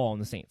catch the ball on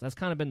the Saints. That's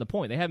kind of been the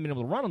point. They haven't been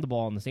able to run on the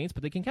ball on the Saints,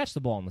 but they can catch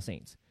the ball on the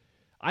Saints.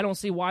 I don't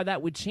see why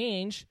that would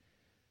change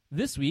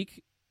this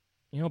week,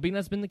 being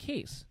that's been the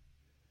case.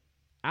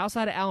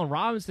 Outside of Allen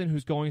Robinson,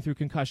 who's going through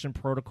concussion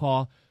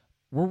protocol,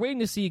 we're waiting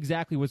to see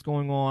exactly what's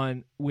going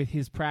on with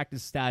his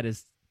practice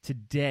status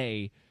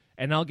today,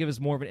 and I'll give us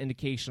more of an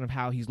indication of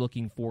how he's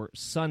looking for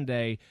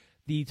Sunday.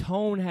 The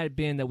tone had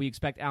been that we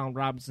expect Allen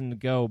Robinson to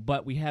go,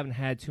 but we haven't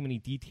had too many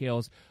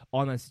details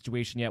on that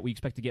situation yet. We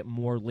expect to get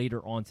more later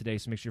on today,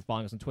 so make sure you're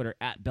following us on Twitter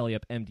at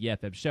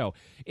BellyUpMDFF Show.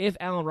 If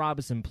Allen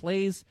Robinson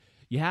plays,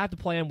 you have to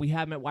play him. We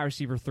have him at wide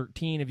receiver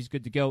 13 if he's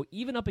good to go,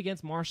 even up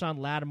against Marshawn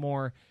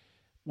Lattimore,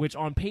 which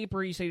on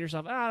paper you say to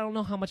yourself, I don't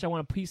know how much I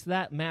want to piece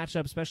that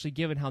matchup, especially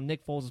given how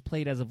Nick Foles has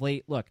played as of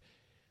late. Look,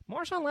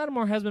 Marshawn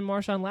Lattimore has been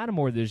Marshawn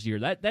Lattimore this year.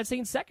 That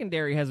Saints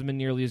secondary hasn't been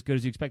nearly as good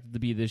as you expected to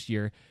be this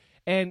year.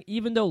 And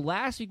even though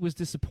last week was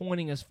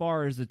disappointing as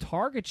far as the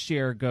target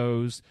share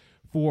goes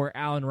for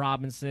Allen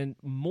Robinson,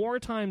 more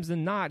times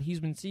than not,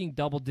 he's been seeing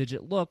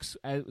double-digit looks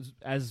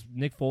as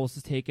Nick Foles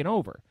has taken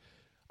over.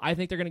 I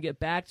think they're going to get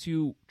back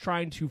to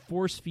trying to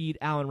force-feed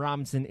Allen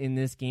Robinson in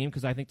this game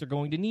because I think they're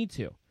going to need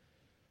to.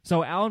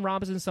 So Allen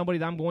Robinson is somebody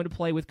that I'm going to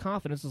play with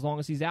confidence as long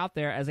as he's out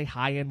there as a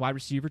high-end wide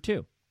receiver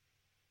too.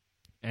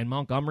 And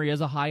Montgomery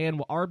as a high-end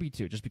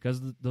RB2, just because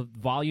of the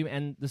volume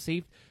and the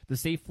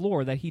safe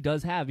floor that he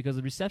does have because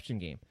of the reception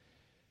game.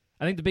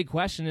 I think the big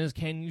question is,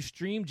 can you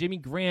stream Jimmy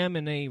Graham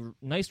in a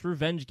nice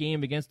revenge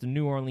game against the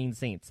New Orleans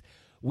Saints?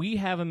 We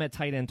have him at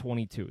tight end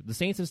 22. The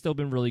Saints have still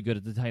been really good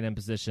at the tight end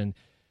position.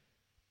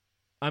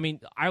 I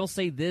mean, I will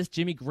say this,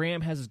 Jimmy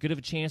Graham has as good of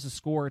a chance to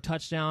score a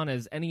touchdown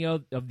as any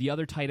of the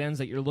other tight ends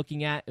that you're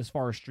looking at as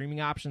far as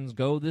streaming options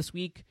go this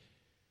week.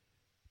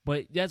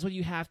 But that's what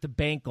you have to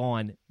bank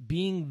on.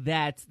 Being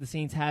that the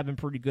Saints have been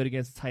pretty good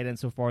against the tight end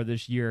so far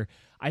this year,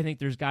 I think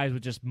there's guys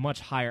with just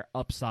much higher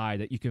upside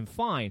that you can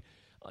find.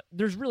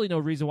 There's really no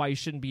reason why you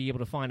shouldn't be able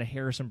to find a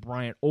Harrison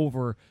Bryant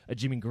over a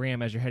Jimmy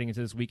Graham as you're heading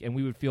into this week, and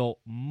we would feel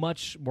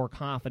much more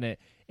confident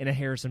in a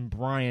Harrison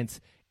Bryant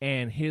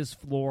and his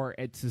floor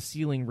to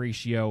ceiling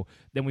ratio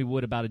than we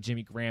would about a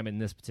Jimmy Graham in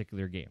this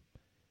particular game,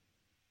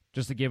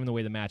 just given the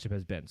way the matchup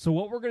has been. So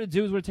what we're going to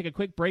do is we're going to take a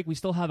quick break. We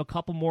still have a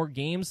couple more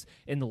games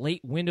in the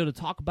late window to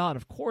talk about, and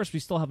of course, we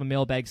still have a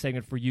mailbag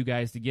segment for you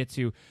guys to get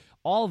to.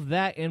 All of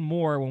that and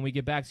more when we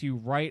get back to you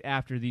right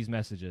after these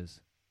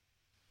messages.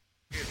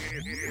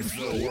 It's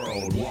the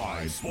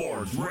Worldwide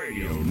Sports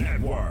Radio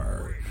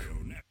Network.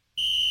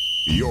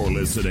 You're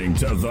listening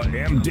to the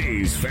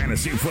MD's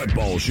Fantasy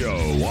Football Show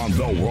on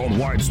the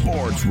Worldwide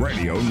Sports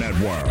Radio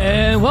Network.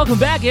 And welcome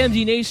back,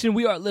 MD Nation.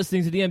 We are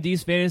listening to the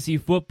MD's Fantasy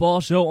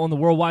Football Show on the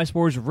Worldwide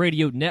Sports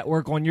Radio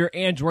Network on your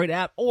Android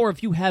app, or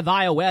if you have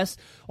iOS,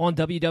 on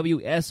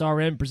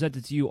WWSRN,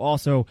 presented to you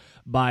also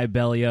by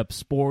Belly Up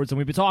Sports. And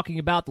we've been talking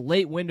about the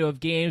late window of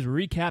games.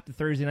 We recap the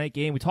Thursday night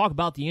game. We talk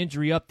about the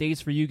injury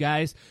updates for you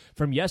guys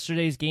from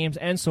yesterday's games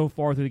and so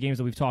far through the games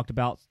that we've talked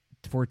about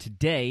for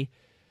today.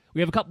 We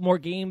have a couple more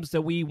games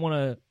that we want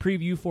to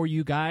preview for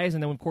you guys,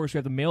 and then, of course, we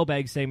have the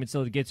mailbag segment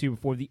still to get to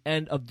before the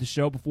end of the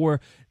show, before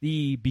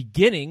the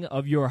beginning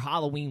of your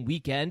Halloween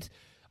weekend,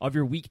 of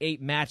your Week 8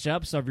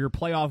 matchups, of your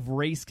playoff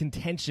race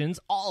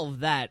contentions, all of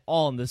that,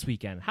 all in this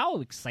weekend.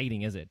 How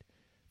exciting is it?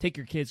 Take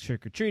your kids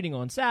trick-or-treating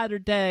on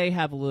Saturday,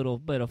 have a little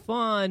bit of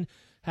fun,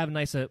 have a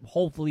nice,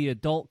 hopefully,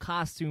 adult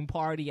costume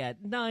party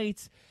at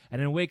night,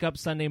 and then wake up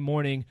Sunday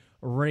morning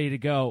ready to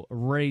go,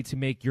 ready to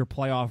make your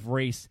playoff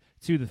race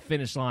to the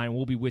finish line.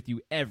 We'll be with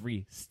you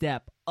every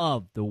step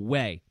of the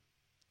way.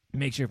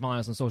 Make sure you're following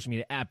us on social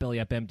media at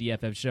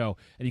BellyUpMDFF Show,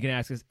 and you can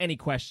ask us any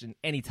question,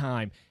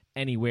 anytime,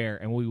 anywhere,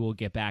 and we will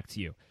get back to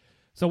you.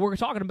 So we're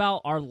talking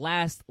about our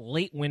last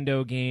late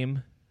window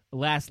game,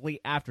 last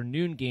late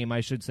afternoon game, I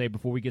should say,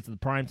 before we get to the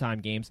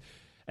primetime games.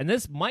 And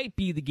this might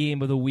be the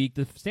game of the week.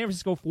 The San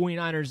Francisco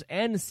 49ers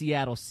and the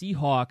Seattle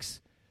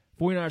Seahawks.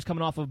 49ers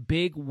coming off a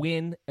big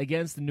win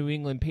against the New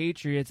England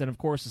Patriots, and of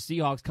course the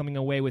Seahawks coming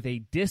away with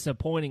a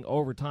disappointing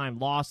overtime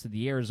loss to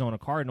the Arizona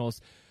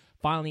Cardinals,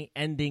 finally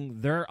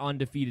ending their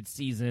undefeated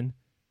season.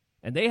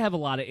 And they have a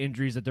lot of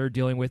injuries that they're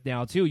dealing with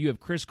now too. You have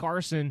Chris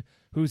Carson,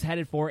 who's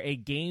headed for a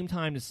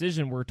game-time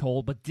decision, we're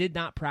told, but did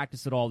not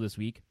practice at all this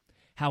week.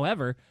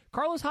 However,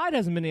 Carlos Hyde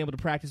hasn't been able to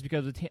practice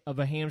because of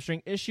a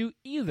hamstring issue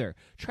either.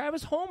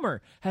 Travis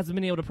Homer hasn't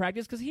been able to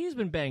practice because he's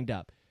been banged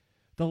up.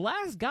 The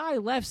last guy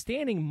left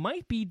standing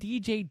might be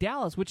DJ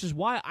Dallas, which is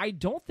why I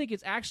don't think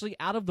it's actually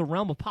out of the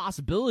realm of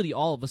possibility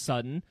all of a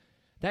sudden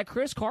that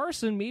Chris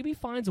Carson maybe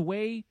finds a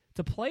way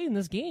to play in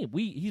this game.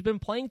 He's been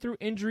playing through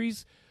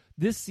injuries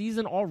this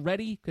season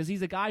already because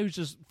he's a guy who's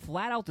just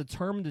flat out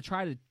determined to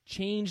try to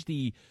change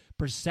the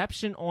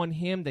perception on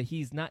him that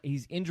he's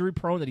injury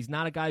prone, that he's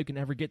not a guy who can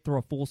ever get through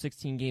a full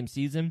 16-game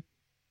season.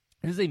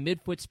 This is a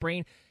midfoot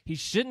sprain. He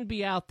shouldn't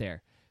be out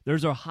there.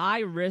 There's a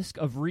high risk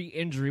of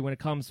re-injury when it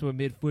comes to a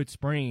midfoot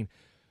sprain.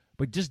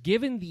 But just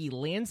given the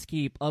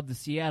landscape of the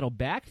Seattle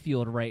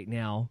backfield right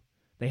now,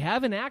 they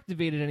haven't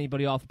activated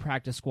anybody off the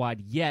practice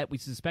squad yet. We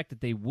suspect that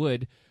they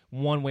would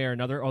one way or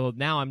another, although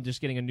now I'm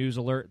just getting a news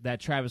alert that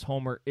Travis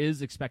Homer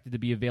is expected to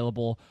be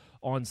available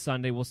on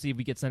Sunday. We'll see if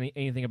we get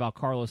anything about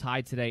Carlos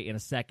Hyde today in a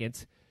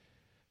second.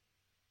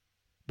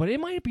 but it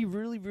might be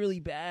really, really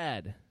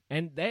bad.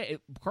 And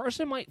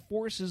Carson might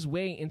force his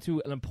way into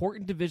an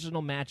important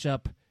divisional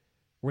matchup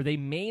where they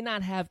may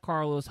not have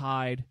Carlos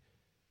Hyde.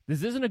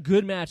 This isn't a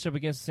good matchup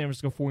against the San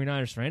Francisco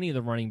 49ers for any of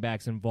the running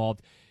backs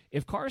involved.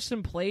 If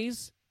Carson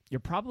plays,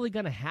 you're probably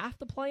going to have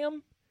to play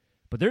him,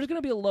 but there's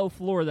going to be a low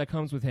floor that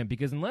comes with him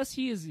because unless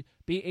he is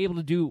be able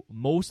to do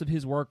most of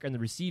his work in the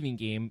receiving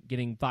game,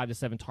 getting 5 to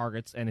 7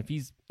 targets, and if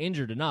he's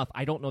injured enough,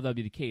 I don't know that would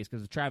be the case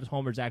because if Travis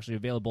Homer is actually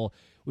available,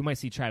 we might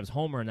see Travis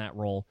Homer in that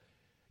role.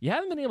 You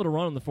haven't been able to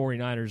run on the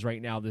 49ers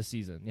right now this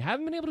season. You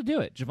haven't been able to do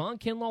it. Javon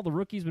Kinlaw, the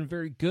rookie, has been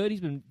very good.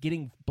 He's been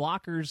getting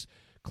blockers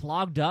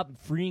clogged up,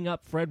 freeing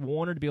up Fred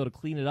Warner to be able to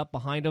clean it up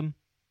behind him.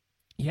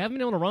 You haven't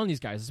been able to run these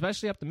guys,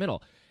 especially up the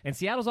middle. And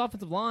Seattle's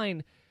offensive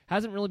line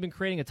hasn't really been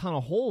creating a ton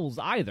of holes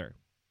either.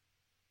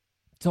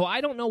 So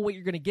I don't know what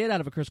you're going to get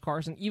out of a Chris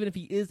Carson, even if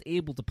he is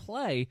able to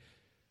play.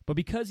 But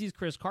because he's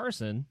Chris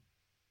Carson,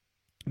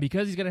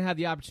 because he's going to have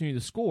the opportunity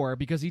to score,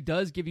 because he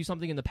does give you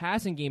something in the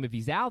passing game if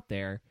he's out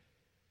there,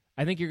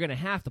 I think you're going to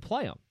have to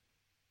play him.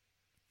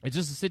 It's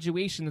just a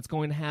situation that's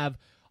going to have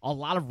a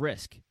lot of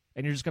risk,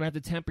 and you're just going to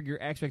have to temper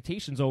your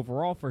expectations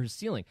overall for his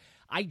ceiling.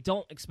 I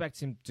don't expect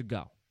him to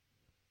go.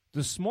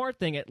 The smart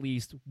thing, at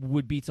least,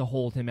 would be to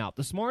hold him out.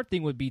 The smart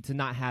thing would be to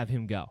not have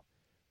him go.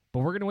 But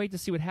we're going to wait to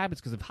see what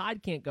happens, because if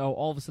Hyde can't go,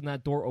 all of a sudden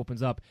that door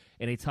opens up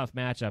in a tough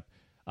matchup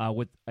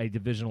with a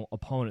divisional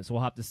opponent. So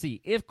we'll have to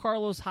see. If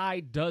Carlos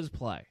Hyde does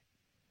play,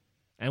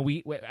 and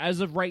we, as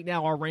of right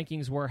now, our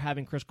rankings were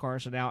having Chris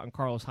Carson out and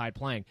Carlos Hyde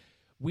playing.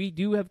 We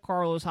do have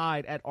Carlos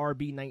Hyde at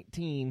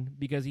RB19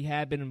 because he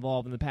had been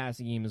involved in the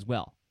passing game as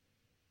well.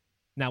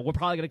 Now, we're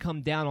probably going to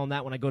come down on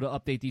that when I go to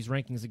update these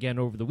rankings again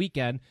over the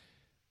weekend,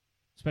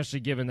 especially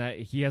given that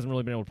he hasn't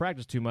really been able to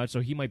practice too much, so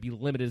he might be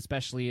limited,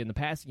 especially in the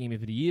passing game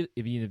if he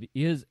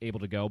is able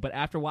to go. But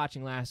after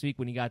watching last week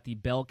when he got the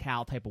bell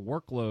cow type of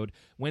workload,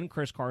 when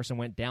Chris Carson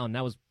went down,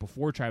 that was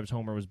before Travis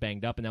Homer was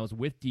banged up, and that was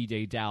with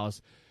DJ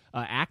Dallas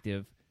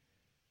active,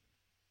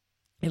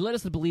 it led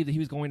us to believe that he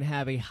was going to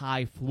have a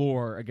high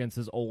floor against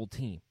his old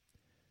team.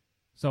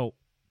 So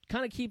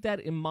kind of keep that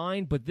in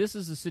mind, but this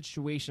is a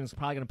situation that's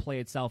probably going to play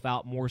itself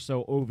out more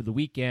so over the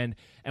weekend,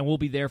 and we'll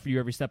be there for you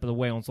every step of the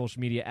way on social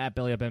media at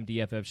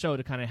BellyUpMDFF Show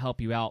to kind of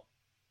help you out,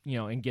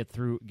 and get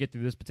through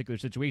this particular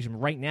situation.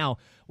 Right now,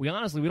 we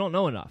don't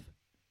know enough.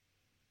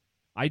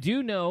 I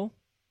do know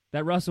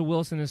that Russell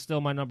Wilson is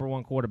still my number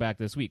one quarterback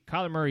this week.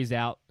 Kyler Murray's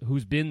out,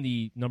 who's been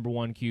the number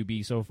one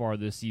QB so far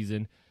this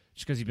season,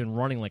 just because he's been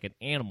running like an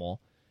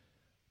animal.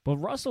 But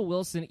Russell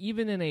Wilson,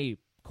 even in a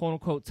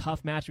quote-unquote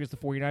tough match against the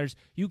 49ers,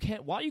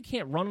 while you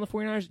can't run on the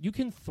 49ers, you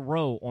can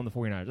throw on the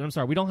 49ers. I'm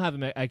sorry, we don't have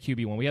him at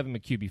QB1. We have him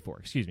at QB4,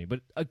 excuse me.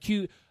 But a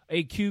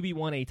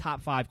QB1, a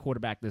top 5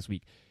 quarterback this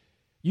week.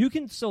 You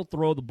can still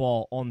throw the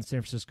ball on the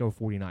San Francisco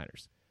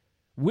 49ers.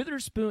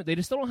 Witherspoon, they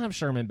just still don't have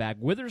Sherman back.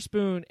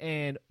 Witherspoon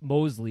and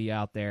Mosley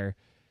out there,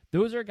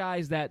 those are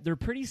guys that they're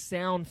pretty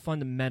sound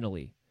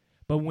fundamentally.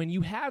 But when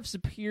you have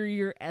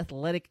superior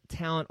athletic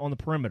talent on the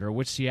perimeter,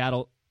 which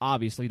Seattle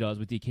obviously does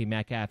with DK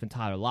Metcalf and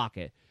Tyler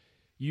Lockett,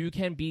 you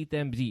can beat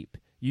them deep.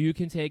 You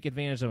can take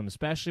advantage of them,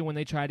 especially when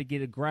they try to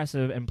get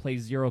aggressive and play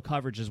zero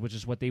coverages, which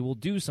is what they will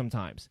do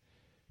sometimes.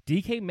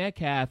 DK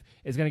Metcalf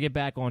is going to get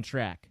back on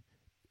track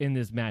in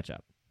this matchup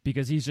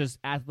because he's just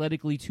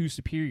athletically too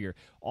superior.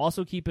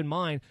 Also keep in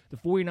mind, the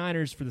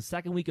 49ers, for the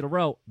second week in a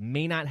row,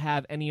 may not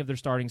have any of their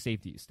starting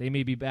safeties. They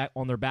may be back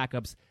on their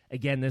backups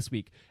again this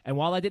week. And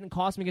while that didn't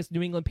cost them against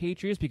New England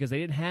Patriots because they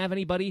didn't have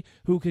anybody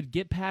who could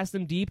get past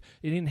them deep,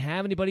 they didn't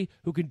have anybody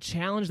who could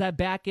challenge that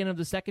back end of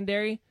the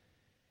secondary,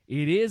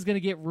 it is going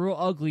to get real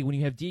ugly when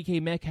you have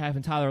DK Metcalf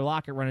and Tyler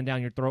Lockett running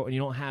down your throat and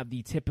you don't have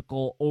the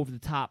typical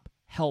over-the-top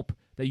help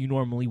that you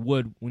normally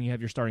would when you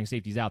have your starting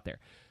safeties out there.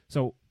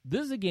 So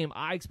this is a game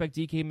I expect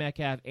DK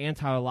Metcalf and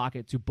Tyler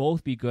Lockett to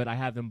both be good. I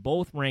have them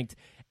both ranked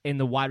in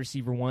the wide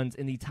receiver ones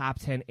in the top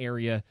 10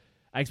 area.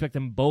 I expect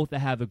them both to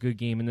have a good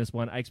game in this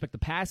one. I expect the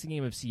passing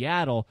game of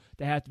Seattle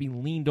to have to be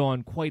leaned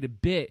on quite a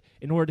bit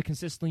in order to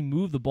consistently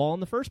move the ball in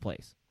the first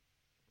place.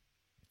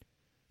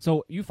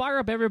 So you fire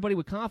up everybody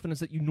with confidence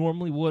that you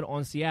normally would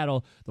on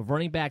Seattle. The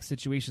running back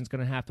situation is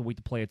going to have to wait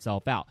to play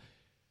itself out.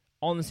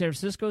 On the San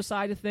Francisco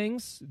side of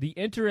things, the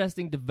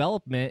interesting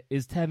development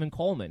is Tevin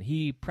Coleman.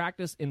 He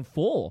practiced in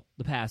full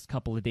the past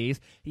couple of days.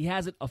 He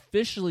hasn't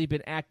officially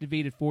been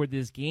activated for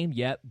this game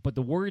yet, but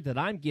the word that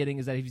I'm getting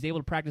is that if he's able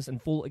to practice in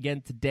full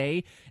again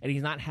today and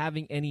he's not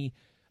having any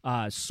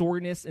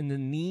soreness in the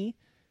knee,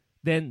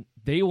 then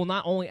they will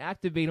not only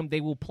activate him,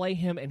 they will play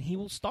him, and he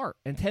will start.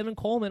 And Tevin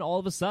Coleman, all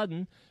of a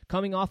sudden,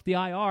 coming off the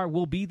IR,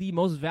 will be the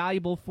most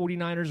valuable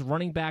 49ers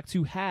running back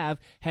to have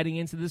heading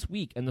into this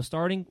week. And the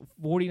starting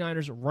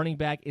 49ers running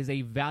back is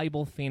a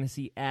valuable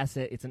fantasy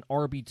asset. It's an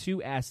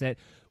RB2 asset.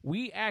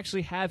 We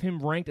actually have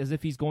him ranked as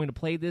if he's going to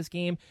play this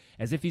game,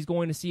 as if he's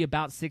going to see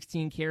about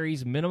 16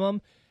 carries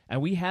minimum.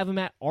 And we have him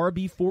at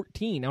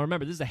RB14. Now,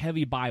 remember, this is a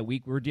heavy bye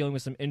week. We're dealing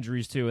with some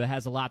injuries, too. That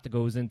has a lot that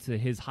goes into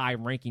his high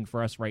ranking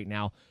for us right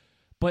now.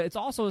 But it's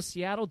also a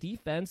Seattle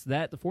defense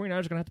that the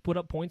 49ers are going to have to put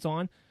up points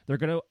on. They're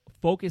going to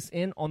focus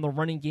in on the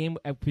running game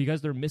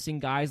because they're missing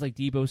guys like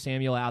Deebo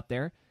Samuel out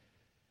there.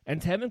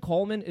 And Tevin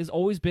Coleman has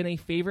always been a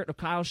favorite of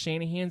Kyle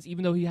Shanahan's,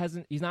 even though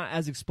he's not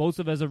as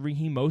explosive as a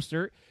Raheem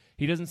Mostert.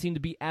 He doesn't seem to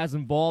be as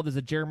involved as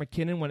a Jerick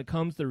McKinnon when it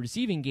comes to the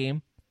receiving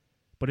game.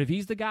 But if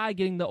he's the guy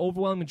getting the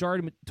overwhelming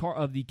majority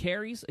of the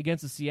carries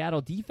against the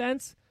Seattle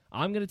defense,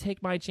 I'm going to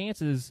take my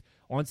chances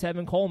on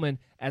Tevin Coleman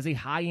as a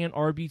high-end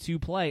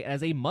RB2 play,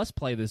 as a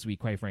must-play this week,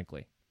 quite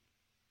frankly.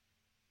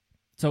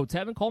 So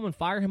Tevin Coleman,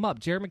 fire him up.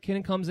 Jerick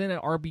McKinnon comes in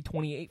at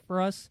RB28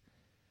 for us.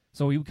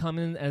 So he would come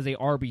in as a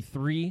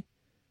RB3,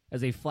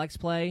 as a flex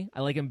play.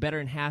 I like him better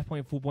in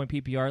half-point, full-point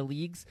PPR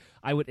leagues.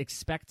 I would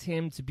expect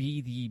him to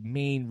be the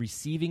main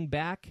receiving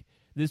back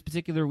this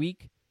particular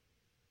week.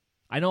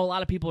 I know a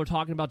lot of people are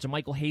talking about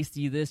JaMychal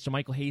Hasty this,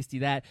 JaMychal Hasty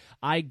that.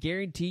 I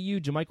guarantee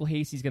you JaMychal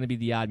Hasty is going to be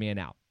the odd man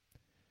out.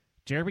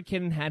 Jerick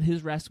McKinnon had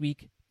his rest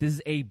week. This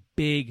is a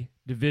big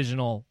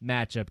divisional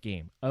matchup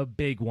game, a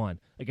big one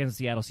against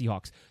the Seattle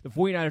Seahawks. The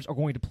 49ers are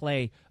going to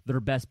play their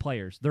best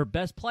players. Their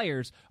best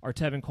players are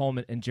Tevin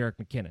Coleman and Jerick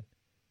McKinnon.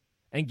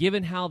 And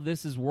given how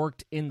this has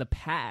worked in the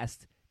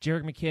past,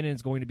 Jerick McKinnon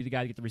is going to be the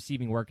guy to get the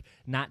receiving work,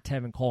 not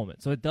Tevin Coleman.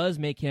 So it does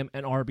make him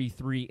an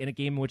RB3 in a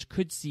game in which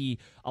could see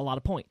a lot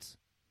of points,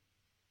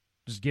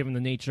 just given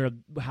the nature of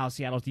how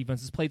Seattle's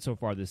defense has played so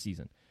far this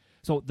season.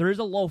 So there is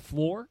a low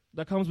floor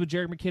that comes with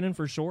Jerick McKinnon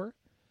for sure,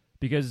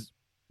 because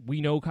we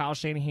know Kyle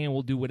Shanahan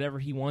will do whatever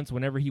he wants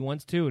whenever he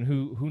wants to, and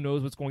who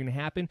knows what's going to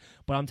happen.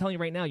 But I'm telling you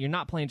right now, you're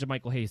not playing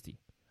JaMychal Hasty.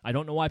 I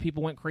don't know why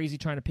people went crazy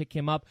trying to pick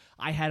him up.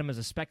 I had him as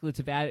a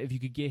speculative ad if you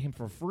could get him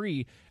for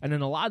free. And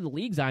in a lot of the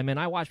leagues I'm in,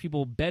 I watch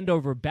people bend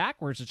over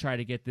backwards to try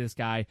to get this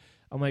guy.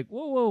 I'm like,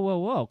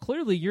 whoa.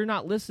 Clearly you're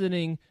not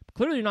listening.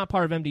 Clearly you're not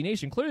part of MD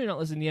Nation. Clearly you're not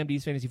listening to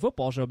MD's Fantasy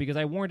Football Show, because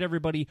I warned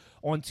everybody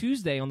on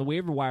Tuesday on the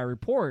waiver wire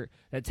report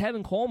that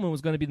Tevin Coleman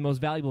was going to be the most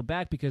valuable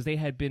back, because they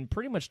had been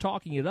pretty much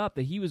talking it up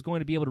that he was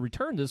going to be able to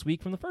return this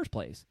week from the first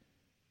place.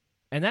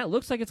 And that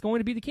looks like it's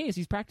going to be the case.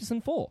 He's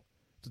practicing full.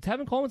 So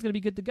Tevin Coleman's going to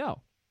be good to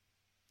go.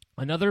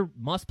 Another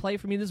must-play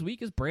for me this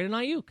week is Brandon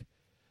Ayuk.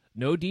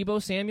 No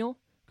Deebo Samuel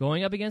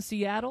going up against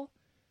Seattle.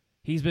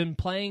 He's been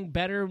playing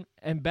better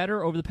and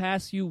better over the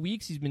past few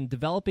weeks. He's been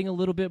developing a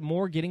little bit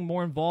more, getting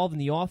more involved in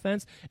the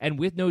offense. And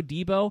with no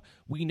Deebo,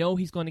 we know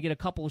he's going to get a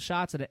couple of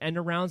shots at the end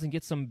of rounds and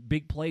get some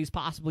big plays,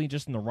 possibly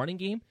just in the running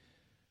game.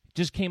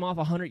 Just came off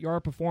a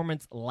 100-yard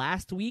performance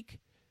last week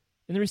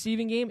in the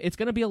receiving game. It's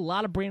going to be a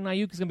lot of Brandon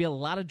Ayuk. It's going to be a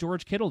lot of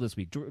George Kittle this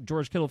week.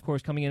 George Kittle, of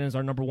course, coming in as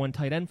our number one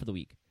tight end for the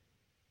week.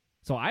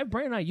 So I have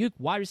Brandon Ayuk,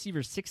 wide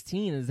receiver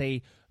 16, as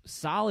a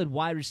solid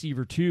wide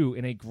receiver 2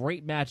 in a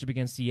great matchup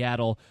against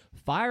Seattle.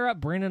 Fire up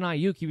Brandon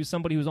Ayuk. He was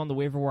somebody who was on the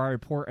waiver wire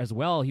report as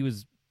well. He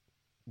was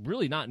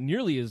really not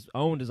nearly as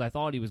owned as I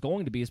thought he was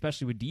going to be,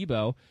 especially with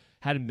Deebo.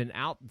 Hadn't been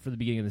out for the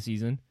beginning of the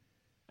season.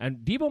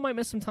 And Deebo might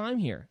miss some time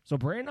here. So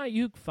Brandon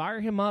Ayuk,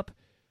 fire him up.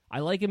 I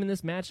like him in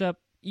this matchup.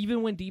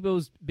 Even when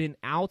Deebo's been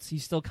out,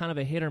 he's still kind of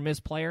a hit-or-miss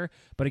player.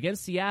 But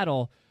against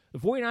Seattle, the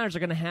 49ers are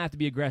going to have to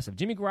be aggressive.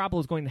 Jimmy Garoppolo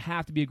is going to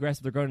have to be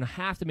aggressive. They're going to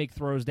have to make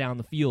throws down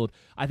the field,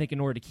 I think, in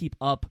order to keep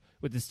up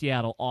with the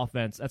Seattle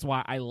offense. That's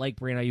why I like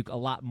Brandon Ayuk a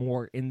lot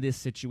more in this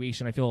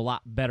situation. I feel a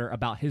lot better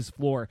about his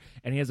floor,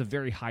 and he has a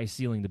very high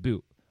ceiling to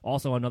boot.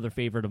 Also another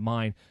favorite of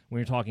mine when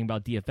you're talking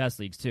about DFS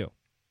leagues, too.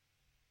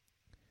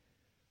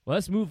 Well,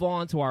 let's move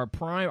on to our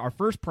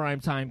first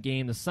primetime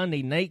game, the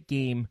Sunday night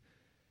game.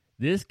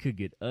 This could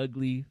get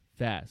ugly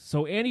fast.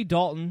 So Andy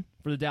Dalton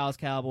for the Dallas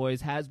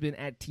Cowboys has been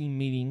at team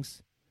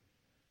meetings.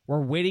 We're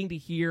waiting to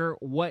hear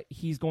what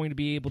he's going to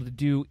be able to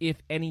do, if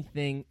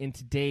anything, in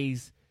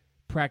today's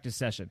practice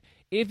session.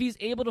 If he's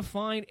able to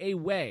find a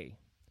way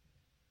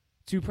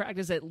to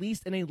practice at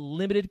least in a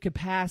limited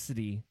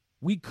capacity,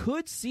 we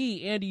could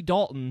see Andy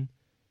Dalton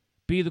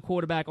be the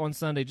quarterback on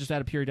Sunday just out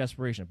of pure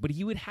desperation. But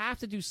he would have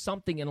to do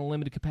something in a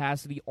limited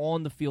capacity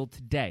on the field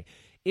today.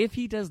 If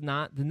he does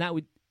not, then that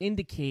would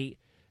indicate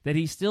that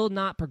he's still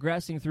not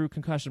progressing through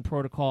concussion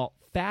protocol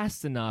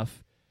fast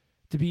enough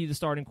to be the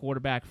starting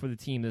quarterback for the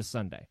team this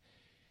Sunday.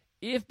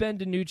 If Ben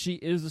DiNucci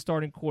is the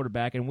starting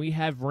quarterback, and we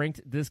have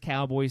ranked this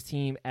Cowboys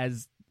team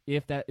as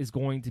if that is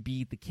going to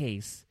be the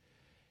case,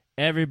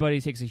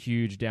 everybody takes a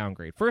huge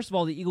downgrade. First of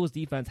all, the Eagles'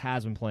 defense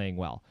has been playing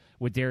well.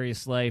 With Darius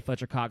Slay,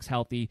 Fletcher Cox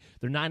healthy,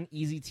 they're not an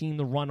easy team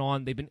to run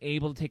on. They've been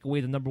able to take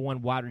away the number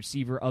one wide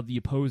receiver of the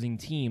opposing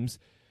teams.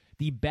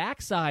 The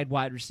backside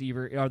wide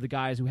receiver are the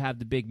guys who have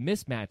the big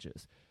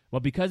mismatches.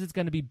 Well, because it's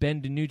going to be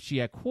Ben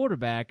DiNucci at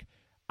quarterback,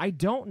 I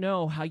don't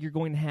know how you're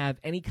going to have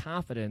any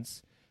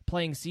confidence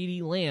playing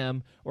CeeDee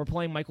Lamb or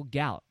playing Michael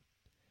Gallup.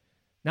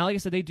 Now, like I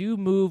said, they do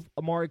move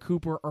Amari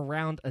Cooper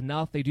around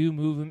enough. They do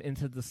move him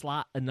into the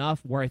slot enough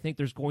where I think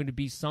there's going to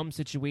be some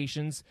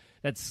situations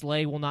that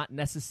Slay will not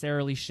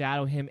necessarily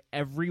shadow him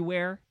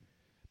everywhere,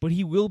 but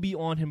he will be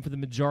on him for the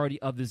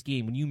majority of this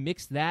game. When you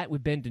mix that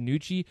with Ben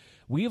DiNucci,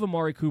 we have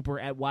Amari Cooper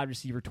at wide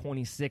receiver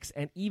 26,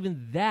 and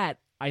even that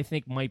I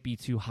think might be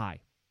too high.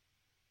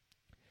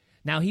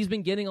 Now, he's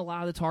been getting a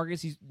lot of the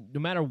targets. No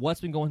matter what's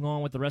been going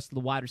on with the rest of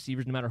the wide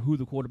receivers, no matter who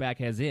the quarterback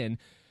has in,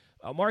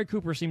 Amari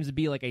Cooper seems to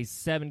be like a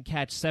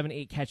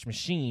 7-8 catch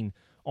machine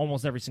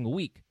almost every single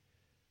week.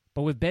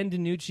 But with Ben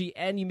DiNucci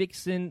and you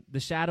mix in the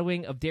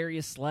shadowing of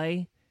Darius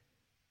Slay,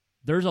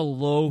 there's a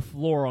low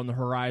floor on the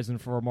horizon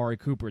for Amari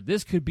Cooper.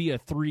 This could be a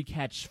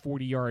 3-catch,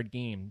 40-yard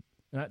game.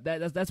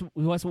 That's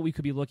what we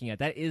could be looking at.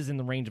 That is in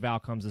the range of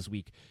outcomes this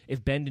week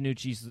if Ben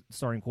DiNucci's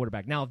starting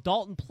quarterback. Now, if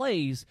Dalton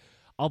plays,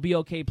 I'll be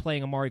okay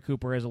playing Amari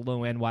Cooper as a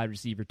low-end wide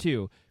receiver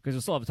too, because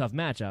he'll still have a tough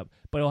matchup,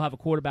 but he'll have a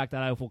quarterback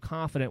that I feel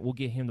confident will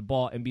get him the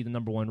ball and be the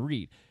number one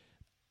read.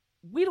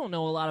 We don't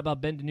know a lot about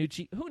Ben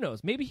DiNucci. Who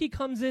knows? Maybe he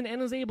comes in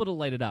and is able to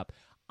light it up.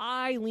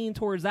 I lean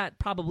towards that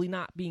probably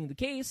not being the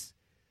case.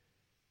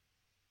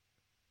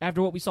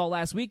 After what we saw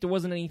last week, there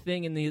wasn't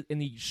anything in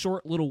the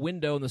short little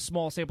window and the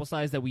small sample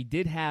size that we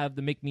did have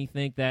to make me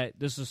think that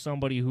this is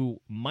somebody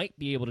who might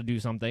be able to do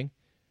something.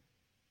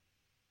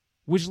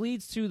 Which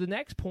leads to the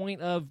next point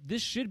of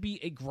this should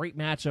be a great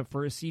matchup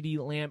for a CeeDee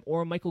Lamb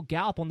or a Michael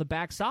Gallup on the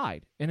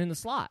backside and in the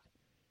slot.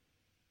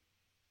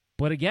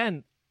 But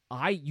again,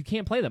 you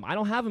can't play them. I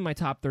don't have him in my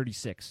top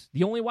 36.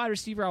 The only wide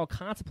receiver I will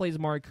contemplate is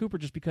Amari Cooper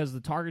just because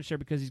of the target share,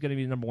 because he's going to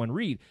be the number one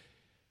read.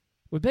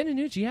 With Ben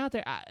DiNucci out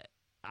there,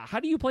 how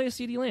do you play a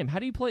CeeDee Lamb? How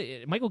do you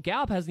play? Michael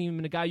Gallup hasn't even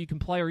been a guy you can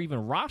play or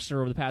even roster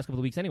over the past couple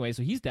of weeks anyway,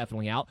 so he's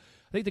definitely out.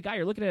 I think the guy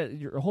you're looking at,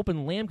 you're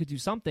hoping Lamb could do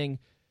something.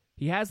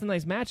 He has a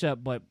nice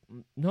matchup, but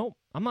no,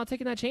 I'm not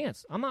taking that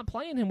chance. I'm not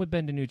playing him with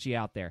Ben DiNucci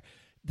out there.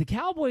 The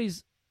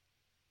Cowboys,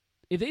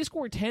 if they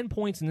score 10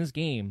 points in this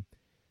game,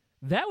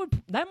 that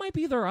might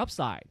be their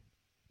upside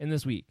in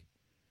this week,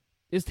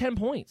 is 10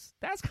 points.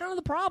 That's kind of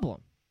the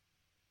problem.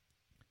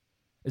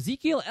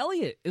 Ezekiel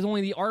Elliott is only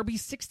the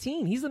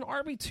RB16. He's an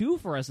RB2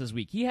 for us this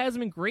week. He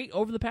hasn't been great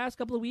over the past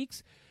couple of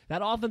weeks.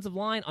 That offensive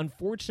line,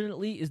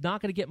 unfortunately, is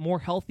not going to get more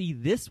healthy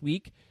this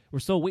week. We're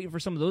still waiting for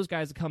some of those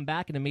guys to come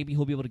back, and then maybe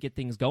he'll be able to get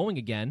things going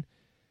again.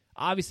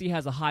 Obviously, he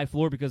has a high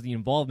floor because of the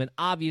involvement.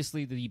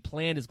 Obviously, the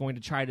plan is going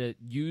to try to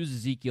use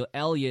Ezekiel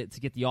Elliott to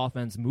get the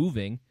offense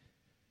moving.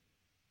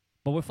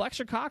 But when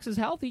Fletcher Cox is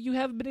healthy, you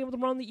haven't been able to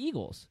run the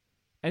Eagles.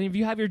 And if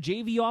you have your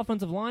JV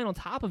offensive line on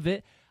top of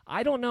it,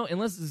 I don't know,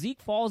 unless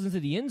Zeke falls into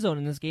the end zone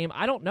in this game,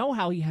 I don't know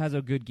how he has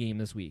a good game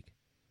this week.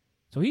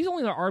 So he's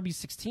only the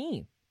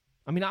RB16.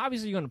 I mean,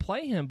 obviously you're going to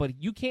play him,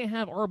 but you can't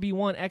have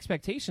RB1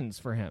 expectations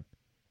for him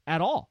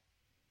at all.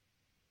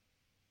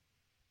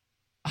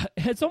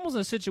 It's almost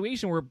a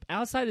situation where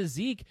outside of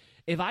Zeke,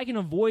 if I can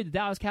avoid the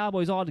Dallas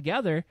Cowboys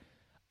altogether,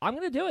 I'm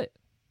going to do it.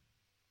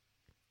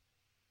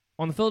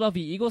 On the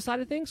Philadelphia Eagles side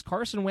of things,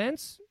 Carson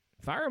Wentz,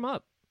 fire him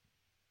up.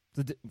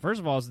 First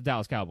of all, it's the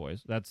Dallas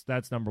Cowboys.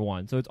 That's number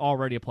one. So it's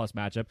already a plus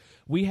matchup.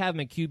 We have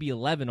him at QB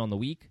 11 on the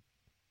week.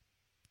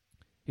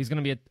 He's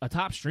going to be a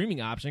top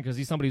streaming option because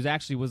he's somebody who's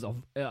actually was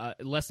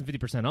less than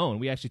 50% owned.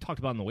 We actually talked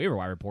about it in the waiver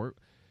wire report,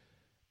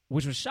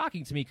 which was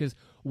shocking to me because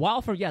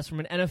while from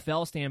an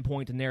NFL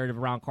standpoint, the narrative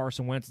around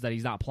Carson Wentz is that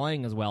he's not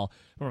playing as well.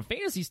 From a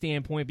fantasy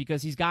standpoint,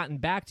 because he's gotten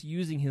back to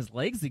using his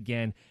legs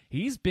again,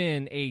 he's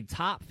been a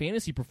top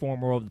fantasy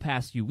performer over the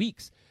past few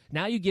weeks.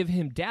 Now you give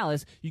him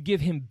Dallas, you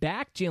give him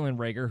back Jalen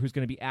Reagor, who's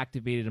going to be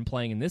activated and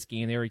playing in this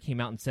game. They already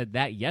came out and said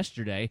that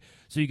yesterday.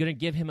 So you're going to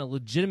give him a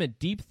legitimate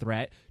deep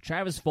threat.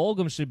 Travis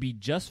Fulgham should be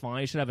just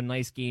fine. He should have a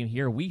nice game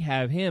here. We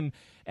have him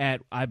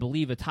at, I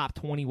believe, a top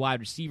 20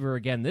 wide receiver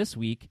again this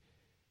week.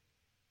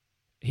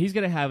 He's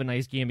going to have a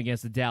nice game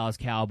against the Dallas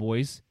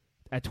Cowboys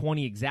at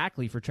 20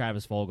 exactly for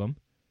Travis Fulgham.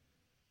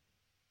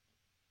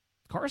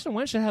 Carson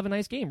Wentz should have a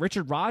nice game.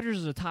 Richard Rodgers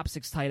is a top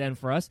 6 tight end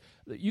for us.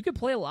 You could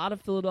play a lot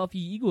of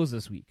Philadelphia Eagles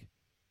this week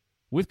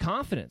with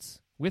confidence,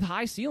 with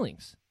high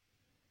ceilings.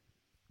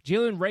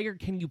 Jalen Reagor,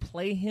 can you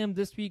play him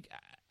this week?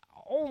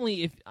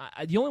 Only if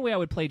the only way I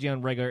would play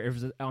Jalen Reagor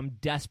is if I'm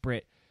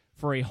desperate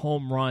for a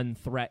home run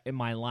threat in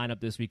my lineup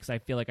this week because I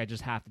feel like I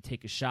just have to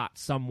take a shot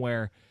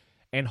somewhere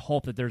and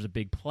hope that there's a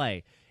big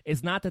play.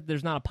 It's not that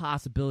there's not a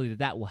possibility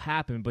that will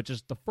happen, but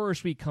just the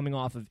first week coming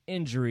off of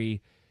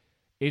injury,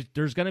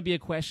 there's going to be a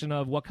question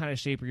of what kind of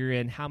shape you're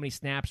in, how many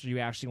snaps are you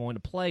actually going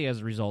to play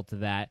as a result of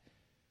that.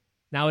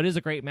 Now, it is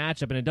a great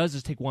matchup, and it does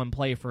just take one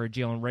play for a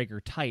Jalen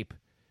Reagor type,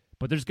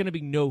 but there's going to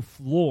be no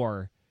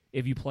floor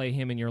if you play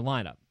him in your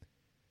lineup.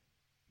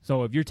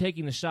 So if you're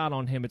taking the shot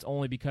on him, it's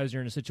only because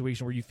you're in a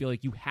situation where you feel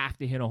like you have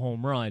to hit a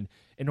home run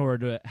in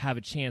order to have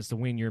a chance to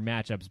win your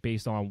matchups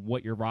based on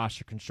what your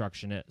roster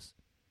construction is.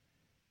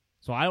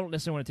 So I don't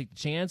necessarily want to take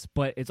the chance,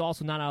 but it's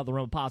also not out of the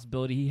realm of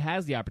possibility. He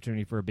has the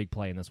opportunity for a big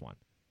play in this one.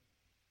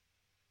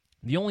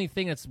 The only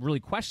thing that's really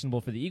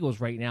questionable for the Eagles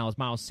right now is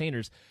Miles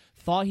Sanders.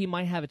 Thought he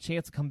might have a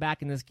chance to come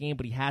back in this game,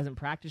 but he hasn't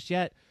practiced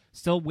yet.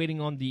 Still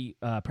waiting on the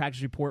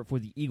practice report for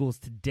the Eagles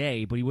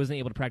today, but he wasn't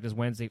able to practice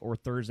Wednesday or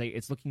Thursday.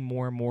 It's looking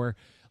more and more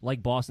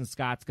like Boston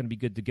Scott's going to be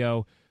good to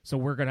go, so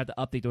we're going to have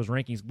to update those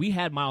rankings. We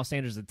had Miles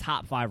Sanders as a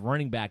top 5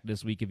 running back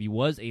this week if he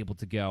was able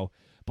to go.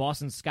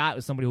 Boston Scott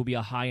is somebody who will be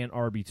a high-end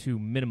RB2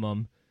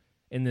 minimum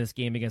in this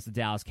game against the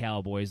Dallas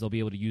Cowboys. They'll be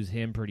able to use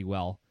him pretty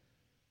well.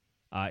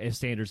 If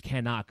Sanders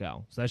cannot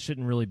go. So that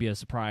shouldn't really be a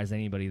surprise to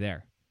anybody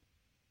there.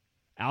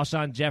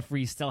 Alshon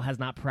Jeffrey still has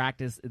not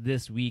practiced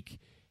this week.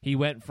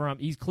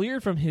 He's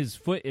cleared from his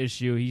foot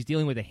issue. He's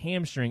dealing with a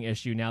hamstring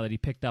issue now that he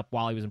picked up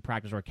while he was in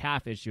practice, or a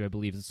calf issue, I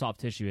believe. It's a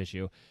soft tissue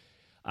issue.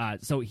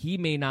 So he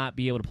may not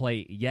be able to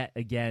play yet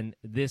again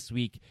this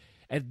week.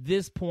 At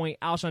this point,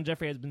 Alshon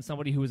Jeffrey has been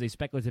somebody who is a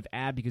speculative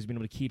add because we've been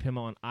able to keep him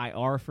on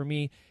IR for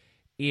me.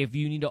 If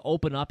you need to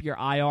open up your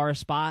IR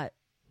spot,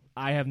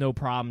 I have no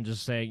problem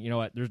just saying, you know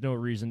what, there's no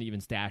reason to even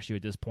stash you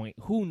at this point.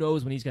 Who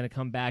knows when he's going to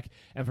come back?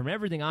 And from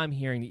everything I'm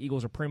hearing, the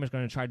Eagles are pretty much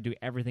going to try to do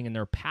everything in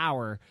their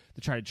power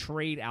to try to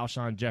trade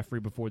Alshon Jeffrey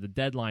before the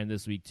deadline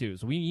this week, too.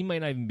 So he might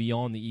not even be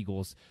on the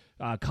Eagles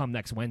come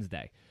next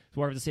Wednesday.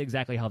 So we'll have to see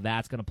exactly how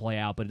that's going to play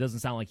out, but it doesn't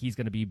sound like he's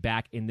going to be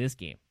back in this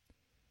game.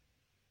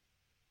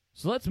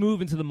 So let's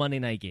move into the Monday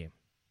night game,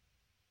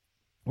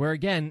 where,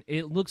 again,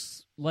 it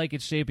looks like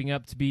it's shaping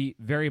up to be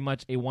very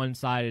much a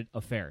one-sided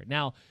affair.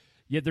 Now,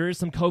 yet there is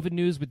some COVID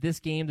news with this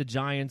game. The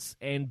Giants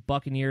and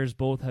Buccaneers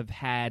both have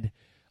had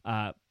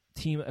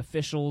team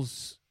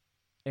officials,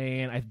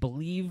 and I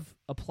believe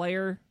a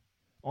player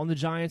on the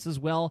Giants as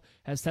well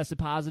has tested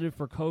positive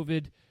for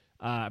COVID.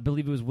 I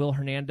believe it was Will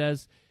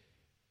Hernandez.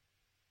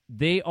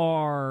 They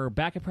are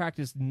back at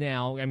practice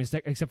now. I mean,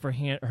 except for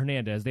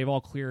Hernandez, they've all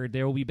cleared.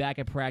 They will be back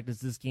at practice.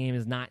 This game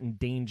is not in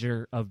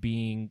danger of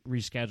being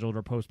rescheduled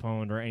or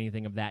postponed or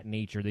anything of that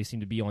nature. They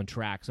seem to be on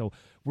track. So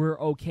we're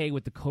okay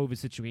with the COVID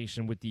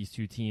situation with these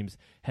two teams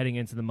heading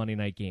into the Monday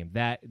night game.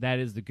 That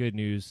is the good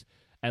news,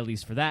 at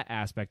least for that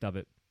aspect of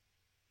it.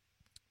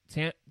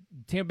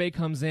 Tampa Bay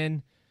comes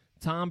in.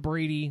 Tom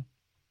Brady.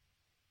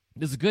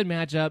 This is a good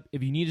matchup.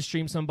 If you need to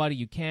stream somebody,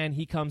 you can.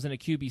 He comes in at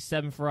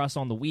QB7 for us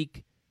on the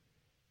week.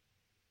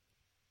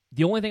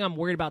 The only thing I'm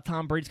worried about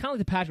Tom Brady, it's kind of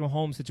like the Patrick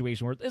Mahomes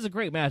situation where it's a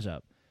great matchup.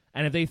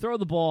 And if they throw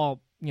the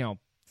ball,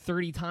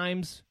 30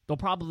 times, they'll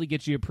probably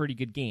get you a pretty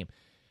good game.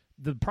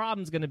 The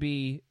problem's going to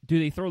be, do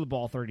they throw the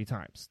ball 30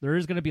 times? There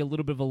is going to be a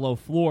little bit of a low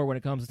floor when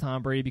it comes to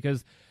Tom Brady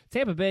because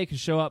Tampa Bay can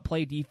show up,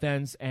 play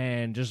defense,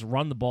 and just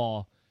run the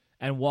ball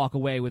and walk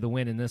away with a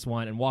win in this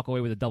one and walk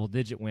away with a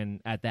double-digit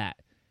win at that.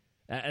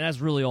 And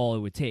that's really all it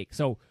would take.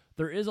 So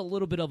there is a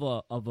little bit of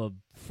a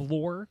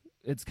floor.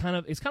 It's kind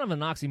of an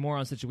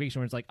oxymoron situation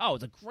where it's like, oh,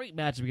 it's a great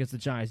matchup against the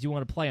Giants. You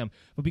want to play them.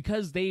 But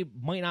because they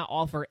might not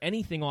offer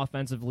anything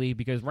offensively,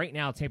 because right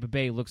now Tampa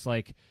Bay looks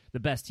like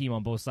the best team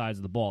on both sides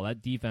of the ball.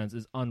 That defense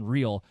is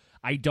unreal.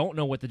 I don't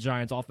know what the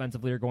Giants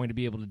offensively are going to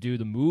be able to do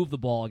to move the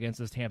ball against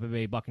this Tampa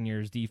Bay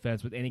Buccaneers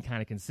defense with any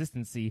kind of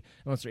consistency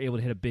unless they're able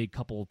to hit a big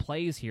couple of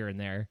plays here and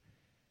there.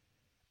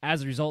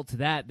 As a result to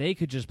that, they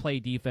could just play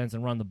defense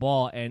and run the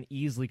ball and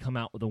easily come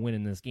out with a win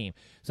in this game.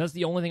 So that's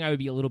the only thing I would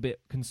be a little bit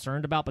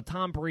concerned about. But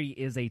Tom Brady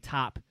is a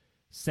top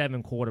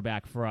 7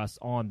 quarterback for us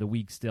on the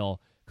week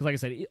still. Because like I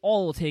said,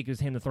 all it'll take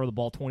is him to throw the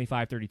ball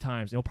 25, 30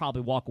 times. He'll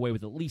probably walk away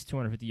with at least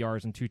 250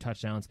 yards and 2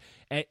 touchdowns,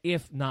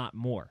 if not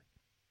more.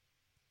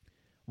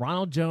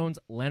 Ronald Jones,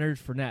 Leonard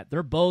Fournette,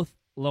 they're both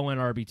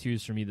low-end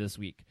RB2s for me this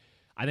week.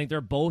 I think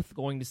they're both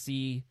going to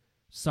see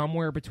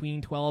somewhere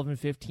between 12 and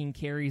 15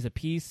 carries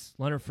apiece.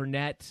 Leonard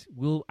Fournette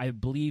will, I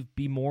believe,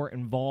 be more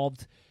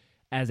involved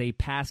as a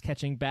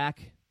pass-catching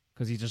back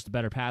because he's just a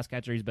better pass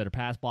catcher. He's a better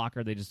pass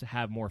blocker. They just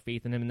have more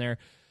faith in him in there.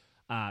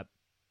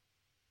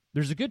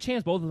 There's a good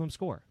chance both of them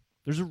score.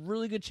 There's a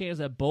really good chance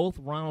that both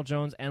Ronald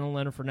Jones and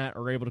Leonard Fournette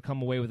are able to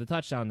come away with a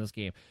touchdown in this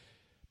game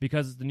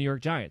because it's the New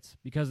York Giants,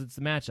 because it's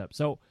the matchup.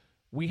 So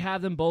we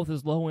have them both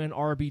as low-end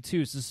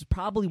RB2s. So this is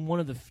probably one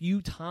of the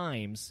few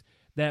times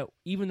that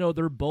even though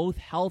they're both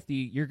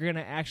healthy, you're going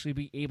to actually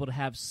be able to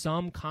have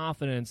some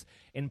confidence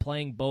in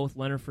playing both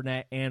Leonard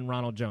Fournette and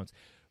Ronald Jones.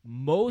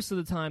 Most of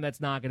the time, that's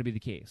not going to be the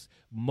case.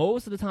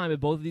 Most of the time, if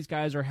both of these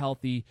guys are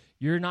healthy,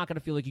 you're not going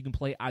to feel like you can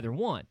play either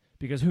one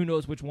because who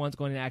knows which one's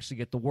going to actually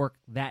get the work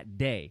that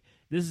day.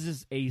 This is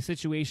just a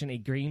situation, a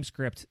game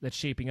script that's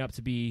shaping up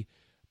to be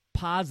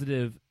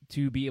positive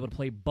to be able to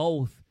play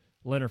both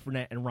Leonard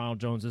Fournette and Ronald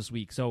Jones this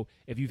week. So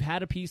if you've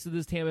had a piece of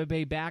this Tampa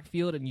Bay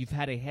backfield and you've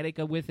had a headache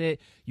with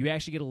it, you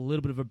actually get a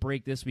little bit of a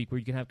break this week where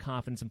you can have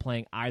confidence in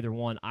playing either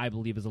one, I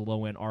believe, is a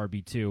low-end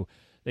RB2.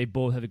 They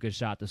both have a good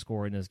shot to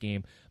score in this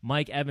game.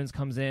 Mike Evans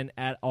comes in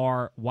at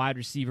our wide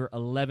receiver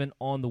 11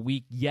 on the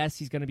week. Yes,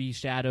 he's going to be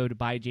shadowed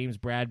by James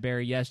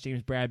Bradberry. Yes,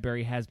 James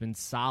Bradberry has been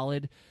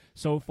solid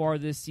so far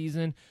this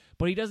season,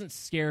 but he doesn't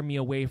scare me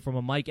away from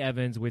a Mike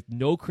Evans with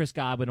no Chris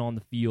Godwin on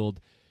the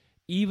field.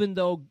 Even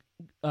though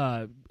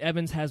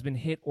Evans has been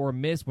hit or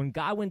missed, when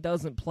Godwin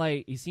doesn't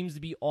play, he seems to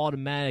be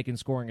automatic in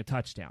scoring a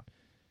touchdown.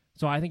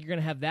 So I think you're going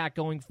to have that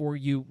going for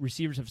you.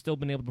 Receivers have still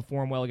been able to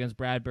perform well against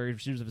Bradberry.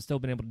 Receivers have still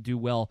been able to do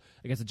well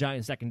against the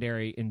Giants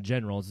secondary in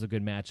general. This is a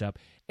good matchup.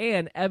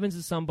 And Evans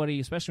is somebody,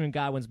 especially when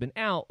Godwin's been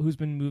out, who's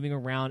been moving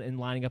around and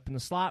lining up in the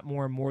slot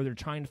more and more. They're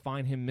trying to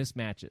find him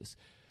mismatches.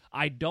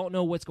 I don't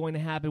know what's going to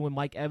happen with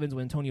Mike Evans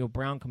when Antonio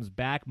Brown comes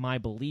back. My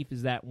belief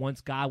is that once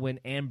Godwin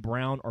and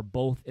Brown are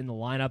both in the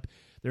lineup,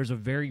 there's a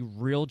very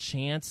real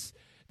chance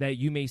that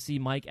you may see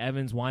Mike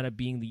Evans wind up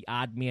being the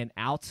odd man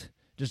out,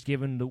 just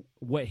given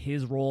what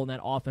his role in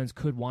that offense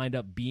could wind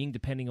up being,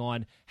 depending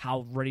on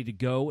how ready to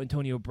go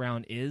Antonio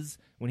Brown is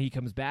when he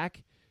comes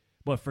back.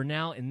 But for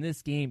now, in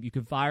this game, you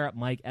can fire up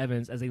Mike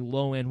Evans as a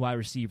low-end wide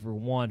receiver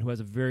 1 who has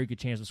a very good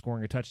chance of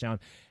scoring a touchdown.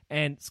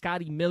 And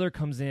Scotty Miller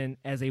comes in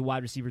as a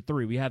wide receiver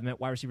 3. We have him at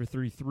wide receiver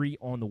 3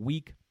 on the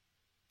week.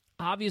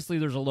 Obviously,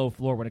 there's a low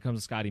floor when it comes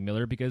to Scotty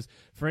Miller because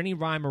for any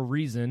rhyme or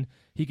reason,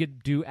 he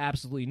could do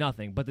absolutely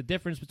nothing. But the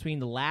difference between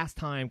the last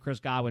time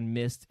Chris Godwin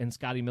missed and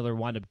Scotty Miller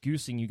wound up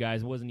goosing you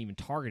guys, wasn't even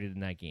targeted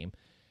in that game.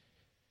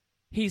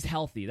 He's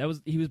healthy.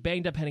 He was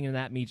banged up heading into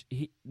that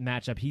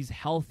matchup. He's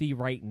healthy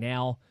right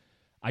now.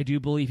 I do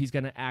believe he's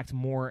going to act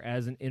more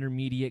as an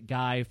intermediate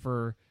guy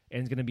and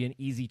it's going to be an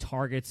easy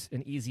target,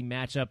 an easy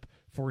matchup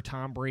for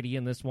Tom Brady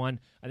in this one.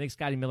 I think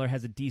Scotty Miller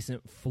has a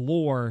decent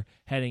floor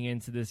heading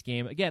into this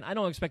game. Again, I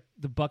don't expect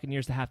the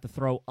Buccaneers to have to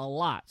throw a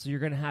lot, so you're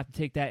going to have to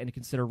take that into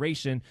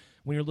consideration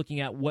when you're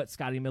looking at what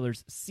Scotty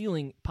Miller's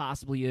ceiling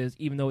possibly is,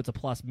 even though it's a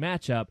plus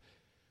matchup.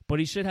 But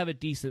he should have a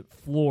decent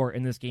floor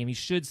in this game. He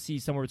should see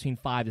somewhere between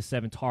 5 to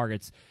 7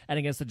 targets, and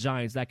against the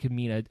Giants, that could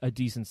mean a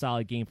decent,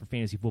 solid game for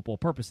fantasy football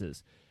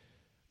purposes.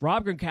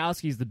 Rob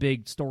Gronkowski is the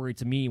big story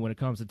to me when it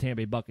comes to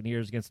Tampa Bay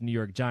Buccaneers against the New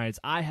York Giants.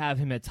 I have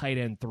him at tight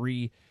end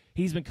 3.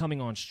 He's been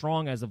coming on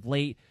strong as of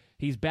late.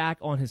 He's back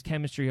on his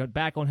chemistry,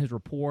 back on his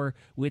rapport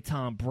with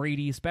Tom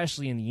Brady,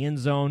 especially in the end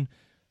zone.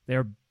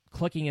 They're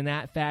clicking in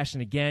that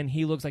fashion again.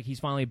 He looks like he's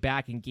finally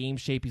back in game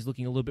shape. He's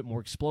looking a little bit more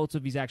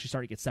explosive. He's actually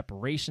starting to get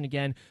separation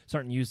again,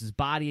 starting to use his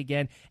body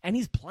again, and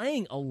he's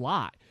playing a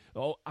lot.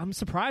 Oh, I'm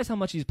surprised how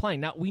much he's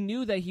playing. Now, we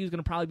knew that he was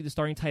going to probably be the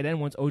starting tight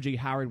end once O.J.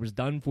 Howard was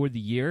done for the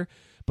year,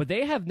 but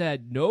they have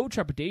had no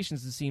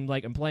trepidations, it seemed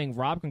like, in playing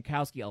Rob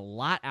Gronkowski a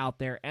lot out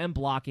there and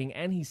blocking,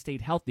 and he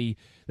stayed healthy.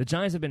 The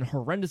Giants have been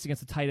horrendous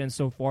against the tight end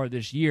so far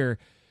this year.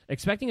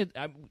 Expecting it,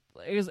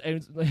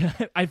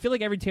 I feel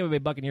like every Tampa Bay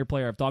Buccaneer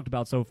player I've talked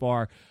about so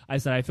far, I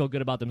said I feel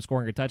good about them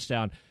scoring a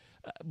touchdown.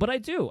 But I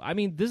do. I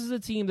mean, this is a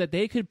team that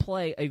they could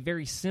play a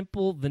very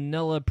simple,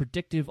 vanilla,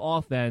 predictive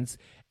offense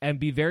and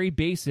be very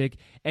basic,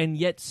 and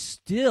yet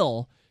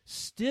still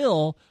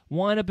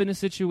wind up in a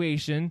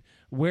situation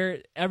where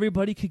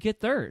everybody could get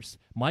theirs.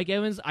 Mike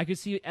Evans, I could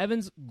see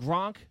Evans,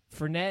 Gronk,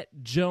 Fournette,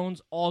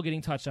 Jones all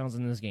getting touchdowns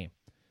in this game.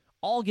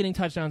 All getting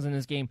touchdowns in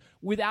this game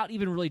without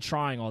even really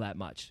trying all that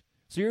much.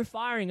 So you're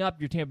firing up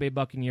your Tampa Bay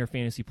Buccaneer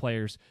fantasy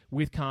players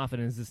with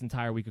confidence this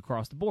entire week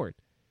across the board.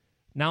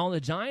 Now on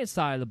the Giants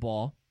side of the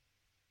ball,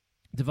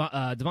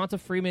 Devonta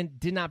Freeman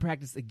did not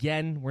practice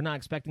again. We're not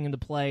expecting him to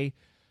play.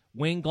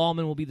 Wayne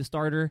Gallman will be the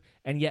starter,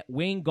 and yet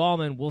Wayne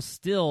Gallman will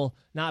still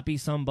not be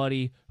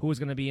somebody who is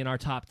going to be in our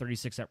top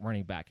 36 at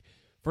running back.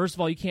 First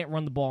of all, you can't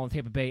run the ball in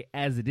Tampa Bay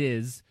as it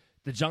is.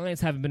 The Giants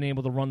haven't been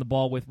able to run the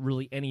ball with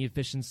really any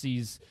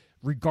efficiencies,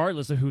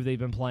 regardless of who they've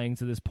been playing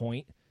to this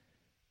point.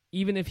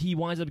 Even if he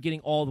winds up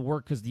getting all the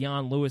work because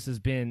Dion Lewis has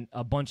been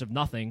a bunch of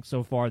nothing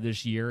so far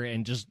this year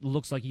and just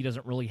looks like he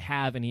doesn't really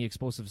have any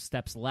explosive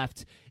steps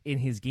left in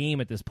his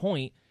game at this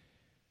point,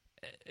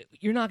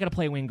 you're not going to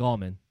play Wayne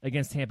Gallman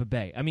against Tampa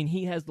Bay. I mean,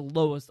 he has the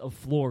lowest of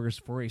floors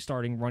for a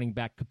starting running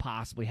back could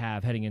possibly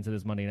have heading into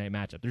this Monday night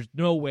matchup. There's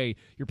no way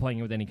you're playing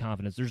him with any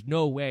confidence. There's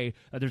no way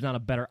that there's not a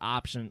better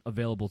option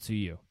available to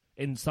you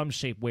in some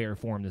shape, way, or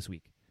form this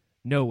week.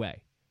 No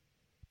way.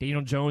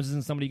 Daniel Jones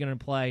isn't somebody going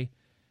to play.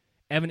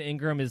 Evan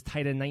Ingram is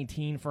tight end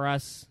 19 for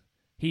us.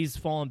 He's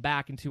fallen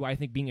back into, I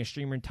think, being a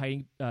streamer and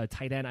tight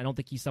end. I don't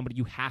think he's somebody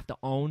you have to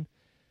own.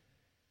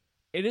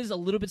 It is a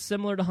little bit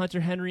similar to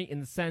Hunter Henry in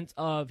the sense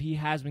of he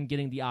has been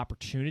getting the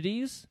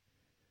opportunities.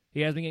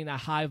 He has been getting that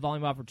high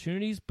volume of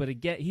opportunities, but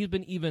again, he's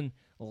been even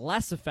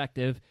less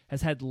effective,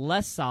 has had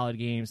less solid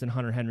games than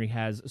Hunter Henry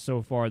has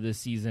so far this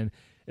season.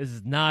 This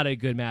is not a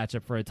good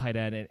matchup for a tight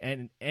end,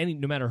 and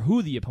no matter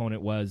who the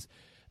opponent was,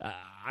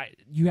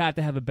 you have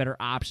to have a better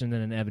option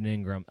than an Evan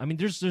Ingram. I mean,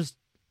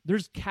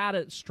 there's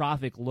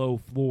catastrophic low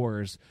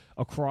floors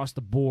across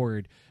the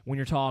board when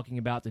you're talking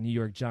about the New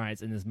York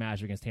Giants in this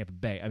match against Tampa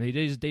Bay. I mean,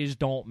 they just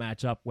don't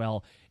match up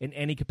well in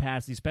any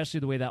capacity, especially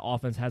the way that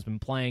offense has been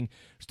playing.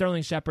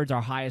 Sterling Shepard's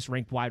our highest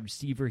ranked wide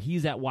receiver.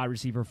 He's at wide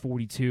receiver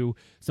 42,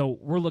 so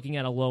we're looking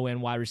at a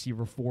low-end wide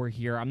receiver 4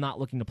 here. I'm not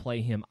looking to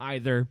play him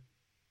either.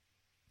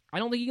 I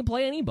don't think he can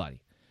play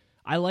anybody.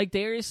 I like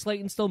Darius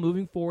Slayton still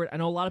moving forward. I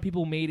know a lot of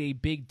people made a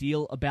big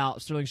deal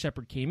about Sterling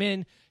Shepard came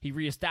in. He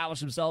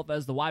reestablished himself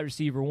as the wide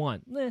receiver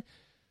 1.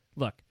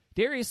 Look,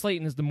 Darius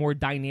Slayton is the more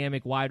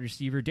dynamic wide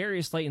receiver.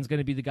 Darius Slayton's going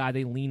to be the guy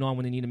they lean on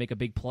when they need to make a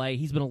big play.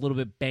 He's been a little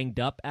bit banged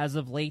up as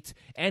of late,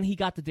 and he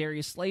got the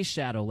Darius Slay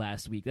shadow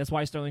last week. That's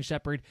why Sterling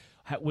Shepard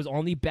was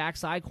on the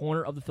backside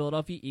corner of the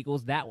Philadelphia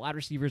Eagles. That wide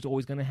receiver is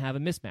always going to have a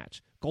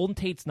mismatch. Golden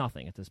Tate's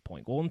nothing at this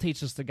point. Golden Tate's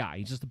just a guy.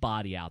 He's just a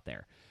body out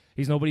there.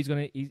 He's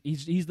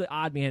the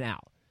odd man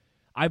out.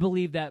 I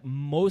believe that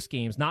most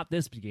games, not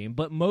this game,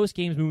 but most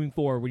games moving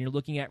forward, when you're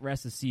looking at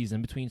rest of the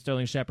season between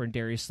Sterling Shepard and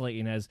Darius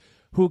Slayton as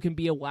who can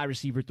be a wide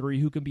receiver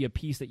 3, who can be a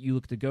piece that you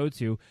look to go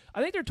to,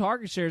 I think their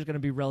target share is going to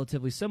be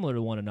relatively similar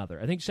to one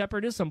another. I think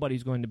Shepard is somebody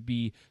who's going to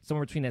be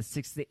somewhere between that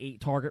 6 to 8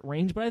 target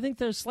range, but I think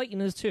there's Slayton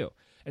is too.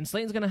 And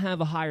Slayton's going to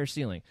have a higher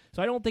ceiling.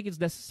 So I don't think it's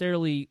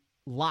necessarily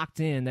locked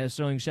in that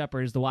Sterling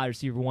Shepard is the wide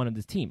receiver 1 of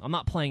this team. I'm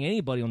not playing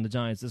anybody on the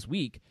Giants this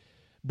week.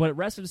 But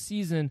rest of the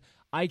season,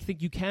 I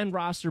think you can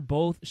roster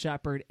both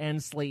Shepard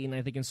and Slayton.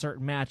 I think in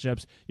certain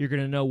matchups, you're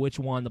going to know which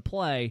one to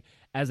play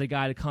as a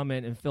guy to come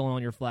in and fill in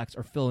on your flex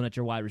or fill in at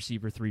your wide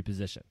receiver 3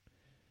 position.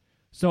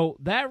 So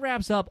that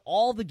wraps up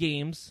all the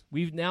games.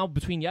 We've now,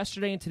 between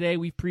yesterday and today,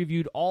 we've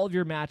previewed all of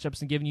your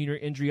matchups and given you your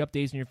injury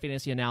updates and your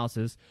fantasy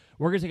analysis.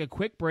 We're going to take a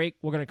quick break.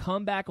 We're going to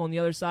come back on the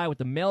other side with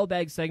the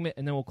mailbag segment,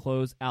 and then we'll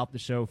close out the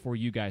show for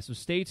you guys. So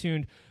stay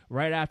tuned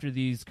right after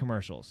these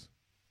commercials.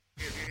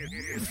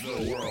 It's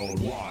the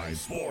Worldwide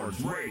Sports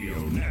Radio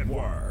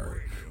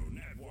Network.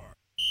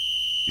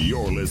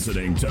 You're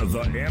listening to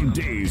the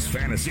MD's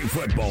Fantasy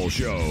Football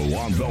Show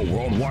on the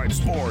Worldwide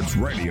Sports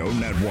Radio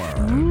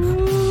Network.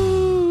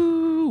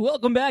 Ooh,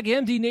 welcome back,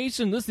 MD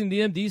Nation. Listening to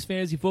the MD's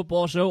Fantasy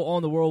Football Show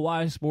on the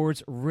Worldwide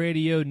Sports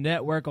Radio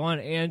Network on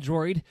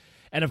Android.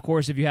 And, of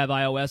course, if you have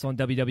iOS, on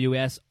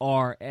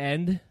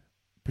WWSRN.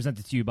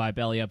 Presented to you by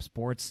Belly Up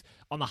Sports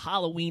on the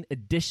Halloween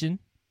edition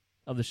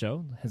of the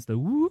show. Hence the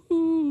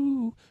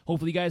woo.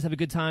 Hopefully you guys have a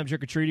good time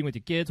trick-or-treating with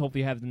your kids.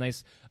 Hopefully you have the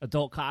nice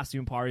adult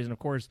costume parties. And, of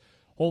course,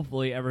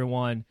 hopefully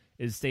everyone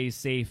stays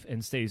safe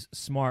and stays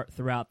smart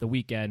throughout the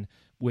weekend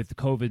with the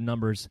COVID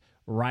numbers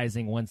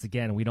rising once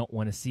again. We don't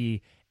want to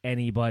see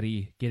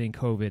anybody getting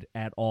COVID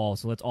at all.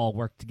 So let's all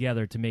work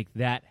together to make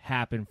that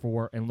happen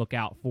for and look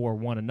out for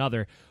one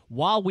another.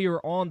 While we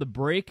were on the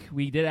break,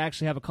 we did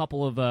actually have a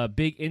couple of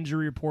big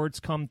injury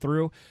reports come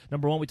through.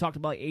 Number one, we talked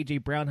about A.J.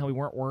 Brown, how we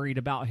weren't worried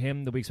about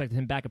him, that we expected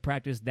him back at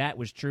practice. That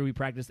was true. He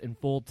practiced in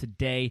full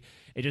today.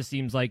 It just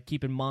seems like,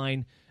 keep in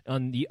mind,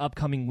 on the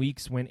upcoming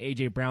weeks when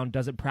A.J. Brown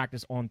doesn't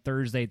practice on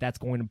Thursday, that's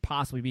going to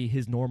possibly be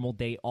his normal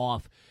day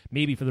off,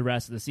 maybe for the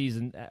rest of the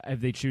season, if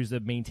they choose to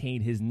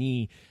maintain his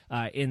knee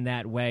in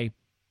that way.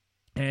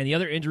 And the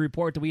other injury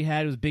report that we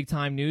had was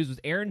big-time news was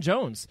Aaron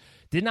Jones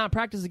did not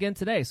practice again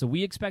today, so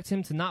we expect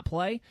him to not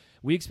play.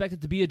 We expect it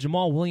to be a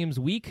Jamal Williams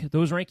week.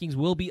 Those rankings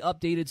will be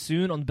updated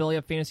soon on the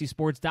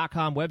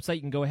BellyUpFantasySports.com website.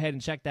 You can go ahead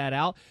and check that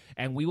out.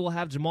 And we will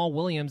have Jamal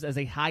Williams as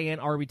a high-end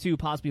RB2,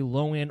 possibly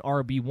low-end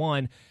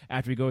RB1,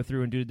 after we go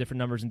through and do the different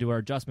numbers and do our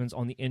adjustments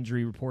on the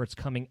injury reports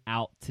coming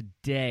out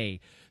today.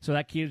 So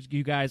that keeps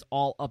you guys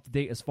all up to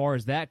date as far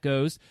as that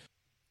goes.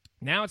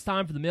 Now it's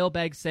time for the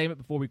mailbag segment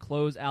before we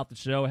close out the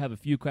show. I have a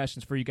few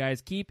questions for you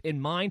guys. Keep in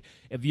mind,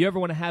 if you ever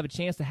want to have a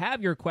chance to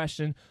have your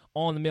question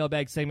on the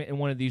mailbag segment in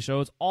one of these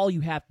shows, all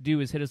you have to do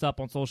is hit us up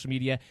on social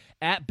media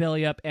at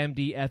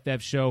BellyUpMDFF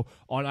Show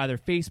on either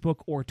Facebook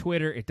or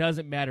Twitter. It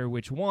doesn't matter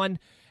which one.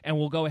 And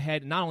we'll go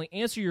ahead and not only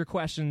answer your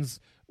questions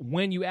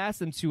when you ask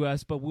them to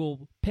us, but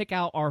we'll pick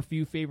out our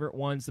few favorite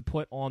ones to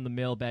put on the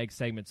mailbag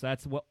segment. So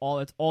that's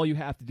all you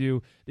have to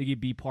do to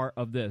be part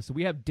of this. So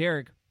we have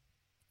Derek.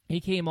 He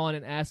came on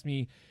and asked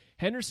me,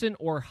 Henderson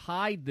or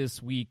Hyde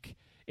this week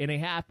in a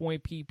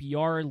half-point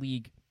PPR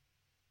league.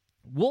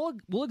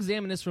 We'll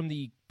examine this from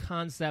the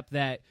concept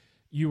that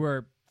you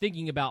were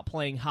thinking about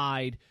playing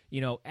Hyde,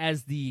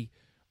 as the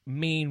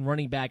main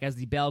running back, as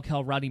the bell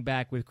cow running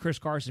back with Chris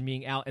Carson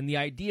being out, and the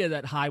idea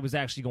that Hyde was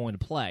actually going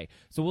to play.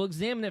 So we'll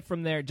examine it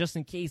from there just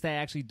in case that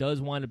actually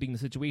does wind up being the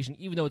situation,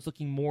 even though it's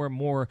looking more and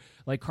more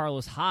like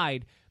Carlos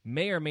Hyde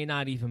may or may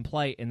not even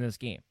play in this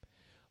game.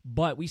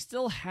 But we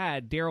still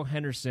had Darrell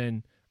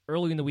Henderson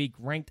early in the week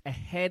ranked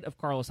ahead of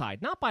Carlos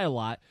Hyde. Not by a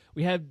lot.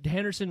 We had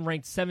Henderson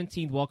ranked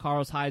 17th while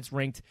Carlos Hyde's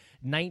ranked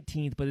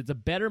 19th, but it's a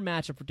better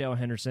matchup for Darrell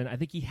Henderson. I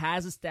think he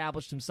has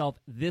established himself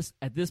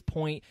at this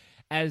point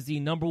as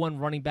the number one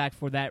running back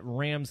for that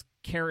Rams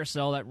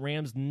carousel, that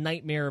Rams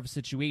nightmare of a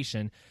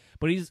situation.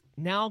 But he's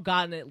now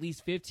gotten at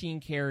least 15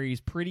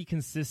 carries pretty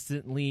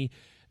consistently.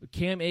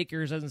 Cam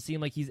Akers doesn't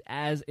seem like he's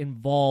as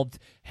involved.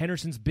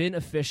 Henderson's been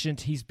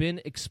efficient. He's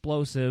been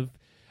explosive.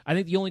 I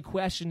think the only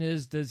question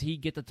is, does he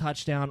get the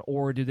touchdown,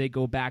 or do they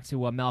go back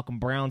to a Malcolm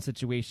Brown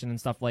situation and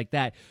stuff like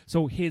that?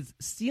 So his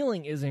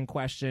ceiling is in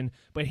question,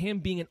 but him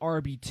being an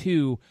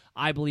RB2,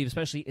 I believe,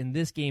 especially in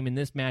this game, in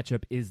this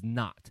matchup, is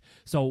not.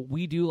 So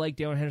we do like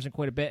Darrell Henderson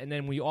quite a bit, and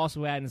then we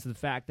also add into the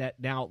fact that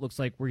now it looks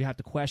like we have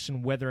to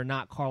question whether or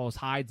not Carlos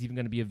Hyde's even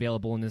going to be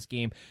available in this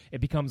game.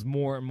 It becomes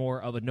more and more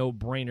of a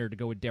no-brainer to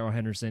go with Darrell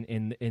Henderson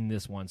in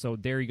this one. So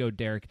there you go,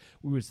 Derek.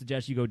 We would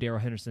suggest you go Darrell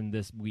Henderson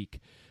this week.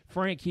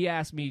 Frank, he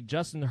asked me,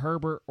 Justin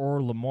Herbert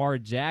or Lamar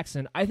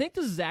Jackson. I think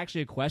this is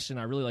actually a question.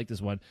 I really like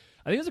this one.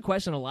 I think it's a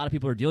question a lot of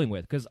people are dealing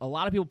with because a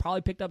lot of people probably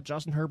picked up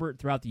Justin Herbert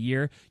throughout the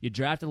year. You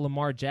drafted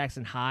Lamar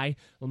Jackson high.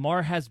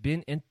 Lamar has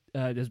been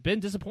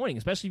disappointing,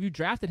 especially if you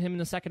drafted him in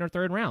the second or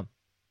third round.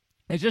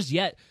 It's just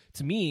yet,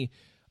 to me,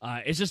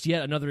 it's just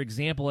yet another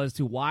example as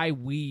to why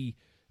we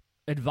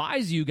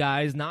advise you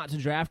guys not to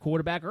draft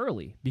quarterback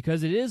early,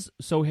 because it is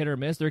so hit or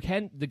miss. The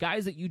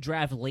guys that you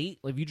draft late,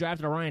 if you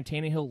drafted a Ryan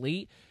Tannehill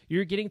late,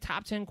 you're getting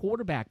top 10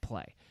 quarterback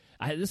play.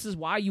 This is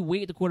why you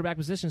wait at the quarterback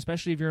position,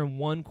 especially if you're in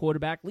one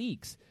quarterback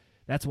leagues.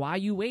 That's why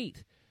you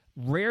wait.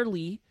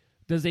 Rarely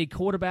Does a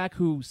quarterback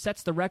who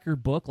sets the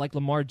record book like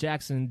Lamar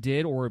Jackson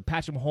did or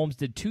Patrick Mahomes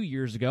did 2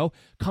 years ago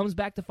comes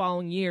back the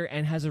following year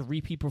and has a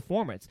repeat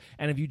performance?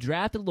 And if you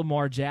drafted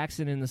Lamar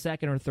Jackson in the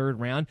second or third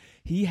round,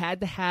 he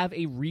had to have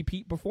a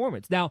repeat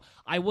performance. Now,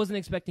 I wasn't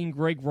expecting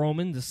Greg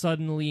Roman to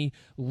suddenly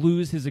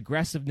lose his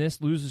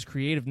aggressiveness, lose his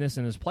creativeness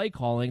in his play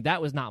calling.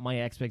 That was not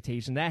my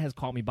expectation. That has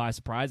caught me by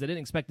surprise. I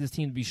didn't expect this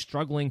team to be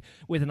struggling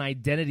with an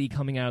identity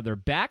coming out of their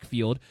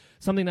backfield,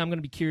 something that I'm going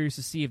to be curious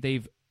to see if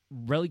they've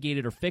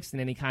relegated or fixed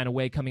in any kind of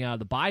way coming out of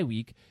the bye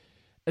week.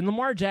 And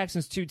Lamar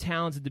Jackson's too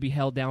talented to be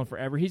held down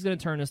forever. He's going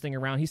to turn this thing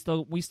around.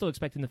 We still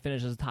expect him to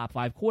finish as a top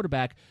 5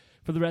 quarterback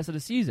for the rest of the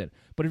season.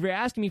 But if you're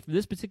asking me for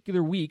this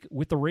particular week,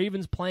 with the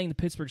Ravens playing the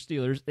Pittsburgh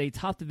Steelers, a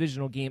tough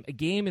divisional game, a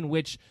game in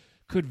which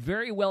could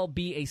very well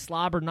be a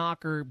slobber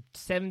knocker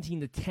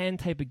 17-10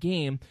 type of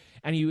game,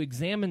 and you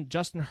examine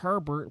Justin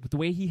Herbert with the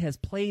way he has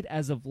played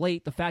as of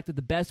late, the fact that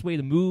the best way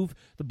to move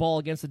the ball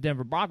against the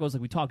Denver Broncos,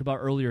 like we talked about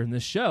earlier in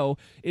this show,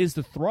 is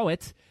to throw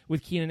it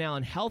with Keenan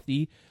Allen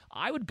healthy,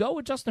 I would go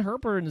with Justin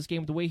Herbert in this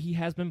game with the way he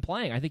has been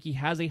playing. I think he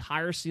has a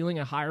higher ceiling,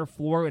 a higher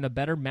floor, and a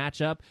better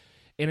matchup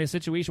in a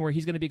situation where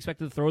he's going to be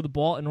expected to throw the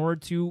ball in order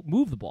to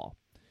move the ball.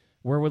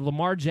 Where with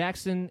Lamar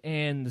Jackson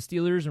and the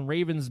Steelers and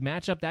Ravens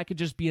matchup, that could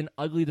just be an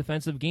ugly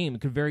defensive game.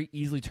 It could very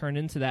easily turn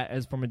into that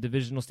as from a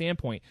divisional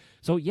standpoint.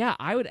 So, yeah,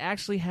 I would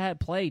actually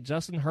play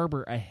Justin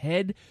Herbert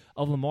ahead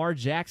of Lamar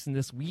Jackson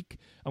this week.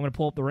 I'm going to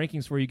pull up the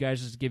rankings for you guys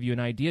just to give you an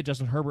idea.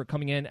 Justin Herbert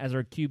coming in as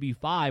our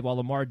QB5, while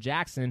Lamar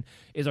Jackson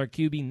is our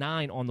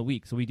QB9 on the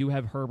week. So we do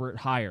have Herbert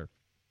higher.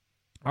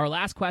 Our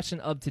last question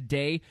of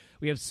today,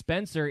 we have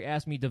Spencer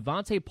asked me,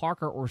 Devontae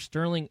Parker or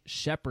Sterling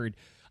Shepard?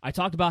 I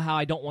talked about how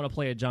I don't want to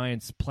play a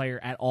Giants player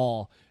at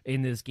all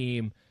in this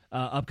game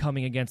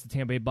upcoming against the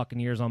Tampa Bay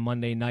Buccaneers on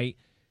Monday night.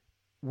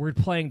 We're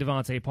playing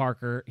Devontae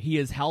Parker. He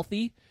is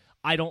healthy.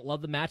 I don't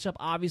love the matchup,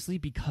 obviously,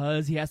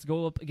 because he has to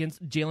go up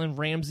against Jalen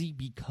Ramsey,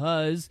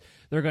 because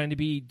they're going to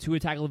be Tua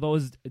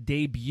Tagovailoa's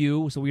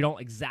debut, so we don't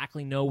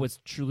exactly know what's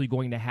truly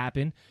going to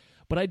happen.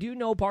 But I do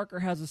know Parker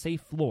has a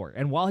safe floor.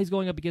 And while he's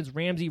going up against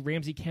Ramsey,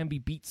 Ramsey can be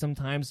beat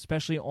sometimes,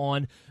 especially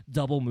on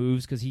double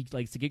moves, because he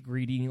likes to get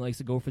greedy and he likes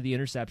to go for the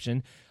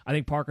interception. I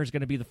think Parker's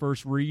going to be the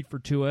first read for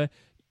Tua.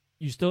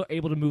 You're still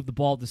able to move the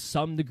ball to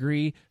some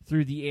degree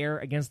through the air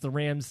against the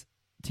Rams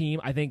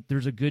team. I think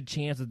there's a good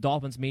chance the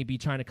Dolphins may be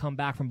trying to come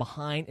back from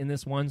behind in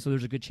this one, so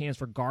there's a good chance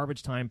for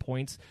garbage time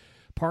points.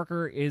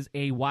 Parker is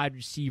a wide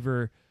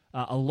receiver,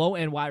 a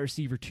low-end wide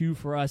receiver 2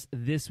 for us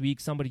this week,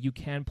 somebody you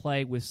can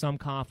play with some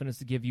confidence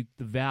to give you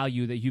the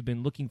value that you've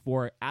been looking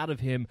for out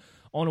of him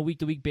on a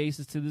week-to-week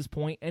basis to this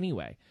point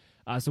anyway.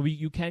 So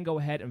you can go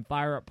ahead and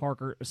fire up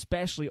Parker,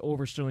 especially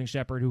over Sterling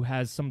Shepard, who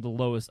has some of the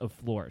lowest of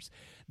floors.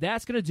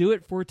 That's going to do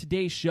it for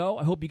today's show.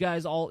 I hope you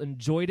guys all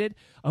enjoyed it.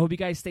 I hope you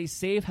guys stay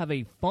safe. Have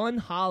a fun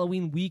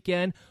Halloween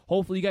weekend.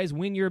 Hopefully you guys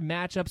win your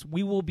matchups.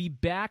 We will be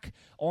back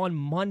on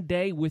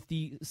Monday with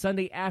the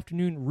Sunday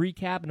afternoon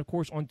recap, and, of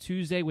course, on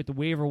Tuesday with the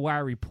waiver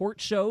wire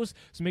report shows.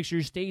 So make sure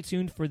you stay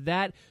tuned for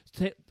that.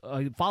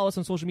 Follow us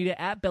on social media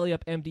at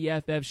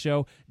BellyUpMDFF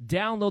Show.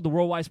 Download the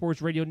Worldwide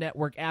Sports Radio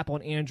Network app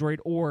on Android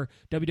or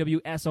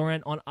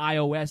WWSRN on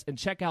iOS, and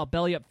check out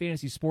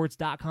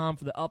BellyUpFantasySports.com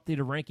for the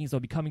updated rankings that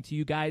will be coming to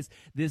you guys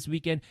this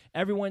weekend.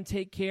 Everyone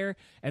take care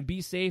and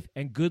be safe,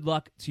 and good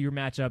luck to your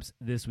matchups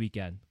this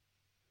weekend.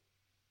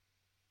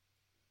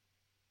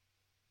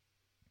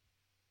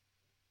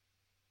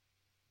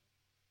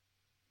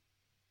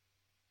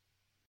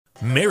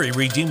 Mary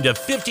redeemed a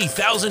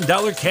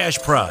 $50,000 cash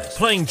prize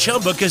playing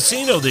Chumba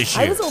Casino this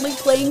year. I was only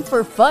playing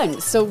for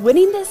fun, so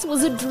winning this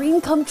was a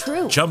dream come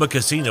true. Chumba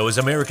Casino is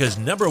America's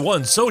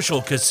 #1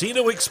 social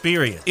casino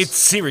experience. It's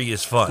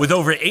serious fun. With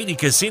over 80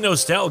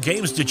 casino-style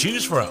games to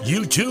choose from,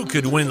 you too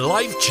could win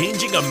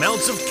life-changing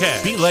amounts of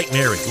cash. Be like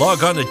Mary.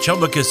 Log on to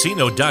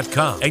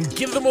ChumbaCasino.com and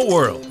give them a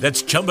whirl.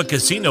 That's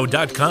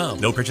ChumbaCasino.com.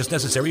 No purchase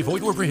necessary.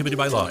 Void where prohibited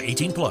by law.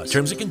 18+.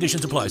 Terms and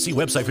conditions apply. See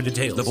website for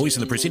details. The voice in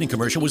the preceding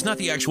commercial was not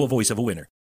the actual voice of a winner.